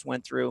we just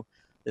went through.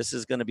 This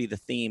is going to be the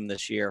theme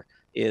this year,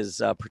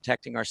 is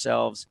protecting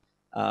ourselves.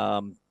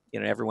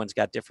 Everyone's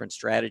got different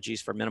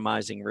strategies for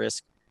minimizing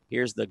risk.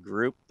 Here's the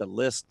group, the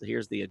list.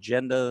 Here's the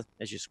agenda.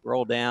 As you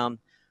scroll down,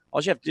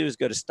 all you have to do is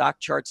go to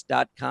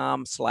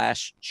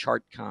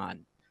stockcharts.com/chartcon,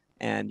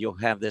 and you'll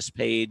have this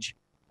page.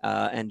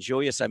 And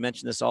Julius, I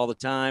mention this all the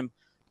time,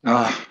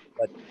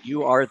 but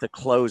you are the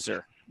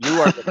closer.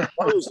 You are the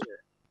closer.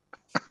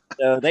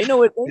 So they know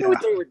what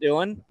they were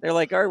doing. They're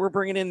like, all right, we're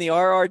bringing in the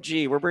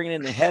RRG. We're bringing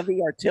in the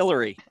heavy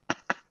artillery.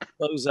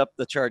 Close up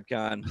the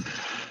ChartCon.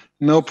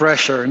 No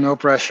pressure. No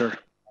pressure.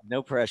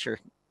 No pressure.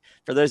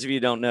 For those of you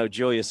who don't know,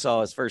 Julius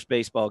saw his first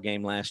baseball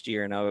game last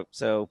year. And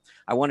so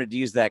I wanted to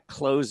use that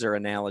closer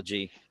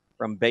analogy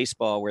from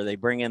baseball where they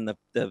bring in the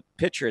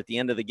pitcher at the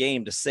end of the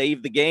game to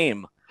save the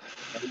game.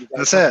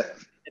 That's it.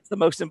 It's the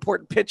most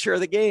important pitcher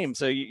of the game.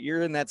 So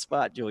you're in that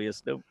spot,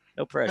 Julius. No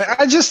pressure.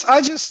 I just,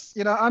 I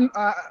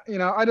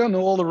don't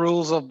know all the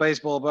rules of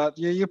baseball, but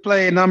you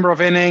play a number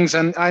of innings,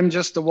 and I'm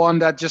just the one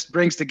that just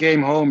brings the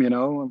game home,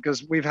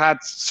 because we've had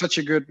such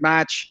a good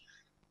match,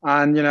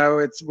 and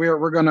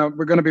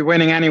we're gonna be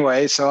winning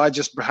anyway. So I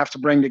just have to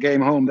bring the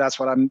game home. That's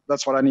what I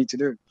need to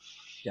do.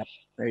 Yep.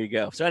 There you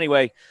go. So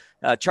anyway,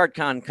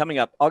 ChartCon coming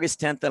up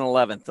August 10th and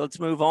 11th. Let's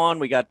move on.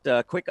 We got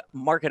a quick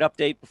market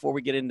update before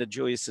we get into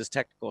Julius's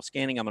technical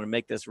scanning. I'm going to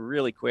make this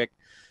really quick.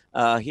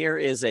 Here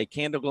is a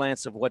candle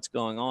glance of what's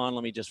going on.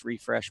 Let me just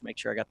refresh, make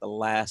sure I got the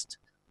last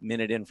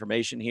minute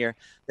information here.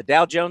 The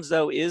Dow Jones,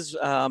 though, is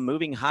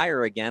moving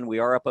higher again. We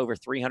are up over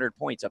 300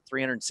 points, up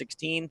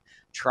 316,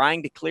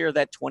 trying to clear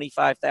that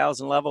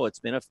 25,000 level. It's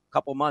been a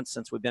couple months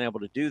since we've been able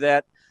to do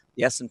that.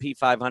 The S&P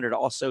 500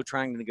 also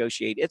trying to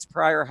negotiate its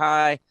prior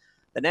high.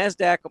 The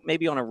NASDAQ,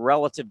 maybe on a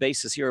relative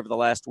basis here over the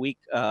last week,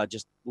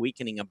 just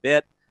weakening a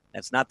bit.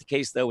 That's not the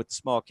case, though, with the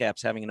small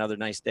caps having another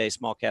nice day.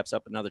 Small caps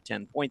up another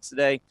 10 points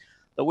today.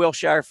 The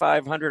Wilshire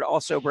 500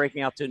 also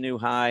breaking out to a new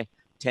high.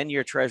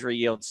 10-year Treasury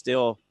yield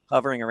still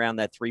hovering around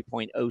that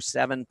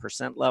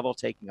 3.07% level,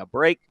 taking a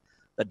break.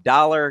 The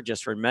dollar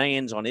just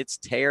remains on its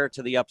tear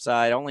to the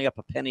upside, only up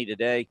a penny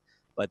today.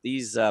 But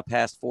these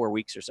past 4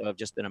 weeks or so have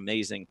just been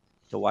amazing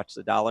to watch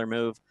the dollar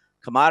move.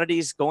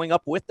 Commodities going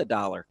up with the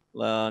dollar.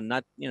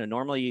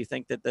 Normally you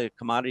think that the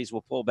commodities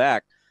will pull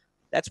back.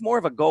 That's more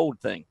of a gold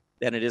thing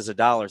than it is a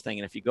dollar thing.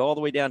 And if you go all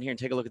the way down here and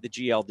take a look at the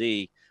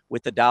GLD,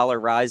 with the dollar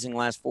rising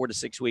last 4 to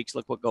 6 weeks,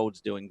 look what gold's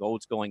doing.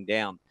 Gold's going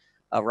down.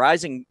 A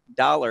rising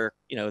dollar,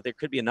 there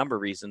could be a number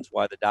of reasons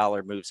why the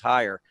dollar moves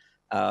higher.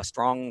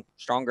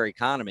 Stronger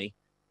economy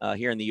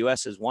here in the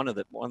U.S. is one of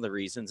the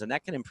reasons, and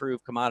that can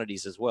improve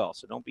commodities as well.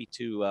 So don't be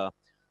too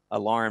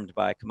alarmed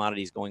by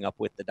commodities going up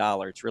with the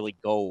dollar. It's really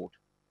gold.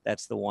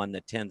 That's the one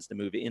that tends to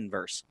move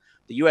inverse.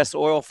 The U.S.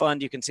 oil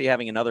fund, you can see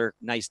having another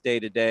nice day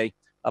today,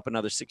 up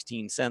another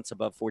 16 cents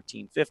above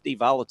 14.50.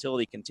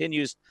 Volatility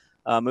continues.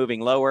 Moving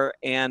lower.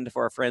 And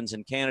for our friends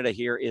in Canada,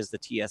 here is the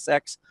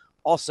TSX,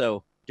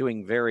 also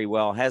doing very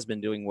well, has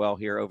been doing well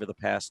here over the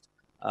past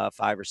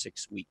 5 or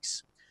 6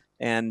 weeks.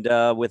 And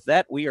with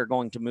that, we are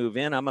going to move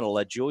in. I'm going to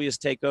let Julius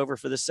take over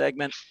for this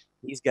segment.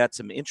 He's got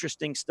some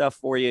interesting stuff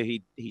for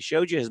you. He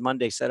showed you his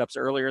Monday setups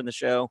earlier in the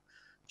show.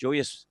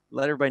 Julius,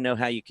 let everybody know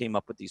how you came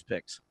up with these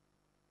picks.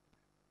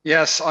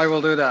 Yes, I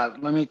will do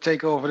that. Let me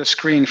take over the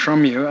screen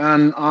from you.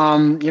 And,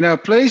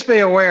 please be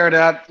aware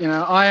that,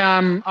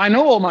 I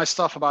know all my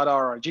stuff about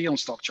RRG on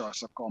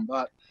StockCharts.com,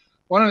 but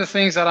one of the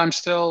things that I'm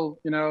still,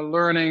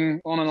 learning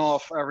on and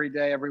off every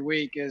day, every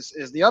week is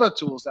the other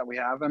tools that we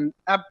have. And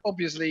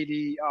obviously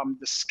the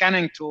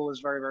scanning tool is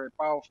very, very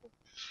powerful.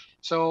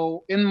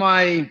 So in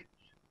my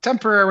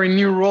temporary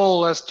new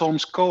role as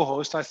Tom's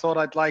co-host, I thought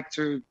I'd like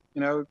to,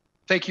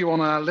 take you on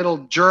a little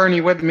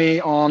journey with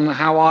me on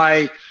how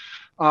I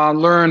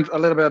learned a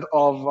little bit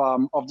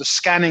of the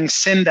scanning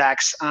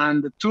syntax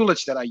and the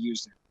toolage that I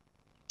used.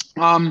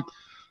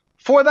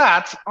 for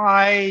that,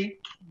 I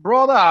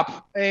brought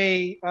up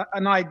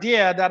an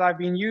idea that I've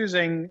been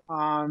using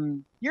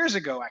years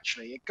ago,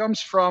 actually. It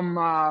comes from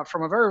a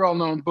very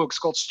well-known book. It's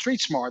called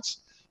Street Smarts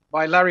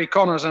by Larry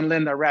Connors and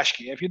Linda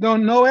Reschke. If you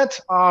don't know it,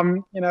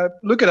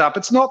 look it up.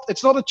 It's not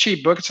a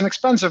cheap book. It's an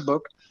expensive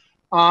book,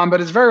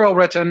 but it's very well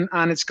written,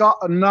 and it's got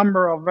a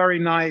number of very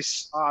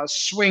nice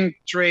swing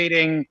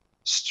trading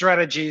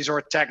strategies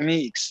or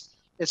techniques.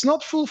 It's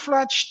not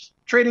full-fledged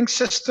trading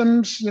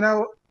systems,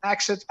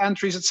 exit,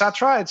 entries,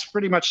 etc. It's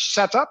pretty much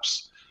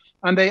setups,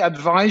 and they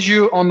advise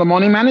you on the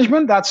money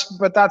management.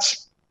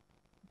 That's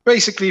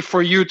basically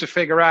for you to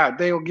figure out.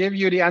 They will give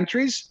you the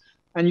entries,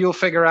 and you'll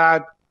figure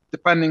out,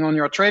 depending on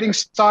your trading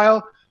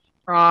style,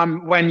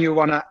 when you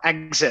want to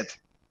exit.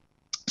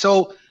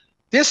 So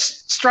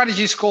this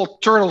strategy is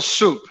called turtle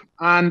soup,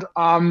 and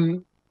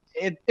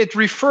it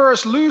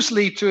refers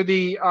loosely to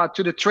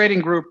the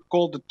trading group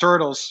called the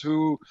Turtles,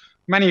 who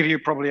many of you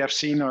probably have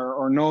seen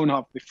or known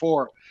of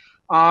before.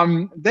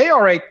 They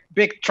are a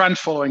big trend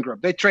following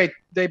group.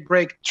 They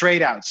break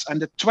trade outs,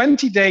 and the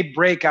 20-day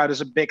breakout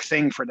is a big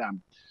thing for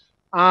them.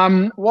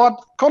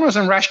 What Connors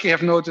and Reschke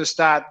have noticed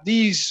that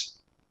these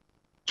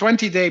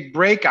 20-day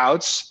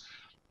breakouts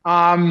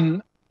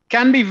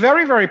can be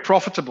very, very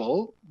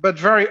profitable, but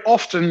very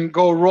often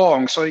go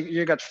wrong. So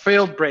you get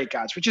failed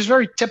breakouts, which is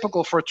very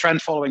typical for a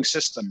trend following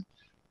system.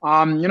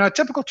 A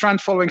typical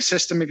trend following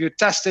system, if you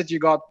test it, you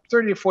got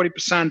 30 to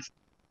 40%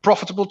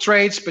 profitable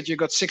trades, but you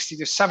got 60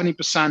 to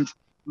 70%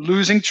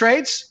 losing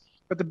trades.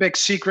 But the big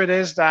secret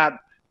is that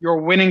your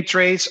winning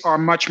trades are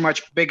much,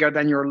 much bigger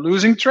than your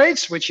losing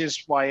trades, which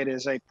is why it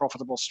is a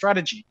profitable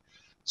strategy.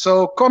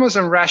 So Connors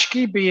and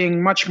Reschke,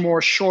 being much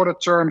more shorter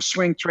term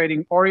swing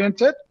trading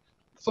oriented,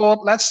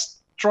 thought, let's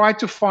try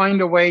to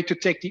find a way to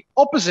take the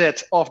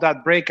opposite of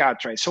that breakout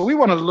trade. So we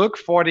want to look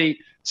for the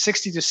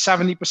 60 to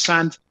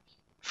 70%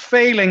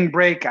 failing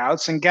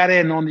breakouts and get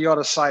in on the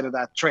other side of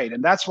that trade.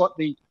 And that's what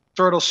the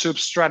turtle soup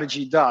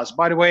strategy does.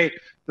 By the way,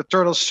 the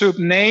turtle soup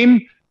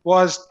name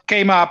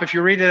came up, if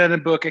you read it in a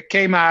book, it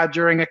came out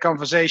during a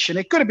conversation.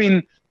 It could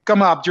have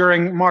come up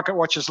during Market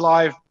Watchers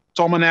Live,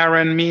 Tom and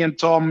Erin, me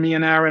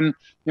and Erin,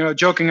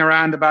 joking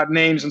around about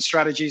names and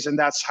strategies, and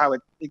that's how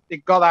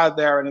it got out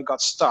there and it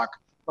got stuck,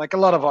 like a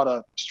lot of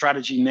other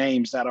strategy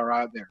names that are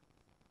out there.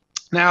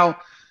 Now,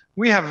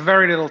 we have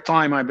very little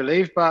time, I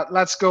believe, but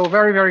let's go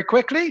very, very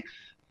quickly.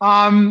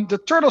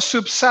 The turtle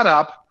soup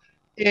setup,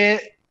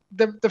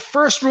 the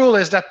first rule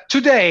is that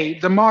today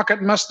the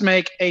market must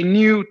make a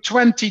new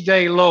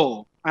 20-day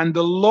low, and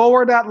the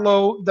lower that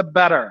low, the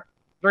better.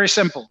 Very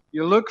simple.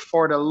 You look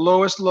for the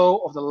lowest low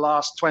of the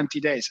last 20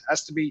 days. It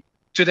has to be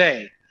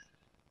today.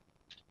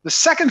 The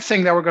second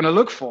thing that we're going to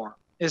look for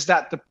is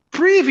that the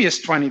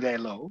previous 20-day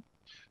low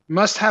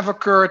must have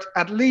occurred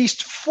at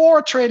least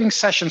 4 trading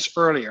sessions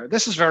earlier.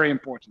 This is very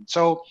important.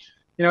 So,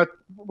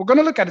 we're going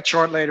to look at a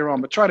chart later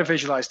on, but try to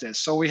visualize this.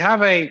 So we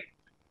have a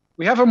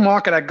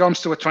market that comes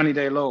to a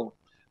 20-day low.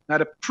 Now,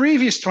 the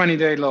previous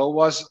 20-day low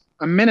was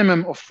a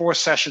minimum of 4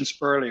 sessions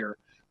earlier.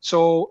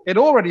 So it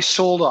already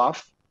sold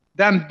off,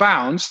 then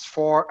bounced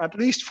for at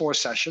least 4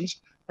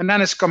 sessions, and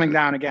then it's coming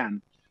down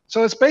again.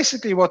 So it's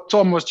basically what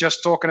Tom was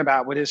just talking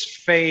about with his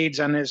fades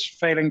and his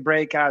failing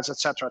breakouts, et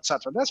cetera, et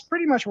cetera. That's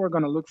pretty much what we're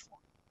going to look for.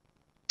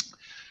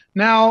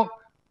 Now,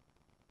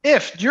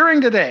 if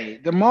during the day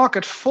the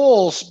market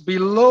falls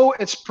below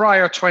its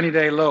prior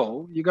 20-day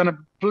low, you're going to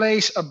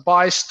place a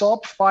buy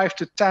stop 5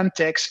 to 10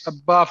 ticks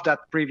above that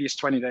previous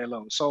 20-day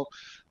low. So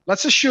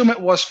let's assume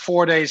it was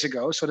 4 days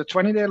ago. So the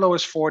 20-day low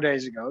is 4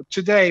 days ago.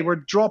 Today we're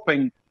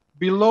dropping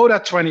below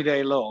that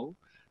 20-day low,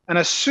 and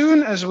as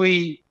soon as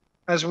we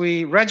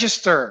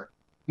register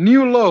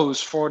new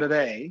lows for the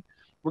day,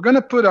 we're going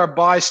to put our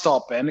buy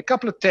stop in a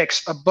couple of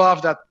ticks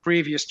above that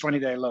previous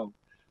 20-day low.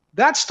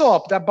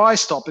 That buy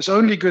stop is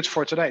only good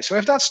for today. So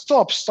if that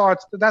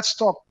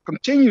stock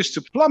continues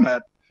to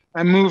plummet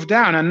and move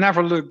down and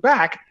never look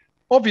back,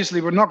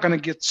 obviously we're not going to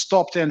get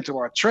stopped into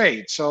our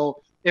trade.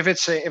 So if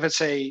it's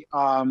a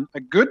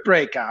good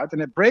breakout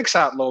and it breaks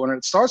out low and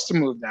it starts to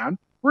move down,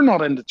 we're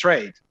not in the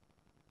trade.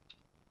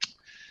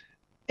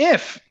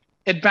 If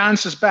it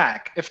bounces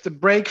back, if the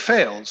break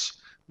fails,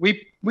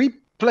 we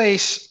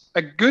place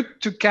a good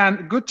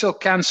till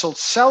canceled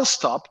sell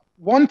stop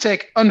 1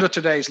 tick under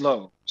today's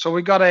low. So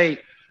we got a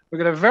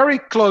very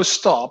close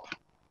stop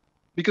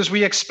because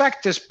we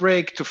expect this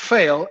break to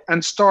fail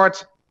and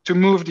start to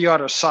move the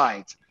other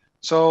side.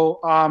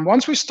 So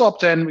once we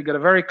stopped in, we got a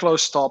very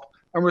close stop,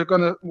 and we're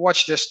going to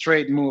watch this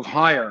trade move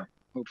higher,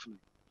 hopefully.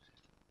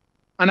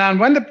 And then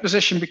when the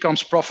position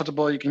becomes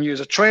profitable, you can use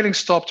a trailing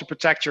stop to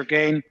protect your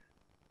gain.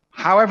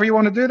 However you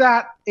want to do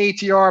that,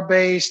 ATR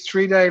based,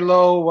 3-day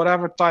low,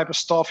 whatever type of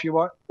stuff you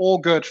want, all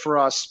good for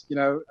us.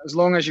 As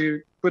long as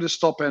you put a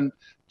stop in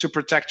to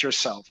protect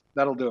yourself,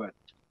 that'll do it.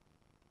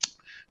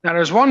 Now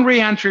there's one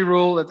re-entry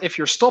rule that if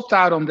you're stopped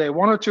out on day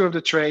 1 or 2 of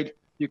the trade,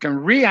 you can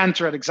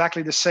re-enter at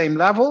exactly the same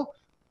level,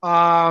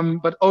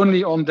 but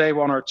only on day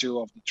 1 or 2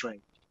 of the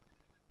trade.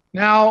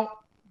 Now,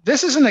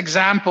 this is an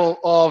example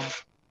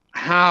of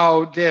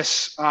how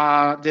this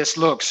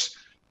looks.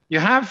 You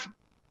have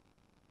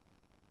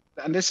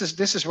and this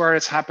is where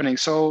it's happening.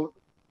 So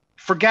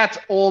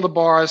forget all the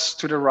bars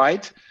to the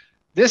right.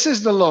 This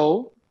is the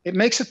low. It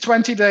makes a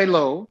 20-day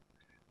low.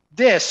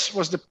 This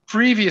was the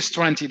previous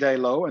 20-day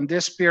low, and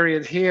this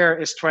period here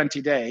is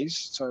 20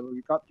 days. So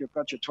you've got your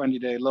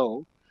 20-day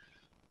low.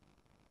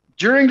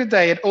 During the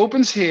day, it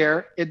opens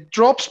here. It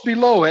drops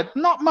below it,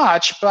 not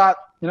much, but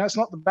it's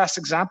not the best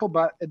example,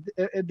 but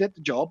it did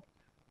the job.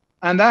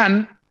 And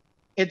then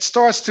it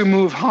starts to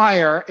move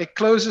higher. It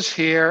closes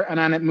here, and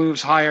then it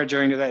moves higher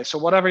during the day. So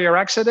whatever your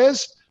exit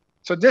is,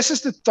 so this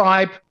is the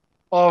type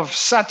of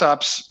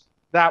setups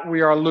that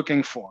we are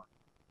looking for.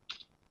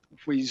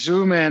 If we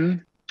zoom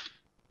in,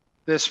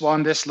 this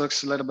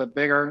looks a little bit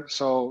bigger.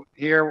 So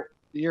here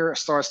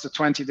starts the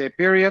 20-day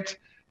period.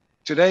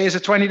 Today is a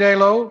 20-day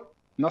low,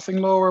 nothing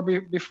lower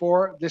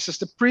before. This is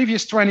the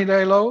previous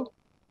 20-day low.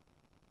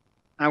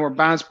 And we're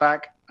bounced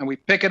back, and we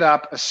pick it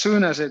up as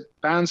soon as it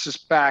bounces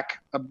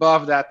back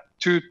above that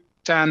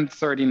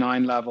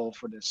 210.39 level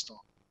for this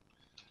stock.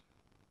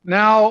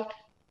 Now,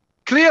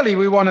 clearly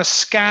we want to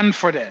scan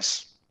for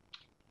this.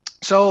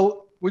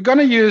 So we're going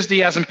to use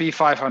the S&P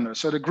 500.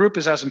 So the group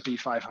is S&P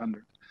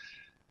 500.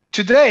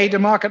 Today, the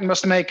market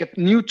must make a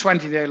new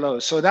 20-day low.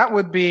 So that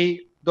would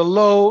be the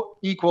low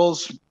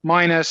equals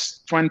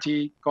minus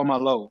 20,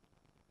 low.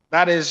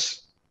 That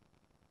is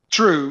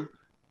true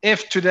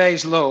if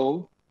today's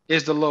low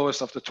is the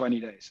lowest of the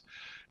 20 days.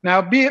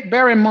 Now,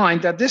 bear in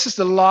mind that this is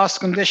the last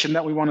condition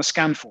that we want to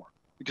scan for,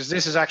 because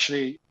this is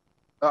actually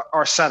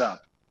our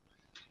setup.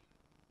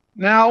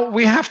 Now,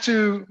 we have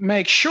to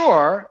make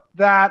sure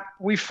that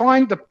we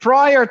find the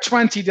prior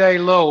 20-day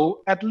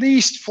low at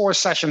least 4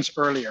 sessions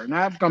earlier.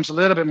 Now, it becomes a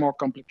little bit more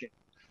complicated.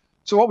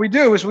 So what we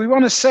do is we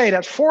want to say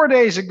that 4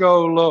 days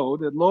ago low,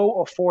 the low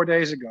of 4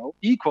 days ago,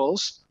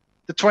 equals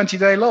the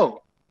 20-day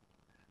low.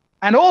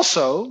 And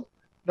also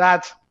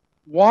that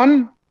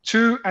 1,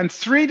 2, and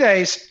 3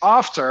 days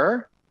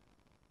after,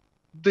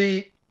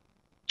 the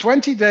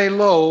 20-day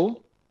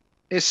low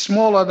is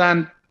smaller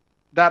than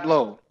that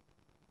low.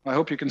 I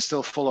hope you can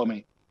still follow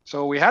me.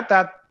 So we had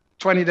that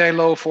 20-day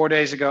low 4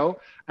 days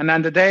ago, and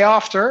then the day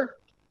after,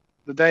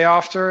 the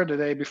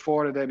day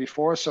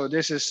before. So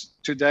this is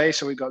today.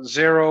 So we got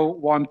 0,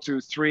 1, 2,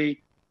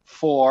 3,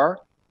 4.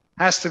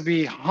 Has to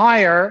be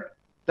higher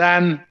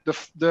than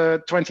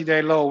the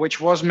 20-day low, which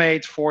was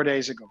made 4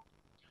 days ago.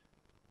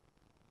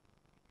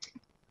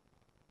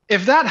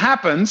 If that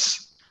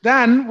happens,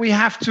 then we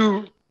have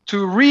to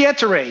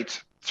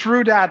reiterate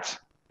through that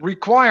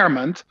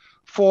requirement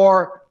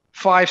for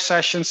 5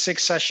 sessions,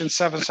 6 sessions,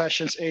 7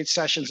 sessions, 8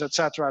 sessions,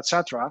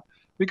 etc.,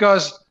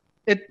 because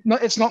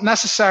it's not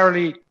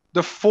necessarily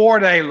the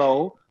 4-day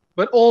low,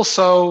 but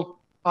also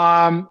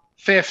 5th,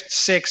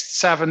 6th,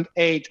 7th,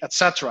 8th,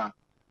 etc.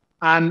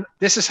 And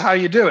this is how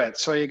you do it.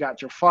 So you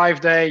got your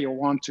 5-day, your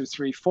 1, 2,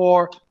 3,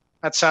 4,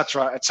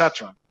 etc.,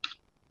 etc.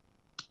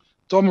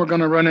 Tom, we're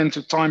going to run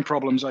into time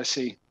problems, I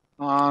see.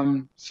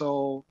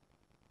 So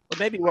well,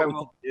 maybe what we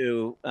can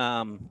do,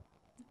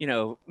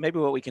 maybe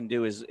what we can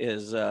do is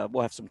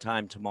we'll have some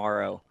time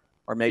tomorrow,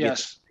 or maybe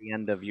yes. At the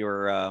end of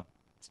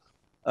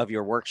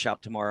your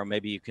workshop tomorrow.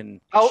 Maybe you can.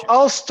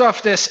 I'll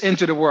stuff this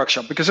into the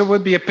workshop, because it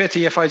would be a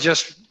pity if I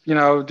just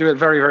do it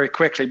very, very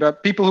quickly.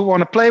 But people who want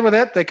to play with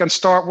it, they can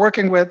start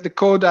working with the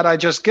code that I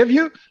just give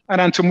you, and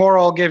then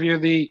tomorrow I'll give you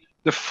the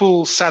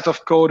full set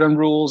of code and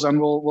rules,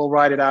 and we'll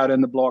write it out in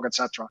the blog,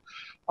 etc.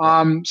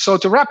 So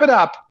to wrap it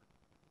up,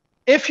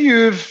 if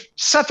you've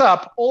set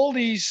up all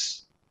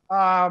these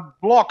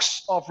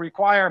blocks of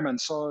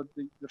requirements, so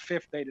the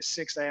 5th day, the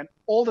 6th day, and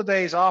all the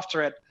days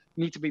after it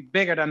need to be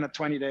bigger than the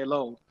 20-day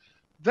low,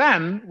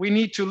 then we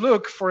need to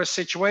look for a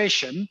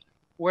situation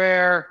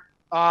where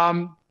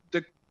and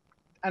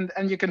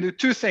you can do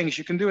 2 things.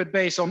 You can do it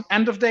based on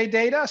end-of-day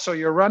data, so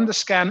you run the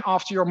scan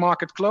after your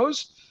market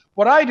close.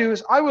 What I do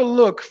is I will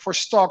look for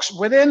stocks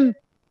within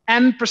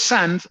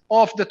N%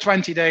 of the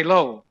 20-day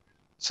low.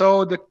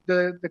 So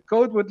the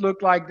code would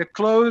look like the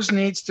close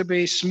needs to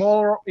be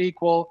smaller or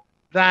equal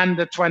than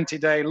the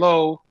 20-day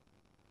low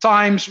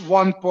times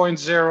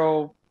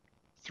 1.03%,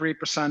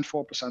 4%,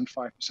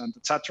 5%,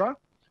 etc.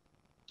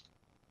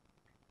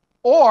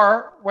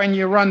 Or when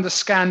you run the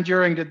scan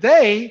during the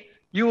day,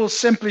 you will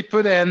simply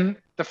put in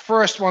the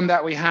first one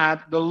that we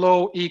had, the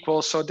low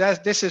equals. So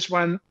this is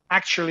when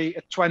actually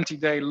a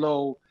 20-day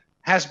low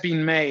has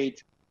been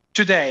made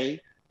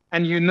today,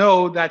 and you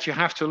know that you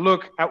have to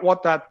look at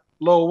what that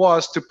low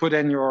was to put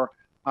in your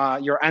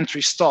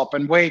entry stop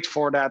and wait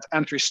for that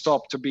entry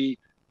stop to be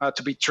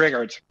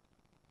triggered.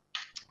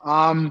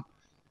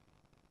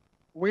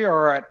 We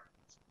are at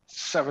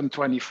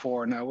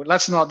 7:24 now.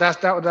 Let's not.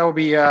 That would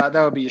be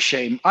a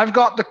shame. I've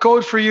got the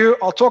code for you.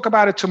 I'll talk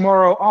about it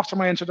tomorrow after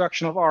my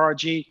introduction of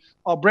RRG.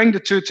 I'll bring the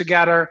 2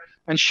 together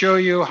and show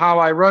you how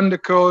I run the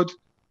code,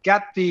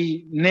 get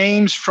the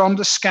names from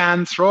the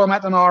scan, throw them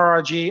at an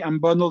RRG,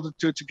 and bundle the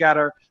 2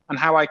 together, and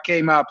how I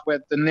came up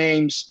with the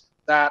names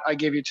that I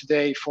give you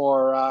today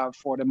for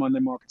the Monday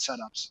market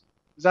setups.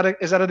 Is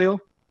that a deal?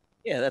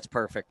 Yeah, that's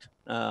perfect.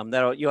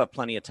 You'll have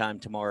plenty of time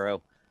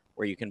tomorrow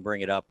where you can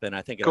bring it up, and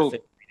I think it'll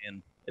fit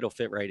in it'll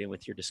fit right in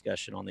with your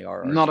discussion on the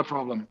RRG. Not a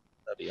problem.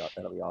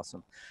 That'll be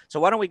awesome. So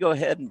why don't we go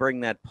ahead and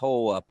bring that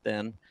poll up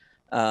then?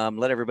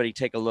 Let everybody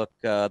take a look.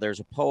 There's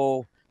a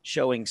poll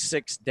showing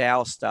 6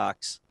 Dow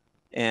stocks,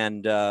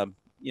 and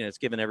it's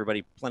given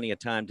everybody plenty of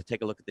time to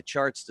take a look at the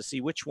charts to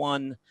see which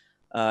one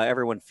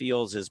everyone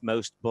feels is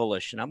most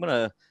bullish. And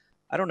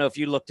I don't know if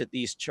you looked at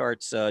these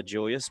charts,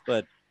 Julius,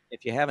 but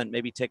if you haven't,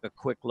 maybe take a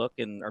quick look,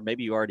 or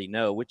maybe you already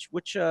know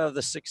which of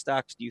the 6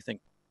 stocks do you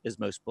think is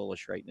most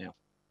bullish right now?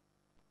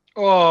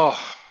 Oh.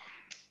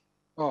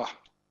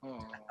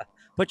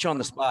 Put you on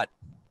the spot.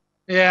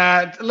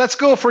 Yeah, let's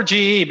go for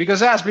GE, because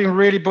that's been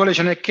really bullish,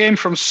 and it came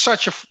from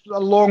such a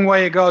long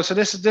way ago. So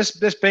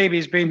this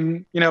baby's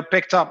been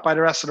picked up by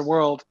the rest of the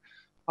world.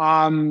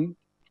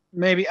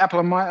 Maybe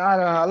Apple might.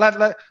 I don't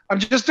know. I'm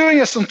just doing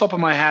this on top of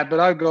my head, but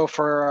I'll go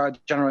for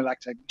General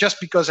Electric, just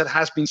because it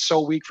has been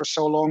so weak for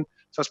so long.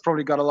 So it's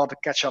probably got a lot to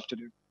catch up to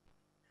do.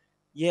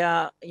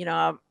 Yeah,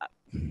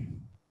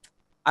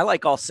 I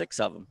like all 6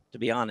 of them, to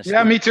be honest.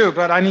 Yeah, me too.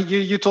 But I need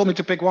you told me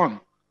to pick one.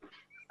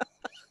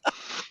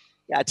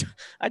 Yeah,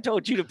 I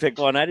told you to pick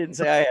one. I didn't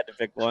say I had to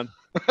pick one.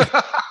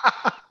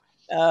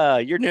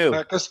 You're new.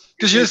 Because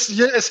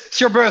it's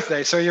your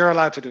birthday, so you're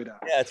allowed to do that.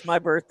 Yeah, it's my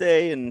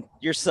birthday, and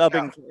you're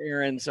subbing for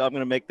Erin, so I'm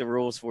going to make the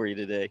rules for you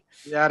today.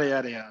 Yada,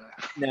 yada, yada.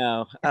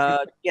 No.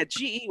 Yeah,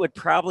 GE would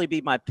probably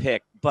be my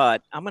pick,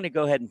 but I'm going to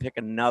go ahead and pick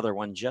another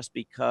one just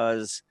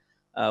because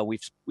we've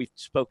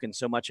spoken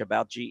so much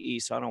about GE,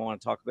 so I don't want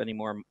to talk any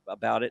more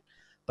about it.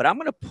 But I'm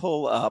going to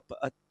pull up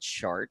a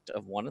chart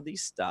of one of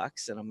these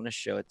stocks, and I'm going to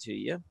show it to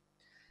you.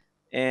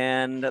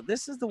 And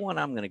this is the one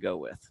I'm going to go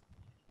with.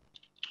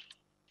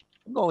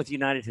 I'm going with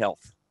United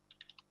Health.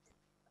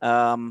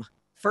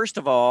 First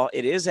of all,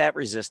 it is at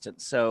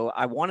resistance, so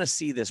I want to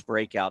see this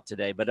breakout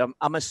today, but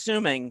I'm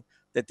assuming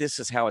that this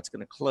is how it's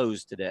going to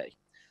close today.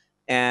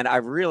 And I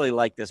really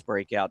like this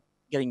breakout,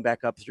 getting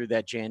back up through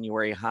that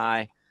January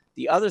high.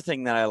 The other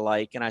thing that I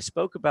like, and I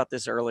spoke about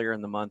this earlier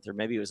in the month, or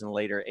maybe it was in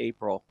later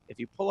April, if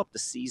you pull up the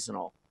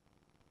seasonal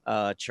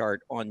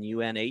chart on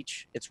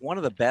UNH, it's one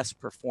of the best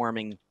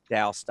performing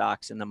Dow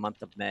stocks in the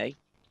month of May.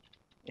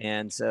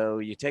 And so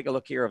you take a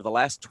look here, of the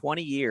last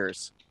 20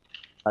 years,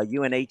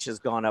 UNH has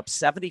gone up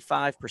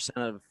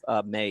 75%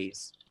 of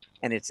May's,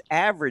 and it's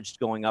averaged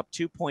going up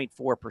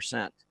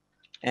 2.4%.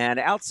 And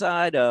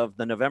outside of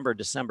the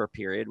November-December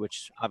period,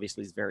 which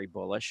obviously is very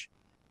bullish,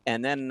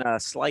 and then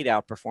slight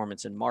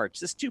outperformance in March,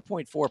 this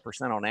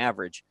 2.4% on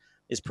average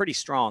is pretty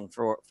strong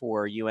for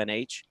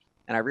UNH.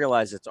 And I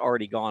realize it's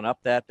already gone up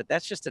that, but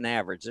that's just an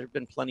average. There have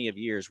been plenty of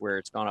years where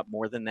it's gone up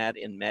more than that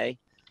in May.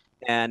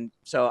 And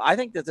so I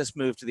think that this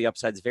move to the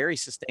upside is very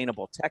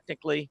sustainable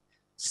technically.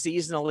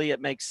 Seasonally, it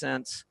makes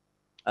sense.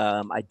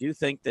 I do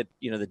think that,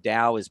 the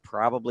Dow is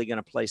probably going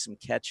to play some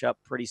catch up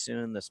pretty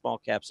soon. The small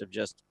caps have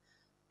just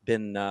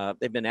been,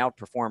 they've been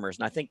outperformers.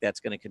 And I think that's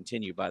going to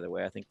continue, by the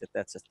way. I think that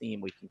that's a theme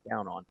we can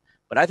count on.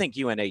 But I think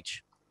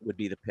UNH would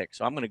be the pick.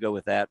 So I'm going to go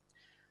with that.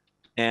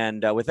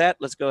 And with that,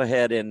 let's go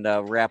ahead and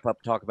wrap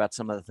up, talk about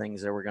some of the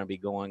things that we're going to be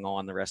going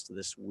on the rest of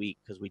this week,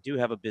 because we do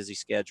have a busy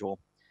schedule.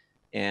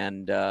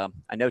 And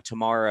I know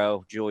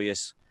tomorrow,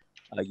 Julius,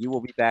 you will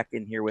be back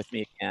in here with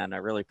me again. I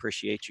really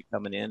appreciate you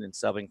coming in and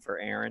subbing for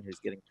Erin, who's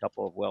getting a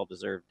couple of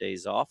well-deserved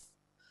days off.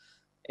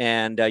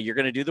 And you're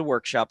going to do the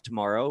workshop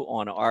tomorrow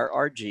on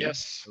RRG.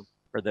 Yes.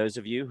 For those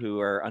of you who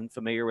are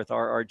unfamiliar with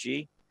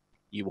RRG,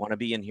 you want to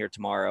be in here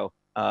tomorrow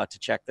to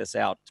check this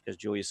out, because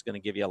Julius is going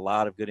to give you a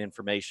lot of good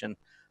information,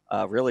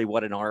 really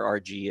what an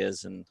RRG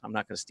is. And I'm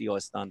not going to steal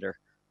his thunder,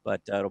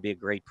 but it'll be a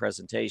great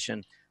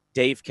presentation.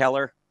 Dave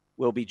Keller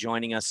will be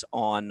joining us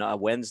on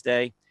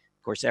Wednesday.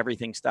 Of course,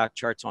 everything stock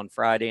charts on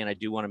Friday. And I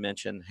do want to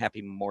mention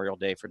Happy Memorial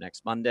Day for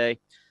next Monday.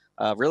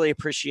 Really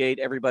appreciate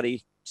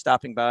everybody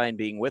stopping by and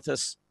being with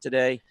us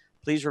today.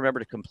 Please remember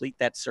to complete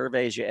that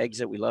survey as you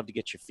exit. We love to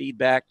get your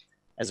feedback.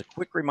 As a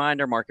quick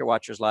reminder, Market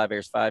Watchers Live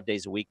airs 5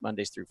 days a week,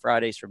 Mondays through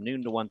Fridays from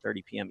noon to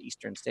 1:30 p.m.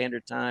 Eastern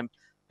Standard Time.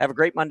 Have a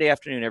great Monday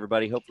afternoon,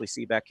 everybody. Hopefully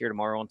see you back here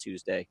tomorrow on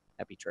Tuesday.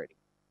 Happy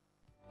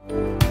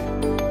trading.